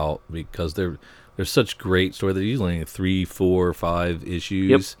check out, because they're such great stories. They're usually 3, 4, 5 issues.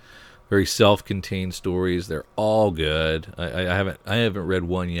 Yep. Very self-contained stories. They're all good. I haven't read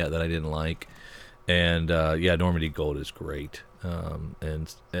one yet that I didn't like. And Normandy Gold is great.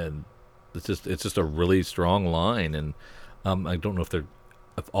 And it's just a really strong line. And I don't know if the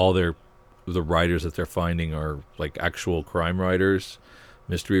writers that they're finding are like actual crime writers,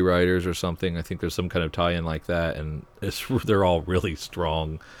 mystery writers or something. I think there's some kind of tie-in like that, and they're all really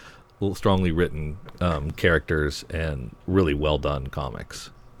strongly written characters and really well done comics.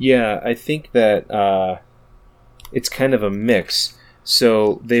 Yeah, I think that it's kind of a mix.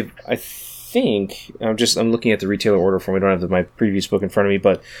 So I'm looking at the retailer order form. I don't have my previous book in front of me,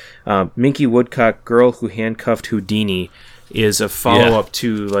 but Minky Woodcock, Girl Who Handcuffed Houdini, is a follow-up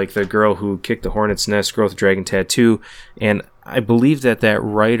to like the Girl Who Kicked the Hornet's Nest, Girl with the Dragon Tattoo, and I believe that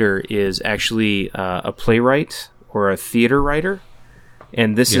writer is actually a playwright or a theater writer,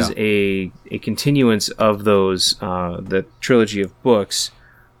 and this is a continuance of those the trilogy of books.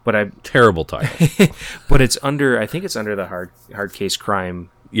 But terrible title. But I think it's under the hard case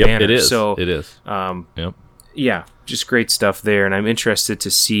crime Yep, banner. it is. So, it is. Yep. yeah, just great stuff there, and I'm interested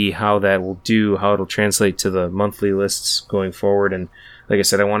to see how that will do, how it'll translate to the monthly lists going forward. And like I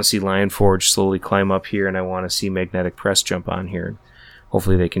said, I want to see Lion Forge slowly climb up here, and I want to see Magnetic Press jump on here. And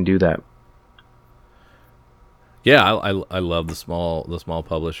hopefully they can do that. Yeah, I love the small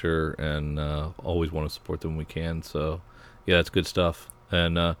publisher, and always want to support them when we can. So, yeah, that's good stuff.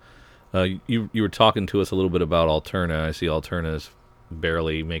 And you were talking to us a little bit about Alterna. I see Alterna is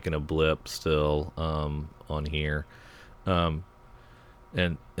barely making a blip still on here, and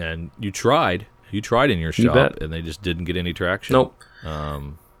you tried in your shop, bet. and they just didn't get any traction. Nope.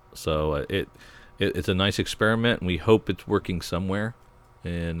 So it's a nice experiment, and we hope it's working somewhere.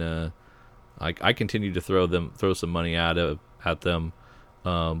 And I continue to throw some money at them,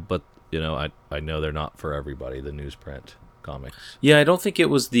 but I know they're not for everybody. The newsprint comics. Yeah, I don't think it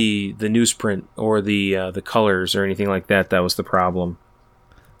was the newsprint or the colors or anything like that was the problem.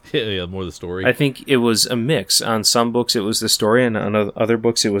 Yeah, more the story. I think it was a mix. On some books it was the story, and on other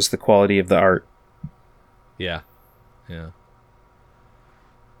books it was the quality of the art. Yeah.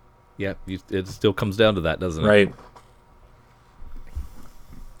 It still comes down to that, doesn't it? Right.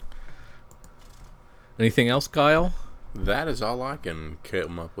 Anything else, Kyle? That is all I can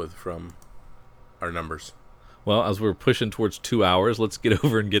come up with from our numbers. Well, as we're pushing towards 2 hours, let's get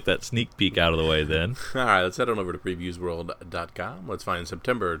over and get that sneak peek out of the way then. All right, let's head on over to previewsworld.com. Let's find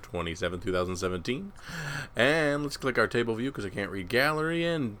September 27, 2017. And let's click our table view because I can't read gallery.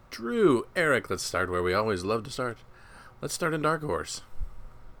 And Drew, Eric, let's start where we always love to start. Let's start in Dark Horse.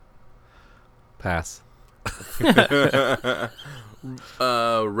 Pass.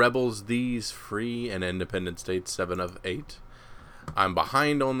 Rebels, These, Free, and Independent States, 7 of 8. I'm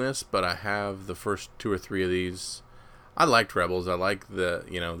behind on this, but I have the first 2 or 3 of these. I liked Rebels. I like the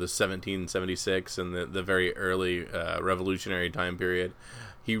 1776 and the very early revolutionary time period.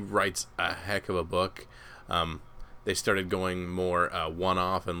 He writes a heck of a book. They started going more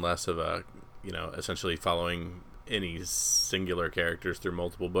one-off and less of a, essentially following any singular characters through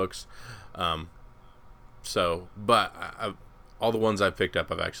multiple books. But all the ones I've picked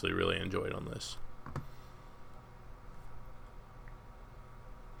up I've actually really enjoyed on this.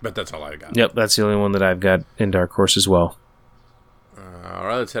 But that's all I got. Yep, that's the only one that I've got in Dark Horse as well. All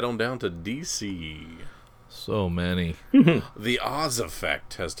right, let's head on down to DC. So many. The Oz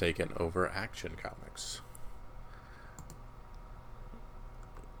Effect has taken over Action Comics.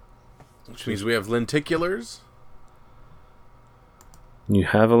 Which means we have lenticulars. You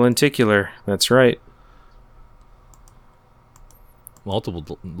have a lenticular. That's right.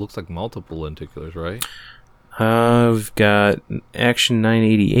 Looks like multiple lenticulars, right? We've got Action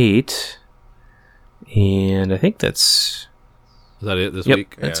 988, and I think that's... Is that it this yep,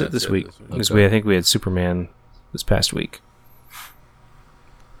 week? that's it this week. Because Okay. I think we had Superman this past week.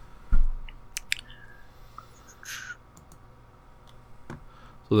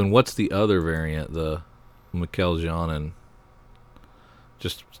 So then what's the other variant? The Mikel Janin?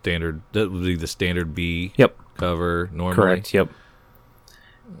 Just standard... That would be the standard B Yep, cover normally? correct, yep.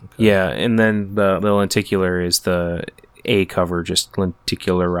 Okay. Yeah, and then the lenticular is the A cover, just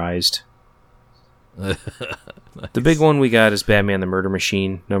lenticularized. Nice. The big one we got is Batman the Murder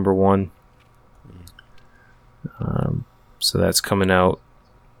Machine, #1. So that's coming out.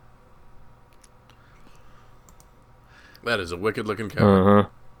 That is a wicked looking cover. Uh-huh.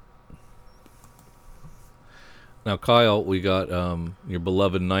 Now, Kyle, we got your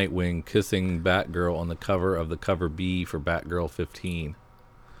beloved Nightwing kissing Batgirl on the cover of the cover B for Batgirl 15.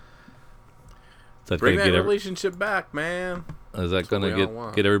 Bring that relationship back, man. Is that going to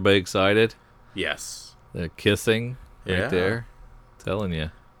to get everybody excited? Yes. The kissing Yeah. right there. Telling you.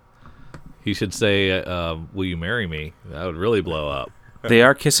 He should say, will you marry me? That would really blow up. They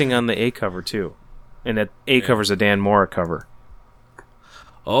are kissing on the A cover, too. And that A cover's a Dan Mora cover.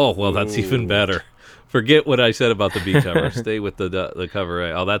 Oh, well, that's even better. Forget what I said about the B cover. Stay with the cover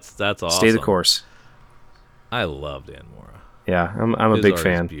A. Oh, that's awesome. Stay the course. I love Dan Mora. Yeah, I'm a His big art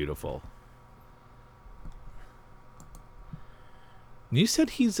fan. Is beautiful. You said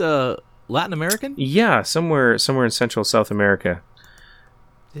he's Latin American? Yeah, somewhere in Central South America.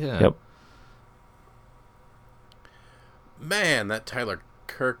 Yeah. Yep. Man, that Tyler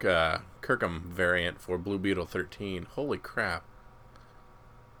Kirkham variant for Blue Beetle 13. Holy crap.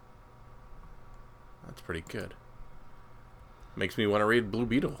 That's pretty good. Makes me want to read Blue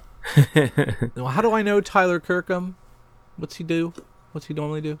Beetle. Well, how do I know Tyler Kirkham? What's he do? What's he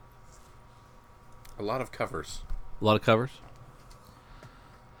normally do? A lot of covers. A lot of covers?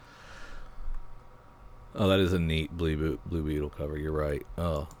 Oh, that is a neat Blue Beetle cover. You're right.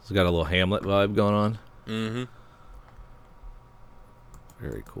 Oh, it's got a little Hamlet vibe going on. Mm-hmm.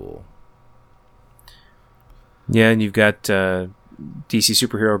 Very cool. Yeah, and you've got DC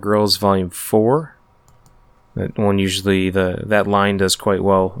Superhero Girls Volume 4. That one usually, that line does quite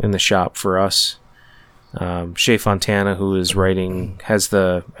well in the shop for us. Shea Fontana, who is writing,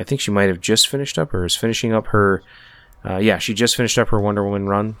 I think she might have just finished up or is finishing up her, she just finished up her Wonder Woman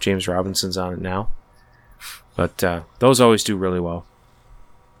run. James Robinson's on it now. But those always do really well.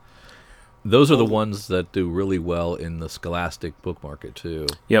 Those are the ones that do really well in the Scholastic book market, too.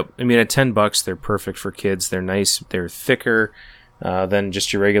 Yep. I mean, at $10, they're perfect for kids. They're nice. They're thicker than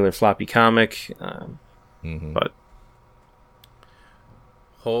just your regular floppy comic. But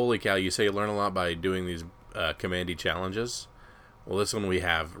holy cow, you say you learn a lot by doing these Commandy challenges. Well, this one we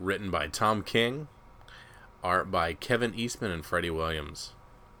have written by Tom King, art by Kevin Eastman and Freddie Williams.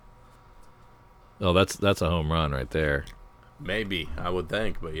 Oh, that's a home run right there. Maybe, I would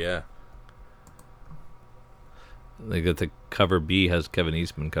think, but yeah. They got the cover B has Kevin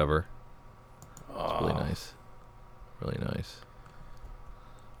Eastman cover. It's really nice. Really nice.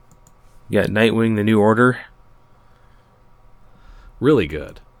 You got Nightwing, The New Order. Really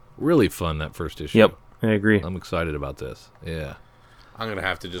good. Really fun, that first issue. Yep, I agree. I'm excited about this. Yeah. I'm going to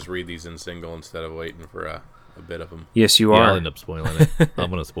have to just read these in single instead of waiting for a bit of them. Yes, you Yeah, are. I'll end up spoiling it.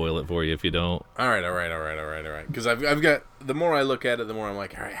 I'm going to spoil it for you if you don't. All right. Because I've got, the more I look at it, the more I'm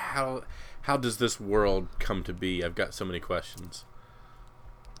like, all right, how does this world come to be? I've got so many questions.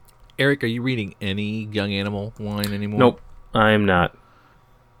 Eric, are you reading any Young Animal wine anymore? Nope, I'm not.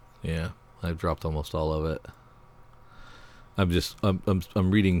 Yeah, I've dropped almost all of it.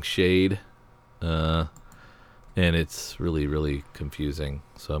 I'm reading Shade, and it's really, really confusing.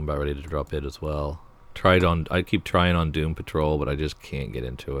 So I'm about ready to drop it as well. I keep trying on Doom Patrol, but I just can't get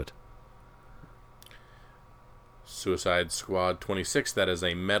into it. Suicide Squad 26, that is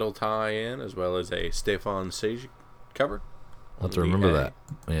a metal tie-in as well as a Stefan Sage cover. I'll have to remember that.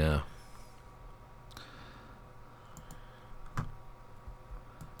 Yeah.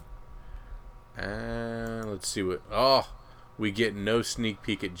 And let's see what... Oh, we get no sneak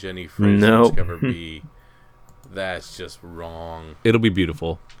peek at Jenny Fraser's cover B. That's just wrong. It'll be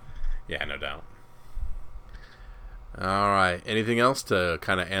beautiful. Yeah, no doubt. All right. Anything else to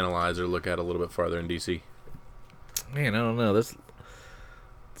kind of analyze or look at a little bit farther in DC? Man, I don't know. There's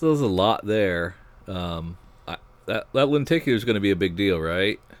a lot there. That lenticular is going to be a big deal,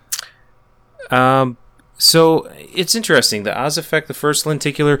 right? So it's interesting. The Oz Effect, the first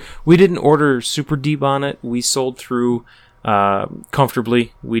lenticular, we didn't order super deep on it. We sold through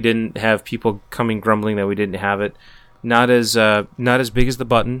comfortably. We didn't have people coming grumbling that we didn't have it. Not as big as the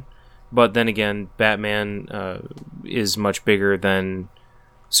Button, but then again, Batman is much bigger than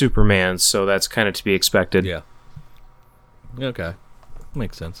Superman, so that's kind of to be expected. Yeah. Okay.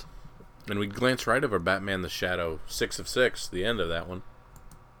 Makes sense. And we glance right over Batman the Shadow 6 of 6, the end of that one.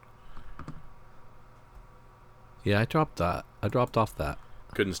 Yeah, I dropped that. I dropped off that.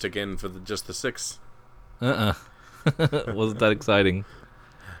 Couldn't stick in for just the 6. Wasn't that exciting?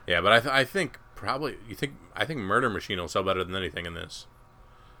 Yeah, but I think probably I think Murder Machine will sell better than anything in this.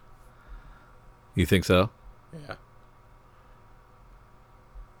 You think so? Yeah.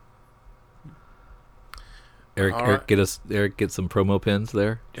 Eric, get some promo pins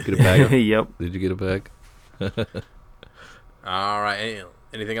there. Did you get a bag? Yep. Did you get a bag? All right.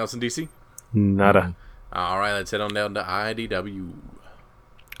 Anything else in DC? Nada. All right. Let's head on down to IDW.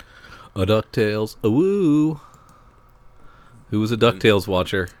 A DuckTales. A woo. Who was a DuckTales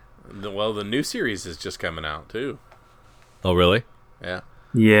watcher? Well, the new series is just coming out too. Oh, really? Yeah.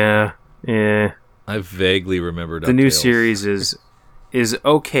 Yeah. Yeah. I vaguely remember DuckTales. The new series is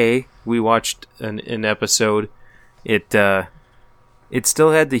okay. We watched an episode. It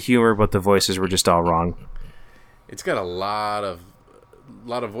still had the humor, but the voices were just all wrong. It's got a lot of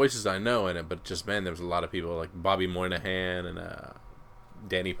voices I know in it, but just man, there's a lot of people like Bobby Moynihan and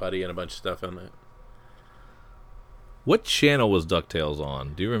Danny Putty and a bunch of stuff in it. What channel was DuckTales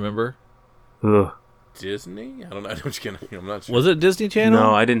on? Do you remember? Ugh. Disney? I don't know. I'm not sure. Was it Disney Channel?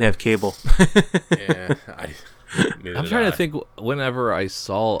 No, I didn't have cable. Yeah. I'm trying to think whenever I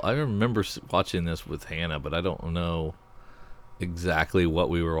remember watching this with Hannah, but I don't know exactly what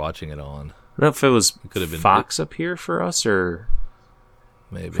we were watching it on. I don't know if it was could have been Fox up here for us, or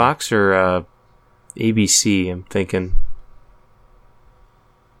maybe Fox or ABC, I'm thinking.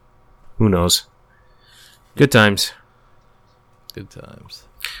 Who knows? Good times. Good times.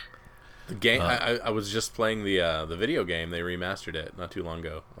 The game. I was just playing the video game. They remastered it not too long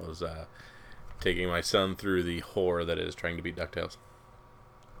ago. I was taking my son through the horror that is trying to beat DuckTales.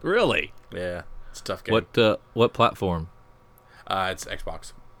 Really? Yeah, it's a tough game. What platform? It's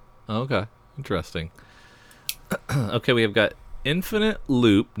Xbox. Oh, okay, interesting. Okay, we have got Infinite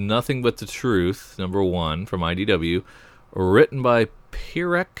Loop, Nothing But the Truth, #1 from IDW, written by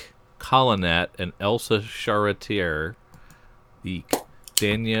Pirek Collinet and Elsa Charretier.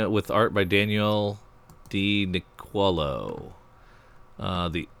 With art by Daniel D. Nicuolo.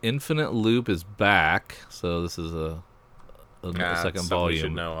 The Infinite Loop is back, so this is a second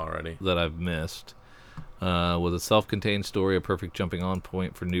volume know already. that I've missed. With a self-contained story, a perfect jumping-on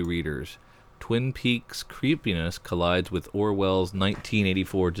point for new readers. Twin Peaks creepiness collides with Orwell's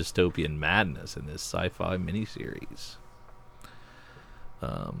 1984 dystopian madness in this sci-fi miniseries.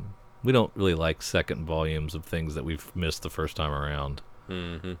 We don't really like second volumes of things that we've missed the first time around,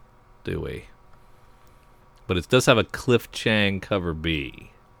 do we? But it does have a Cliff Chang cover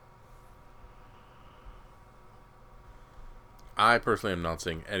B. I personally am not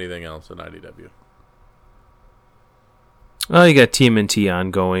seeing anything else in IDW. Oh, you got TMNT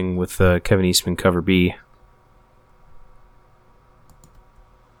ongoing with Kevin Eastman cover B.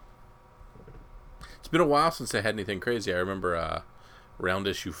 It's been a while since they had anything crazy. I remember around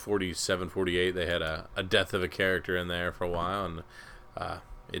issue 47, 48, they had a death of a character in there for a while, and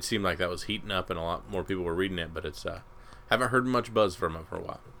it seemed like that was heating up and a lot more people were reading it, but it's haven't heard much buzz from it for a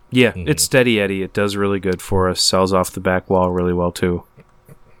while. Yeah, it's steady Eddie. It does really good for us. Sells off the back wall really well, too.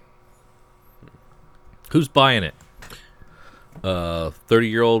 Who's buying it?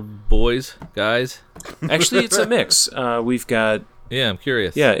 30-year-old boys, guys? Actually, it's a mix. We've got... Yeah, I'm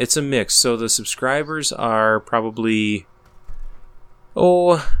curious. Yeah, it's a mix. So the subscribers are probably,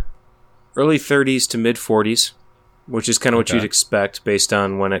 early 30s to mid 40s, which is kind of what you'd expect based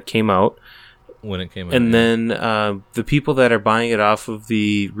on when it came out. And then the people that are buying it off of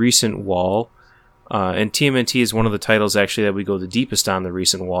the recent wall, and TMNT is one of the titles actually that we go the deepest on the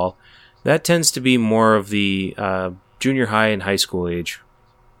recent wall, that tends to be more of the junior high and high school age.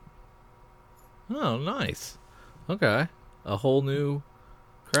 Oh, nice. Okay. A whole new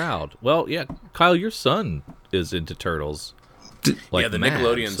crowd. Well, yeah, Kyle, your son is into Turtles. Like the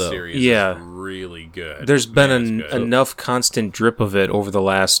Nickelodeon series is really good. There's been enough constant drip of it over the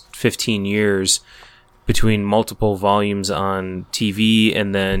last 15 years between multiple volumes on TV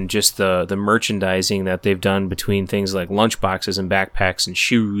and then just the merchandising that they've done between things like lunchboxes and backpacks and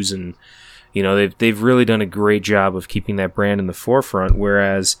shoes, and they've really done a great job of keeping that brand in the forefront,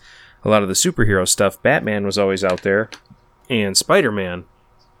 whereas a lot of the superhero stuff, Batman was always out there and Spider-Man,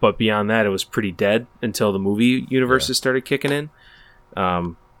 but beyond that, it was pretty dead until the movie universes started kicking in.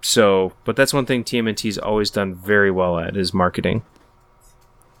 But that's one thing TMNT's always done very well at, is marketing.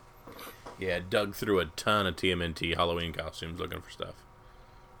 Yeah, dug through a ton of TMNT Halloween costumes looking for stuff.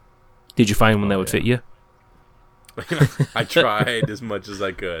 Did you find one that would fit you? I tried as much as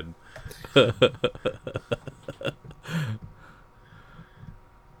I could.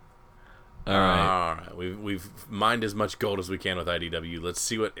 All right. We've mined as much gold as we can with IDW. Let's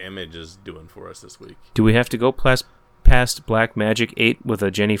see what Image is doing for us this week. Do we have to go past Black Magic 8 with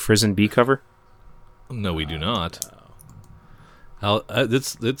a Jenny Frison B cover? No, we do not.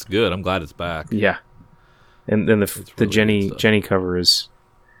 It's good. I'm glad it's back. Yeah. And then the really Jenny cover is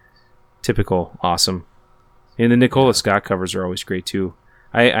typical awesome. And the Nicola Scott covers are always great too.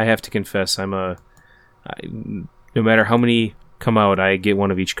 I have to confess, no matter how many come out, I get one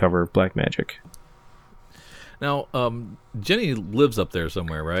of each cover of Black Magic. Now, Jenny lives up there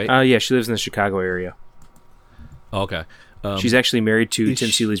somewhere, right? Yeah, she lives in the Chicago area. Oh, okay. She's actually married to Tim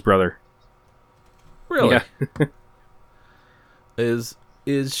Seeley's brother. Really? Yeah.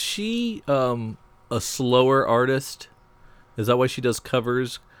 Is she a slower artist? Is that why she does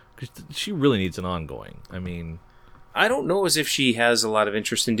covers? 'Cause she really needs an ongoing. I mean, I don't know as if she has a lot of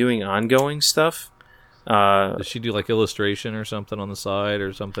interest in doing ongoing stuff. Does she do like illustration or something on the side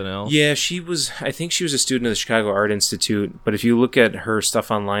or something else? Yeah, I think she was a student of the Chicago Art Institute, but if you look at her stuff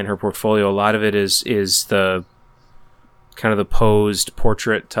online, her portfolio, a lot of it is the kind of the posed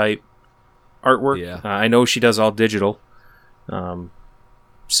portrait type artwork. Yeah. I know she does all digital. Yep.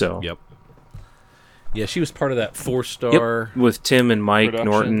 Yeah, she was part of that 4-star with Tim and Mike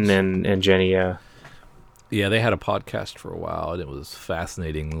Norton and Jenny. Yeah, they had a podcast for a while, and it was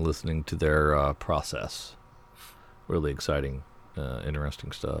fascinating listening to their process. Really exciting,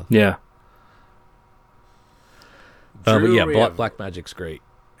 interesting stuff. Yeah. Black Magic's great.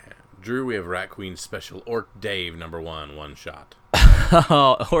 Drew, we have Rat Queen special Orc Dave #1 one shot.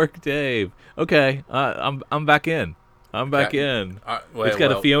 Orc Dave. Okay, I'm back in. Back in. It's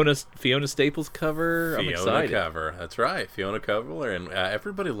got a Fiona Staples cover. I'm excited. Fiona cover. That's right. Fiona cover, and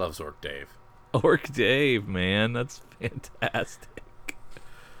everybody loves Orc Dave. Orc Dave, man, that's fantastic.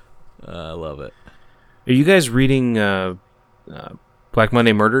 I love it. Are you guys reading Black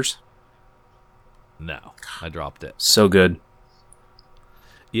Monday Murders? No, I dropped it. So good.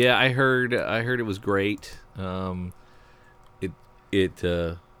 Yeah, I heard it was great. It it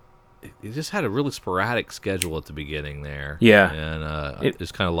uh, it just had a really sporadic schedule at the beginning there. Yeah. and I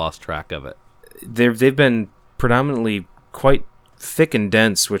just kind of lost track of it. They've been predominantly quite thick and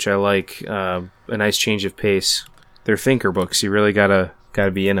dense, which I like. A nice change of pace. They're thinker books. You really gotta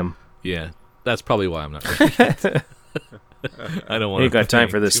be in them. Yeah, that's probably why I'm not reading it. I don't want. Ain't got time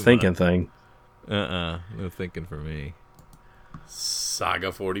for this thinking thing. No thinking for me.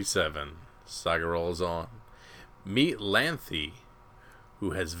 Saga 47. Saga rolls on. Meet Lanthe,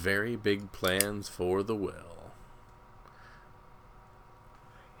 who has very big plans for the will.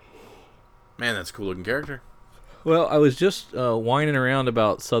 Man, that's a cool looking character. Well, I was just whining around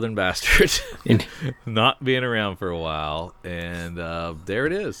about Southern Bastard not being around for a while, and there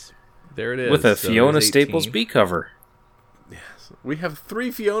it is. There it is. With a So Fiona there's 18. Staples B cover. Yes. We have 3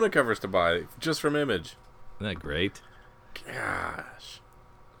 Fiona covers to buy just from Image. Isn't that great? Gosh.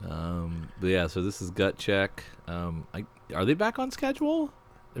 But yeah, so this is Gut Check. Are they back on schedule?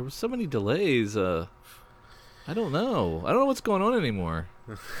 There were so many delays. I don't know. I don't know what's going on anymore.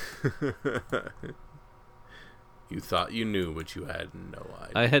 You thought you knew, but you had no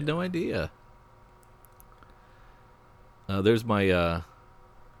idea. I had no idea. There's my.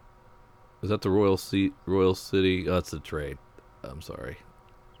 Is that the Royal City? Oh, that's the trade. I'm sorry.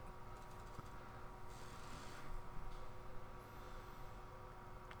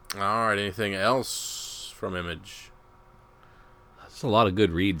 All right. Anything else from Image? There's a lot of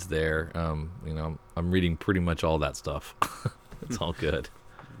good reads there. I'm reading pretty much all that stuff. It's all good.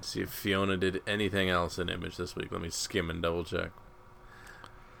 Let's see if Fiona did anything else in Image this week. Let me skim and double check.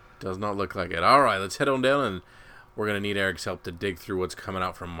 Does not look like it. All right, let's head on down, and we're going to need Eric's help to dig through what's coming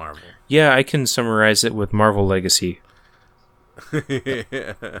out from Marvel. Yeah, I can summarize it with Marvel Legacy.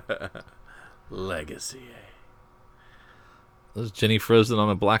 Legacy. This is Jenny Frozen on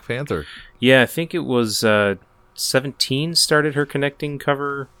a Black Panther. Yeah, I think it was 17 started her connecting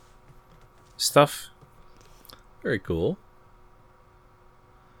cover stuff. Very cool.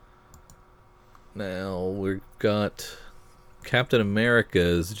 Now we've got Captain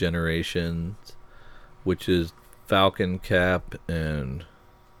America's Generations, which is Falcon, Cap, and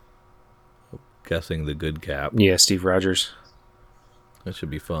I'm guessing the good Cap. Yeah, Steve Rogers. That should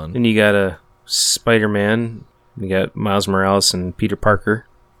be fun. Then you got a Spider-Man. You got Miles Morales and Peter Parker.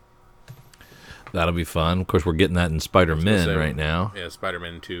 That'll be fun. Of course, we're getting that in Spider-Man right now. Yeah,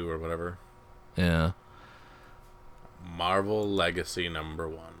 Spider-Man 2 or whatever. Yeah. Marvel Legacy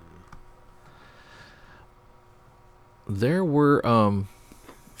 #1. There were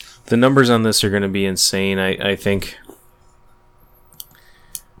The numbers on this are going to be insane, I think.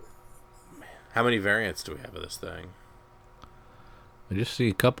 How many variants do we have of this thing? I just see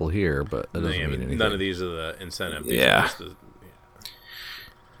a couple here, but that doesn't mean anything. None of these are the incentive. These Yeah. are just the,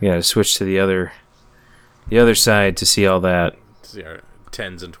 Yeah, to switch to the other side to see all that. see our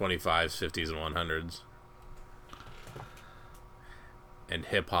 10s and 25s, 50s and 100s. And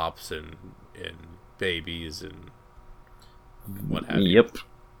hip-hops and babies and what have you. Yep.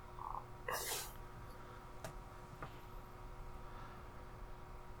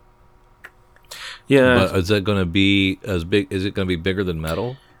 Yeah. But is that going to be as big? Is it going to be bigger than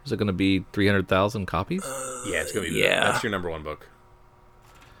Metal? Is it going to be 300,000 copies? Yeah, it's going to be Yeah. That's your #1 book.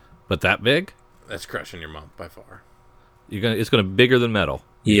 But that big? That's crushing your month by far. It's going to be bigger than Metal.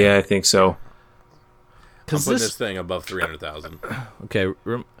 Yeah, I think so. I'm putting this thing above 300,000. Okay,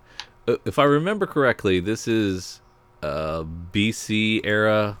 if I remember correctly, this is BC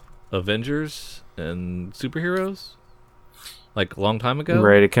era Avengers and superheroes, like a long time ago.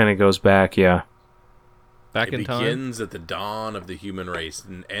 Right, it kind of goes back, yeah. Back It in time. begins at the dawn of the human race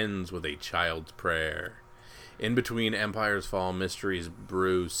and ends with a child's prayer. In between empires fall, mysteries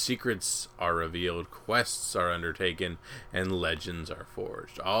brew, secrets are revealed, quests are undertaken, and legends are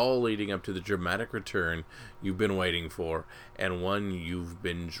forged, all leading up to the dramatic return you've been waiting for, and one you've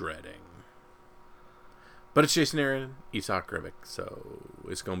been dreading. But it's Jason Aaron, Isak Grivik, so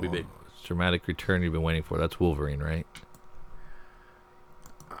it's going to be big. Dramatic return you've been waiting for. That's Wolverine, right?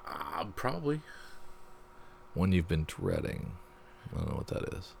 Probably. One you've been dreading. I don't know what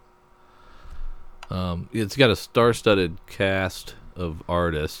that is. It's got a star-studded cast of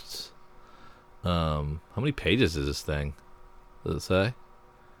artists. How many pages is this thing? Does it say?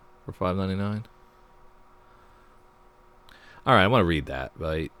 For $5.99? All right, I want to read that.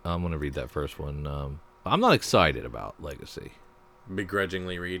 Right, I'm going to read that first one. I'm not excited about Legacy.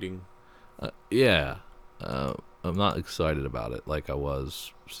 Begrudgingly reading. Yeah, I'm not excited about it like I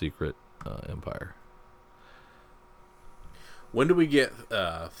was Secret Empire. When do we get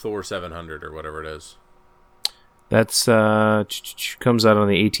Thor 700 or whatever it is? That's comes out on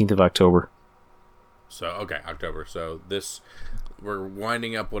the 18th of October. So, okay, October. So we're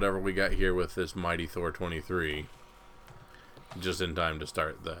winding up whatever we got here with this Mighty Thor 23, just in time to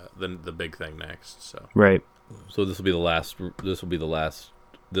start the big thing next. So Right. So this will be the last.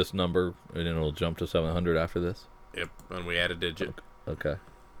 This number, and then it'll jump to 700 after this. Yep, and we add a digit. Okay.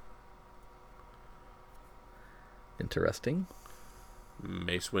 Interesting.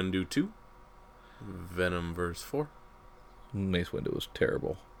 Mace Windu 2, Venom Verse 4. Mace Windu was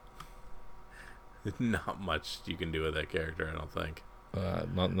terrible. Not much you can do with that character, I don't think.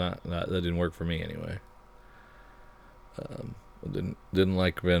 Not that didn't work for me anyway. Didn't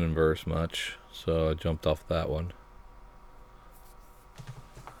like Venomverse much, so I jumped off that one.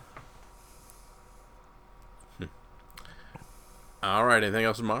 All right, anything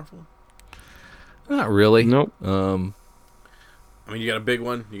else in Marvel? Not really. Nope. I mean, you got a big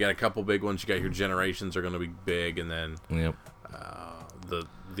one. You got a couple big ones. You got your Generations are going to be big, and then Yep.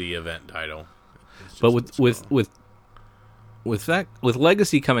 the event title. But with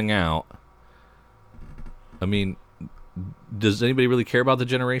Legacy coming out, I mean, does anybody really care about the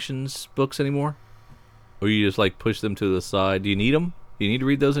Generations books anymore? Or you just like push them to the side? Do you need them? Do you need to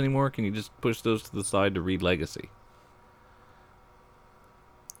read those anymore? Can you just push those to the side to read Legacy?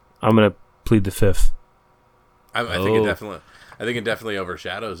 I'm going to plead the fifth. I think it definitely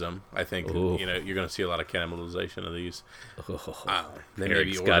overshadows them. I think Ooh. you're going to see a lot of cannibalization of these. They may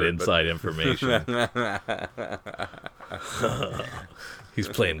Eric's be got ordered, inside information. He's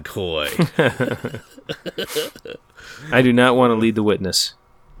playing coy. I do not want to lead the witness.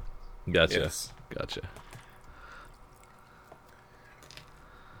 Gotcha. Yes. Gotcha.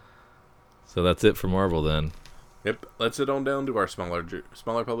 So that's it for Marvel then. Yep. Let's head on down to our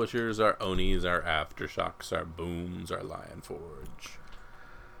smaller publishers, our Onis, our Aftershocks, our Booms, our Lion Forge.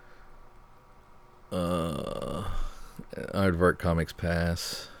 Aardvark Comics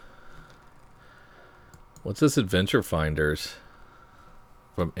pass. What's this Adventure Finders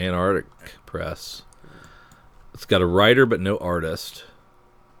from Antarctic Press? It's got a writer but no artist.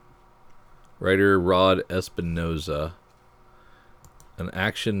 Writer Rod Espinoza. An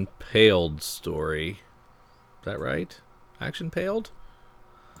action paled story. Is that right? Action paled?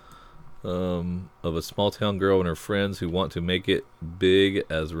 Of a small town girl and her friends who want to make it big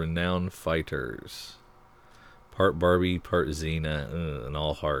as renowned fighters. Part Barbie, part Xena, and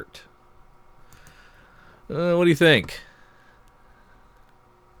all heart. What do you think?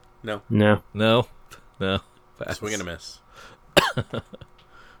 No. No. No? No? Pass. Swing and a miss.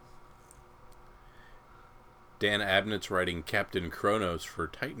 Dan Abnett's writing Captain Kronos for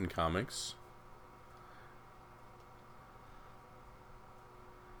Titan Comics.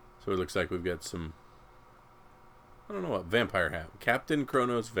 So it looks like we've got some, I don't know what, Vampire Captain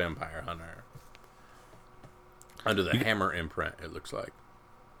Kronos Vampire Hunter. Under the Hammer imprint, it looks like.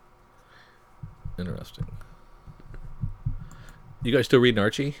 Interesting. You guys still reading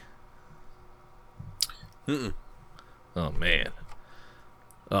Archie? Mm-mm. Oh, man.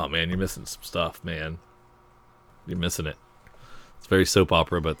 Oh, man, you're missing some stuff, man. You're missing it. It's very soap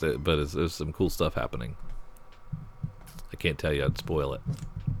opera, but there's some cool stuff happening. I can't tell you. I'd spoil it.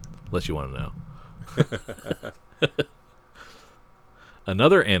 Unless you want to know.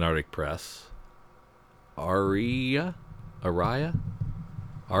 Another Antarctic Press. Arya,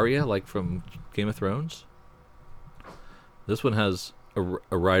 like from Game of Thrones. This one has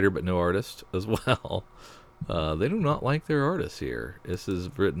a writer but no artist as well. They do not like their artists here. This is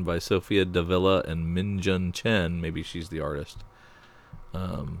written by Sophia Davila and Minjun Chen. Maybe she's the artist.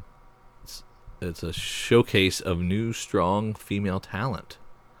 It's a showcase of new, strong female talent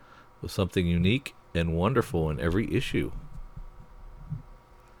with something unique and wonderful in every issue.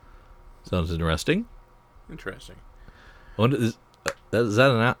 Sounds interesting. Interesting. Does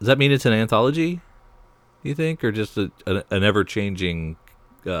that mean it's an anthology, you think, or just an ever-changing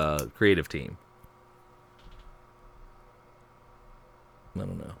creative team? I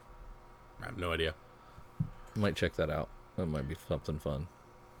don't know. I have no idea. Might check that out. That might be something fun.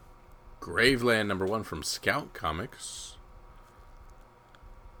 Graveland #1 from Scout Comics.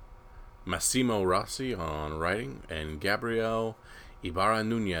 Massimo Rossi on writing and Gabriel Ibarra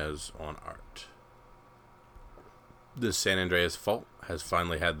Nunez on art. The San Andreas Fault has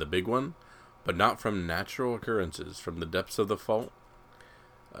finally had the big one, but not from natural occurrences. From the depths of the fault,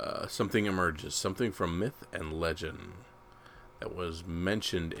 something emerges, something from myth and legend that was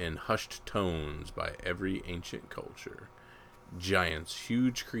mentioned in hushed tones by every ancient culture. Giants,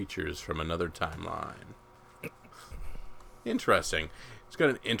 huge creatures from another timeline. Interesting. It's got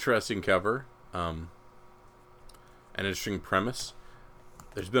an interesting cover, an interesting premise.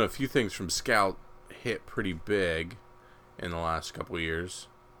 There's been a few things from Scout hit pretty big in the last couple of years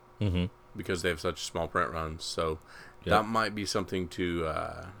because they have such small print runs. So that might be something to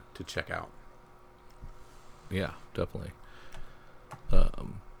check out. Yeah, definitely.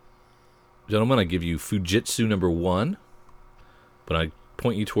 Gentlemen, I give you Fujitsu number 1, but I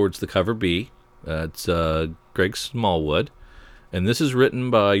point you towards the cover B. It's Greg Smallwood, and this is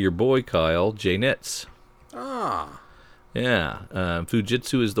written by your boy Kyle J. Nitz. Ah, yeah.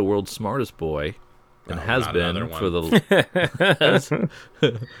 Fujitsu is the world's smartest boy, and has been for the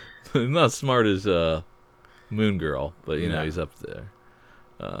not smart as Moon Girl, but he's up there.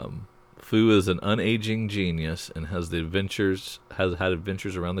 Fu is an unaging genius and has had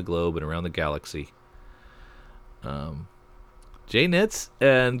adventures around the globe and around the galaxy. Jay Nitz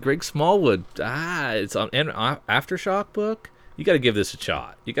and Greg Smallwood. It's on an Aftershock book. You got to give this a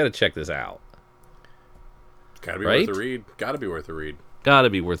shot. You got to check this out. Gotta be worth a read. Gotta be worth a read. Gotta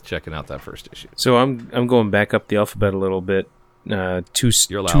be worth checking out that first issue. So I'm going back up the alphabet a little bit. Two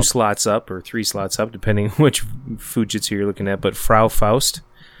slots up or 3 slots up, depending on which Fujitsu you're looking at. But Frau Faust,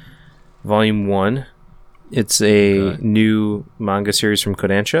 Volume 1. It's a new manga series from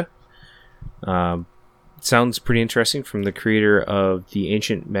Kodansha. Sounds pretty interesting. From the creator of The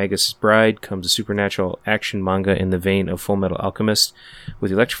Ancient Magus' Bride comes a supernatural action manga in the vein of Fullmetal Alchemist.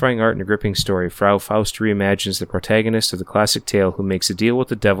 With electrifying art and a gripping story, Frau Faust reimagines the protagonist of the classic tale who makes a deal with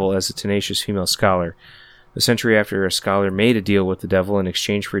the devil as a tenacious female scholar. A century after a scholar made a deal with the devil in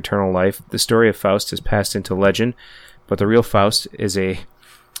exchange for eternal life, the story of Faust has passed into legend, but the real Faust is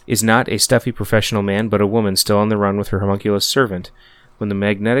not a stuffy professional man, but a woman still on the run with her homunculus servant. When the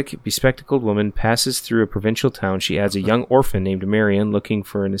magnetic, bespectacled woman passes through a provincial town, she adds a young orphan named Marion looking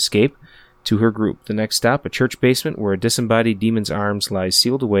for an escape to her group. The next stop, a church basement where a disembodied demon's arms lies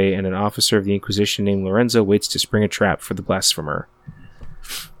sealed away and an officer of the Inquisition named Lorenzo waits to spring a trap for the blasphemer.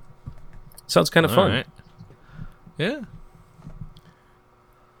 Sounds kind of fun. Right. Yeah.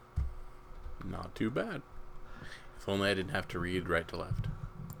 Not too bad. If only I didn't have to read right to left.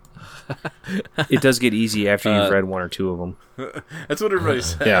 It does get easy after you've read 1 or 2 of them. That's what everybody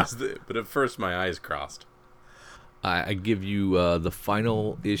says. Yeah. But at first, my eyes crossed. I give you the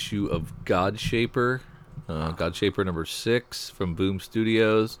final issue of Godshaper, Godshaper number 6 from Boom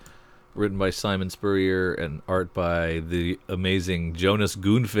Studios, written by Simon Spurrier and art by the amazing Jonas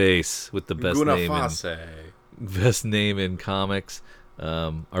Goonface with the best name in comics.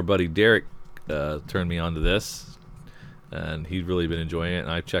 Our buddy Derek turned me on to this. And he'd really been enjoying it, and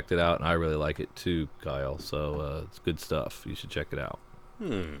I checked it out, and I really like it too, Kyle. So it's good stuff. You should check it out.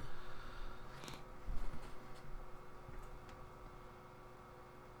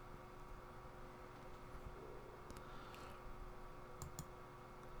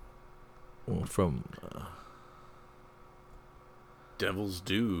 Well, from Devil's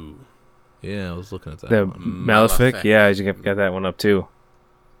Due. Yeah, I was looking at that The one. Malefic? Yeah, I got that one up too.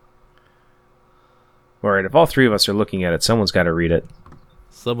 All right, if all 3 of us are looking at it, someone's got to read it.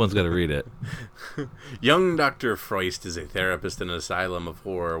 Someone's got to read it. Young Dr. Freust is a therapist in an asylum of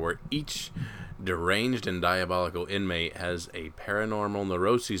horror where each deranged and diabolical inmate has a paranormal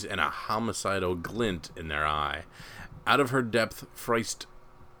neuroses and a homicidal glint in their eye. Out of her depth, Freust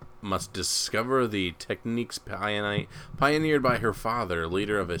must discover the techniques pioneered by her father,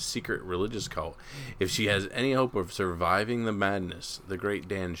 leader of a secret religious cult. If she has any hope of surviving the madness, the great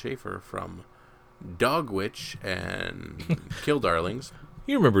Dan Schafer from Dog Witch and Kill Darlings.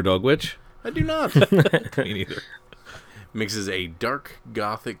 You remember Dog Witch? I do not. Me neither. Mixes a dark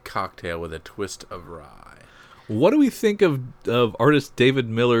gothic cocktail with a twist of rye. What do we think of artist David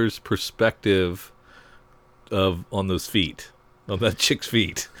Miller's perspective on those feet, on that chick's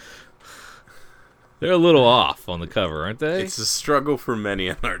feet? They're a little off on the cover, aren't they? It's a struggle for many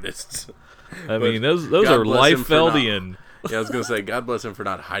artists. I mean, those are Liefeldian. Yeah, I was going to say, God bless him for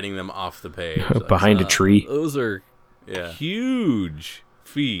not hiding them off the page. Behind a tree. Those are huge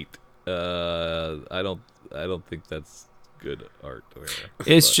feet. I don't think that's good art.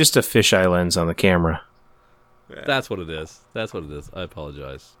 It's just a fisheye lens on the camera. Yeah. That's what it is. I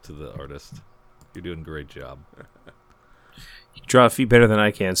apologize to the artist. You're doing a great job. You draw feet better than I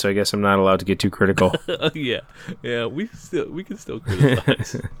can, so I guess I'm not allowed to get too critical. Yeah, we can still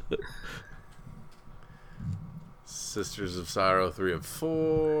criticize. Sisters of Sorrow 3 of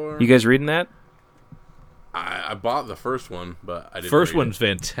 4. You guys reading that? I bought the first one, but I didn't. First read one's it.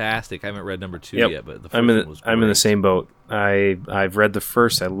 fantastic. I haven't read number 2 yet, but the first one was great. I'm in the same boat. I've read the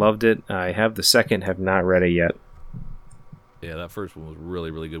first. I loved it. I have the second. Have not read it yet. Yeah, that first one was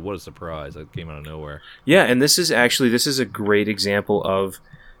really, really good. What a surprise! That came out of nowhere. Yeah, and this is a great example of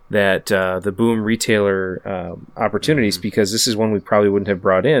that the Boom retailer opportunities, because this is one we probably wouldn't have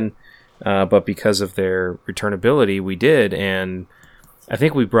brought in but because of their returnability, we did, and I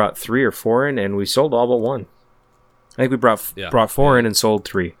think we brought 3 or 4 in, and we sold all but 1. I think we brought 4 in and sold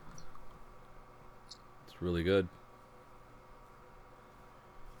 3. It's really good.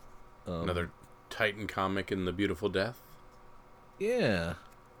 Another Titan comic in the Beautiful Death. Yeah.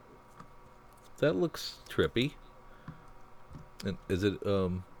 That looks trippy. And is it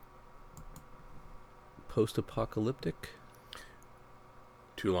post-apocalyptic?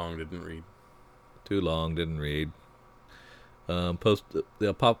 Too long, didn't read.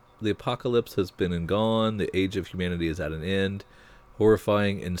 The apocalypse has been and gone. The age of humanity is at an end.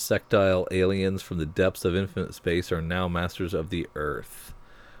 Horrifying insectile aliens from the depths of infinite space are now masters of the earth.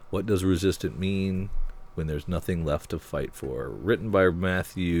 What does resistant mean when there's nothing left to fight for? Written by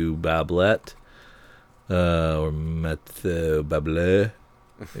Matthew Bablet, or Mathieu Bablet,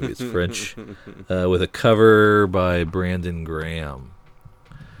 maybe it's French, with a cover by Brandon Graham.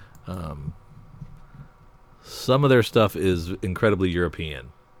 Some of their stuff is incredibly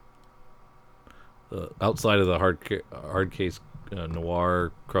European. Outside of the hard case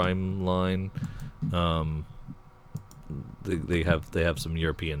noir crime line, they have some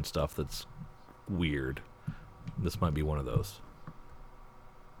European stuff that's weird. This might be one of those.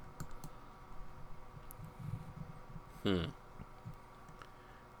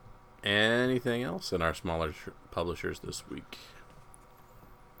 Anything else in our smaller publishers this week?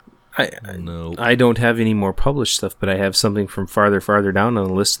 No. I don't have any more published stuff, but I have something from farther down on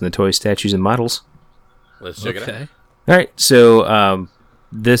the list in the toy statues and models. Let's check it out. All right, so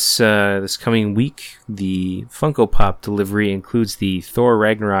this coming week, the Funko Pop delivery includes the Thor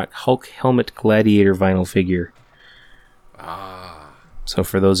Ragnarok Hulk Helmet Gladiator vinyl figure. So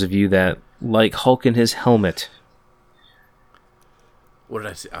for those of you that like Hulk and his helmet. What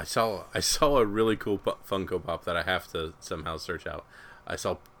did I see? I saw a really cool Funko Pop that I have to somehow search out. I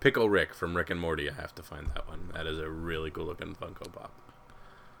saw Pickle Rick from Rick and Morty. I have to find that one. That is a really cool looking Funko Pop.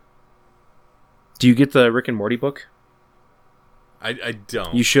 Do you get the Rick and Morty book? I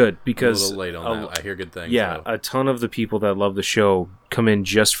don't. You should, because I'm a little late on that. I hear good things. Yeah, a ton of the people that love the show come in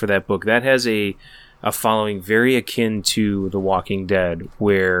just for that book. That has a following very akin to The Walking Dead,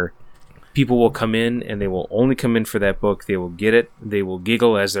 where people will come in and they will only come in for that book. They will get it. They will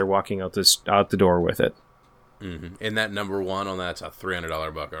giggle as they're walking out the door with it. Mm-hmm. And that number 1 on that's a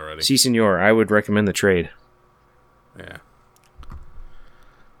 $300 book already. Si, senor. I would recommend the trade. Yeah.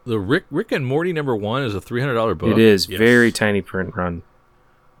 The Rick and Morty number 1 is a $300 book. It is. Yes. Very tiny print run.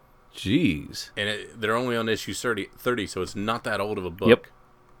 Jeez. And they're only on issue 30, so it's not that old of a book. Yep.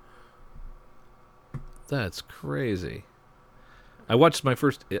 That's crazy. I watched my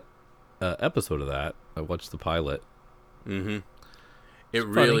first episode of that. I watched the pilot. Mm-hmm. It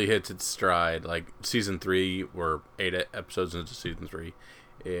really hits its stride. Like, season 3, we're 8 episodes into season 3.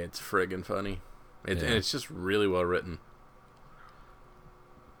 It's friggin' funny. And it's just really well written.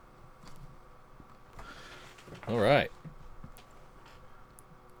 All right.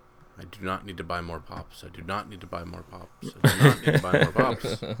 I do not need to buy more pops. I do not need to buy more pops. I do not need to buy more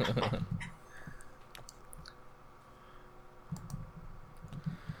pops.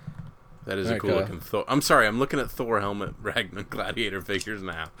 That is a cool looking Thor. I'm sorry, I'm looking at Thor helmet Ragnarok Gladiator figures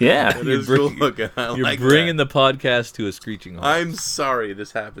now. Yeah, it is cool looking. You're bringing the podcast to a screeching halt. I'm sorry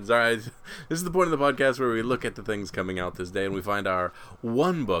this happens. All right, this is the point of the podcast where we look at the things coming out this day and we find our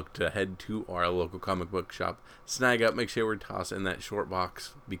one book to head to our local comic book shop, snag up, make sure we toss in that short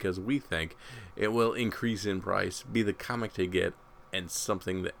box because we think it will increase in price, be the comic to get, and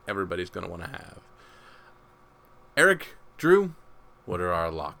something that everybody's going to want to have. Eric, Drew, what are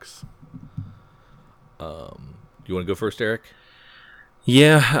our locks? You want to go first, Eric?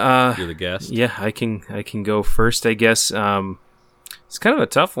 Yeah, you're the guest. Yeah, I can go first, I guess. It's kind of a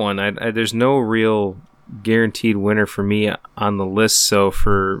tough one. There's no real guaranteed winner for me on the list. So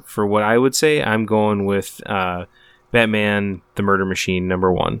for what I would say, I'm going with Batman: The Murder Machine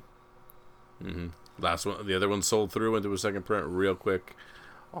 #1. Mm-hmm. Last one, the other one sold through, went to a second print real quick.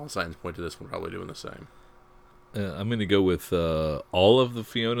 All signs point to this one probably doing the same. I'm going to go with all of the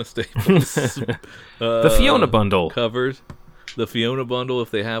Fiona Staples. The Fiona bundle. Covers. The Fiona bundle,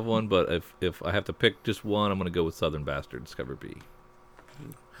 if they have one. But if I have to pick just one, I'm going to go with Southern Bastards, cover B.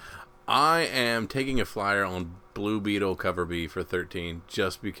 I am taking a flyer on Blue Beetle, cover B for 13,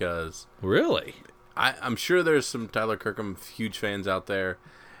 just because. Really? I'm sure there's some Tyler Kirkham huge fans out there.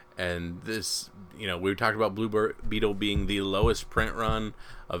 And this, we talked about Blue Beetle being the lowest print run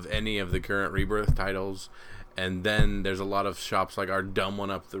of any of the current Rebirth titles. And then there's a lot of shops like our dumb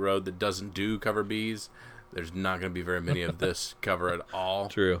one up the road that doesn't do cover Bs. There's not going to be very many of this cover at all.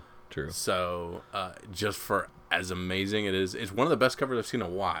 True. So just for as amazing it is, it's one of the best covers I've seen in a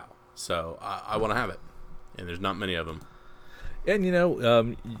while. So I want to have it, and there's not many of them. And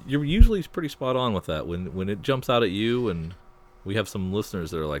you're usually pretty spot on with that when it jumps out at you, and we have some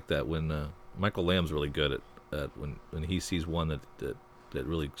listeners that are like that. When Michael Lamb's really good at when he sees one that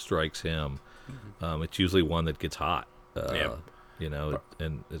really strikes him, it's usually one that gets hot.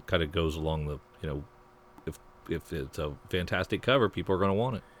 And it kind of goes along the if it's a fantastic cover, people are going to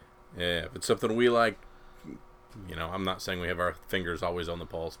want it. Yeah, if it's something we like, I'm not saying we have our fingers always on the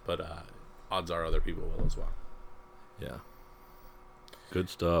pulse, but odds are other people will as well. Yeah. Good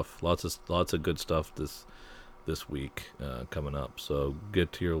stuff. Lots of good stuff this week coming up. So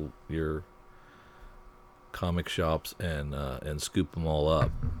get to your comic shops and scoop them all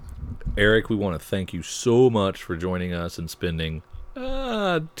up. Eric, we want to thank you so much for joining us and spending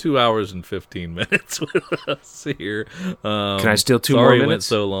 2 hours and 15 minutes with us here. Can I steal 2 more sorry minutes? It went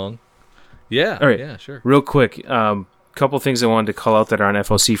so long. Yeah. All right. Yeah, sure. Real quick, couple things I wanted to call out that are on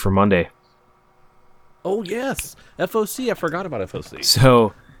FOC for Monday. Oh, yes. FOC. I forgot about FOC.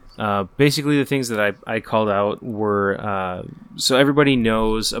 So, basically the things that I called out were, so everybody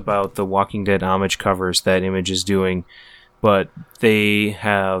knows about the Walking Dead homage covers that Image is doing, but they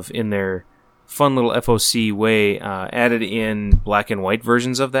have, in their fun little FOC way, added in black and white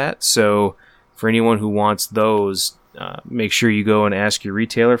versions of that. So, for anyone who wants those, make sure you go and ask your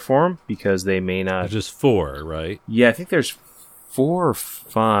retailer for them, because they may not... There's just 4, right? Yeah, I think there's 4 or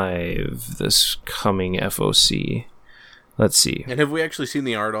 5 this coming FOC. Let's see. And have we actually seen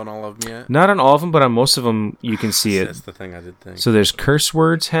the art on all of them yet? Not on all of them, but on most of them you can see it. That's the thing I did think. So there's Curse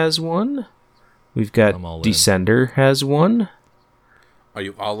Words has one. We've got Descender has one. Are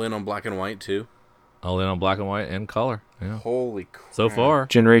you all in on black and white too? All in on black and white and color. Yeah. Holy crap. So far.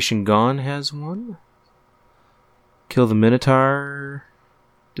 Generation Gone has one. Kill the Minotaur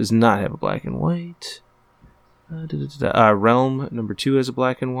does not have a black and white. Realm number 2 has a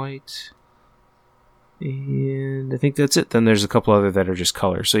black and white. And I think that's it. Then there's a couple other that are just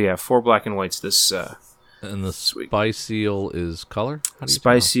color. So yeah, 4 black and whites this and the Spy Seal is color?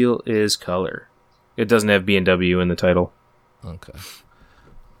 Spy Seal is color. It doesn't have B&W in the title. Okay.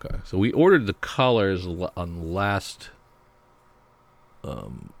 So we ordered the colors on last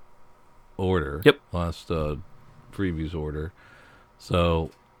order. Yep. Last previews order. So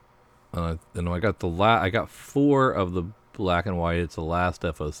I got 4 of the black and white. It's the last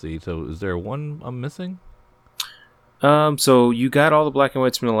FOC. So is there one I'm missing? So you got all the black and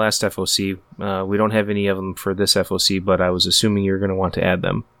whites from the last FOC. We don't have any of them for this FOC, but I was assuming you're going to want to add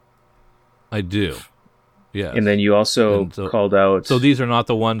them. I do. Yeah. And then you also called out... So these are not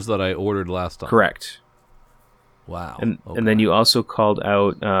the ones that I ordered last time? Correct. Wow. And then you also called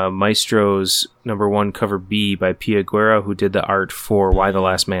out Maestro's number 1 cover B by Pia Guerra, who did the art for Y the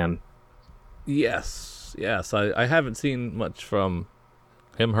Last Man. Yes. I haven't seen much from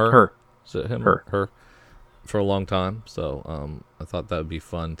him, her. Her. Is it him? Her. For a long time. So I thought that would be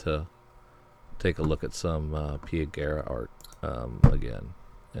fun to take a look at some Pia Guerra art again.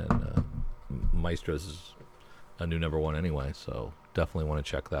 And Maestro's is a new number 1 anyway, so definitely want to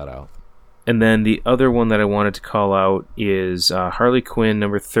check that out. And then the other one that I wanted to call out is Harley Quinn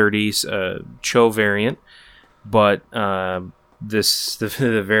number 30's Cho variant, but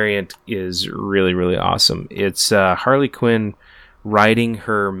the variant is really, really awesome. It's Harley Quinn riding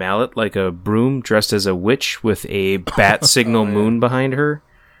her mallet like a broom, dressed as a witch with a bat signal moon behind her.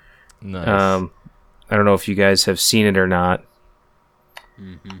 Nice. I don't know if you guys have seen it or not.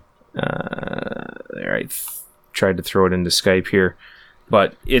 Mm-hmm. There, I tried to throw it into Skype here,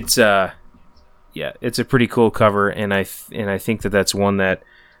 but it's it's a pretty cool cover, and I think that that's one that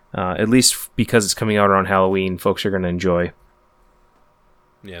at least because it's coming out around Halloween, folks are going to enjoy.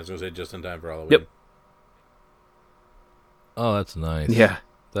 Yeah, I was going to say just in time for Halloween. Yep. Oh, that's nice. Yeah.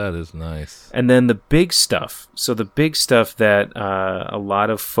 That is nice. And then the big stuff. So the big stuff that a lot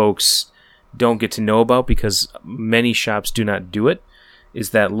of folks don't get to know about because many shops do not do it is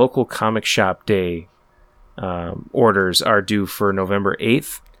that local comic shop day orders are due for November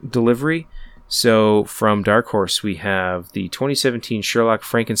 8th delivery. So from Dark Horse, we have the 2017 Sherlock,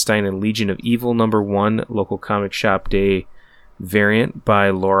 Frankenstein, and Legion of Evil number 1 local comic shop day variant by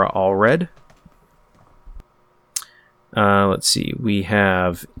Laura Allred. Let's see. We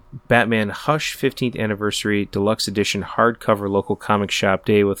have Batman Hush 15th Anniversary Deluxe Edition hardcover local comic shop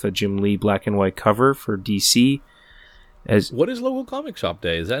day with a Jim Lee black and white cover for DC. What is local comic shop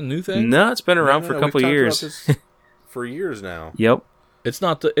day? Is that a new thing? No, it's been around for a couple years. For years now. Yep. It's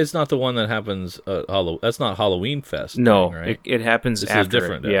not the one that happens. That's not Halloween Fest. No, thing, right? it happens this after. Is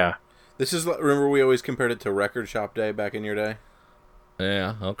different. Yeah. This is, remember we always compared it to Record Shop Day back in your day?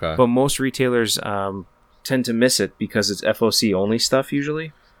 Yeah. Okay. But most retailers tend to miss it because it's FOC only stuff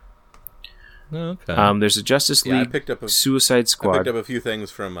usually. Okay. There's a Justice Yeah, I League picked up Suicide I Squad. picked up a few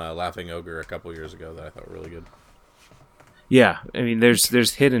things from Laughing Ogre a couple years ago that I thought were really good. Yeah, I mean, there's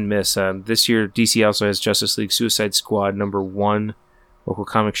hit and miss. This year, DC also has Justice League Suicide Squad #1 local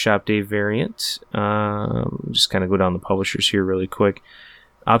comic shop day variant. Just kind of go down the publishers here really quick.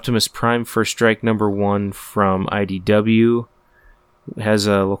 Optimus Prime First Strike #1 from IDW has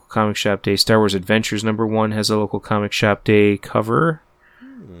a local comic shop day. Star Wars Adventures #1 has a local comic shop day cover,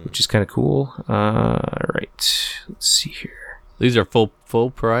 which is kind of cool. All right, let's see here. These are full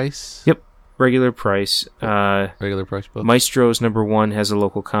price. Yep, regular price. Regular price books. Maestro's #1 has a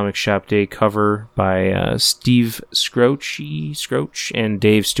local comic shop day cover by Steve Scroach and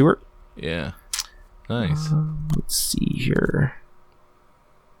Dave Stewart. Yeah, nice. Let's see here.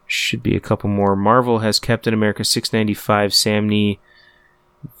 Should be a couple more. Marvel has Captain America 695 Sam Neill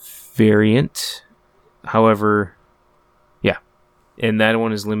variant. However, yeah, and that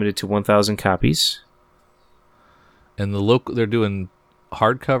one is limited to 1,000 copies. And they're doing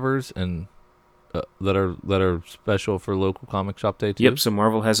hardcovers and that are special for local comic shop day too. Yep. So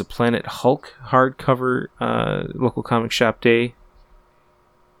Marvel has a Planet Hulk hardcover local comic shop day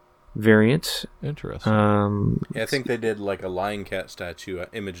variant. Interesting. Yeah, I think they did like a Lion Cat statue.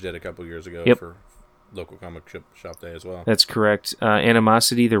 Image did a couple years ago for local comic shop day as well. That's correct.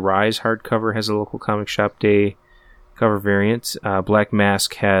 Animosity, the Rise hardcover has a local comic shop day cover variant. Black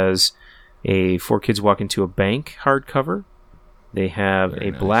Mask has a Four Kids Walk Into a Bank hardcover. They have Very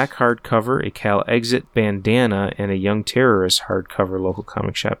a nice. black hardcover, a Cal Exit bandana, and a Young Terrorist hardcover local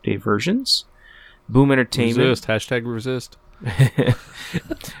comic shop day versions. Boom Entertainment. Resist. Hashtag resist.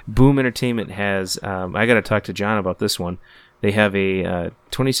 Boom Entertainment has, I got to talk to John about this one. They have a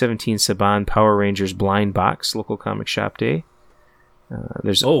 2017 Saban Power Rangers blind box local comic shop day.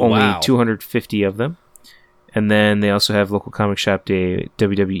 There's only 250 of them. And then they also have local comic shop day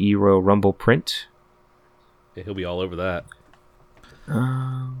WWE Royal Rumble print. Yeah, he'll be all over that.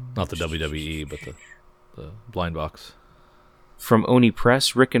 Not the WWE, but the blind box. From Oni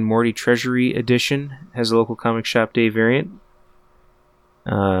Press, Rick and Morty Treasury Edition has a local comic shop day variant.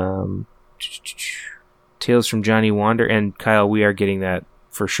 Tales from Johnny Wander, and Kyle, we are getting that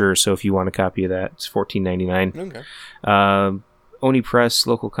for sure. So if you want a copy of that, it's $14.99. Okay. Oni Press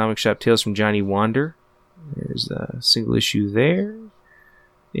local comic shop Tales from Johnny Wander. There's a single issue there,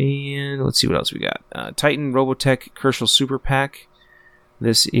 and let's see what else we got. Titan Robotech Kershal Super Pack.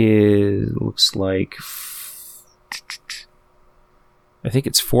 This looks like I think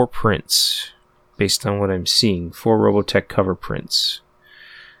it's 4 prints based on what I'm seeing. 4 Robotech cover prints.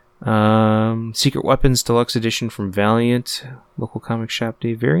 Secret Weapons Deluxe Edition from Valiant, local comic shop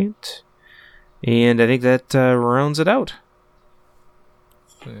day variant. And I think that rounds it out.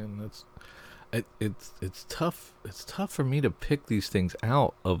 And it's tough. It's tough for me to pick these things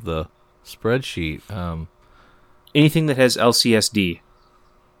out of the spreadsheet. Anything that has LCSD.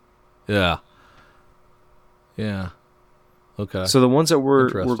 Yeah. Okay. So the ones that we're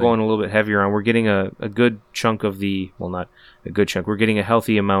Interesting. going a little bit heavier on, we're getting a good chunk of the, well, not a good chunk, we're getting a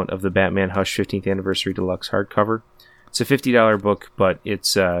healthy amount of the Batman Hush 15th Anniversary Deluxe hardcover. It's a $50 book, but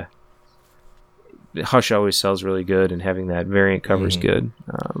it's Hush always sells really good, and having that variant cover is good.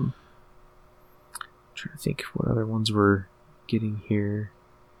 I'm trying to think what other ones we're getting here.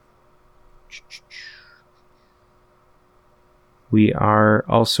 We are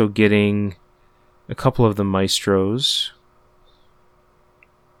also getting a couple of the Maestros,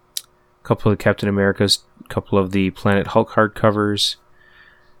 a couple of Captain America's, a couple of the Planet Hulk hardcovers.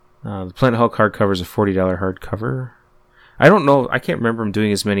 The Planet Hulk hardcover is a $40 hardcover. I don't know, I can't remember them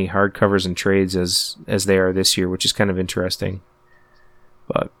doing as many hardcovers and trades as they are this year, which is kind of interesting.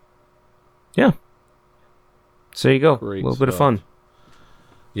 But, yeah. So there you go. Great a little bit of fun.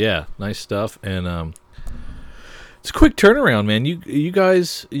 Yeah, nice stuff. And it's a quick turnaround, man. You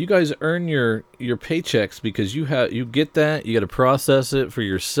guys earn your paychecks because you get that. You got to process it for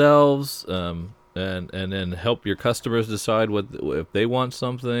yourselves, and then help your customers decide if they want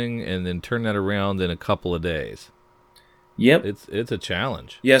something, and then turn that around in a couple of days. Yep. It's a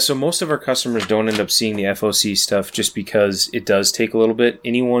challenge. Yeah, so most of our customers don't end up seeing the FOC stuff just because it does take a little bit.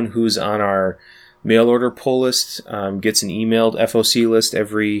 Anyone who's on our mail order pull list gets an emailed FOC list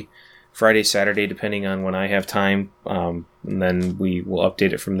every Friday, Saturday, depending on when I have time, and then we will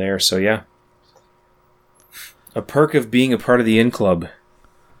update it from there. So yeah, a perk of being a part of the In Club.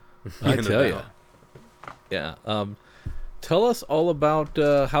 I tell you. Yeah. Tell us all about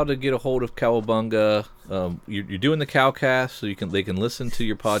how to get a hold of Cowabunga. You're doing the Cowcast, so they can listen to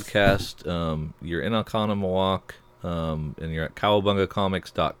your podcast. You're in Oconomowoc, and you're at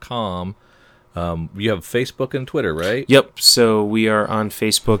cowabungacomics.com. You have Facebook and Twitter, right? Yep. So we are on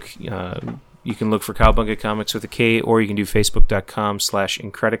Facebook. you can look for Cowabunga Comics with a K, or you can do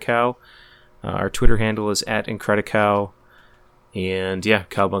facebook.com/Incredicow. Our Twitter handle is @Incredicow. And yeah,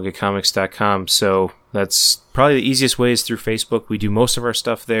 cowabungacomics.com. So that's probably the easiest way is through Facebook. We do most of our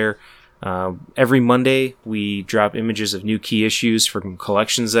stuff there. Every Monday, we drop images of new key issues from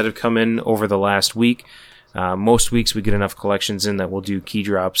collections that have come in over the last week. Most weeks we get enough collections in that we'll do key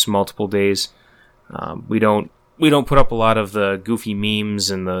drops multiple days. We don't put up a lot of the goofy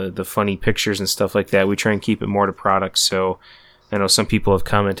memes and the funny pictures and stuff like that. We try and keep it more to products. So I know some people have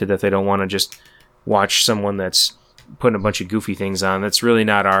commented that they don't want to just watch someone that's putting a bunch of goofy things on. That's really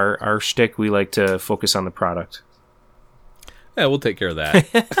not our shtick. We like to focus on the product. Yeah, we'll take care of that.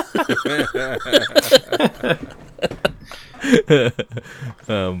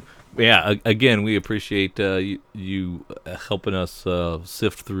 Again, we appreciate you helping us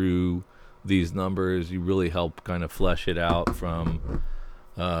sift through these numbers. You really help kind of flesh it out from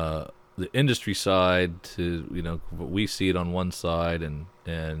the industry side to, we see it on one side and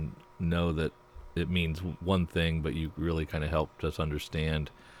know that it means one thing, but you really kind of helped us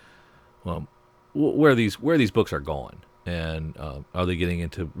understand where these books are going. And are they getting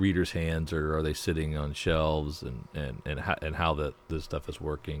into readers' hands, or are they sitting on shelves, and how this stuff is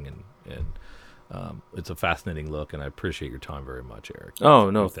working, and it's a fascinating look, and I appreciate your time very much, Eric.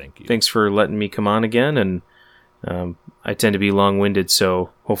 Oh no, thank you. Thanks for letting me come on again, and I tend to be long-winded, so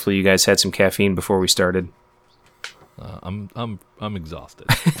hopefully you guys had some caffeine before we started. I'm exhausted.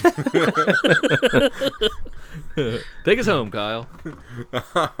 Take us home, Kyle.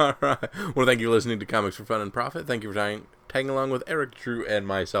 All right. Well, thank you for listening to Comics for Fun and Profit. Thank you for tagging along with Eric, Drew, and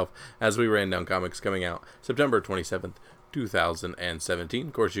myself as we ran down comics coming out September 27th, 2017.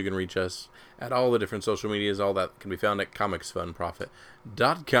 Of course, you can reach us at all the different social medias. All that can be found at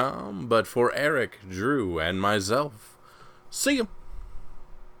comicsfunprofit.com. But for Eric, Drew, and myself, see you.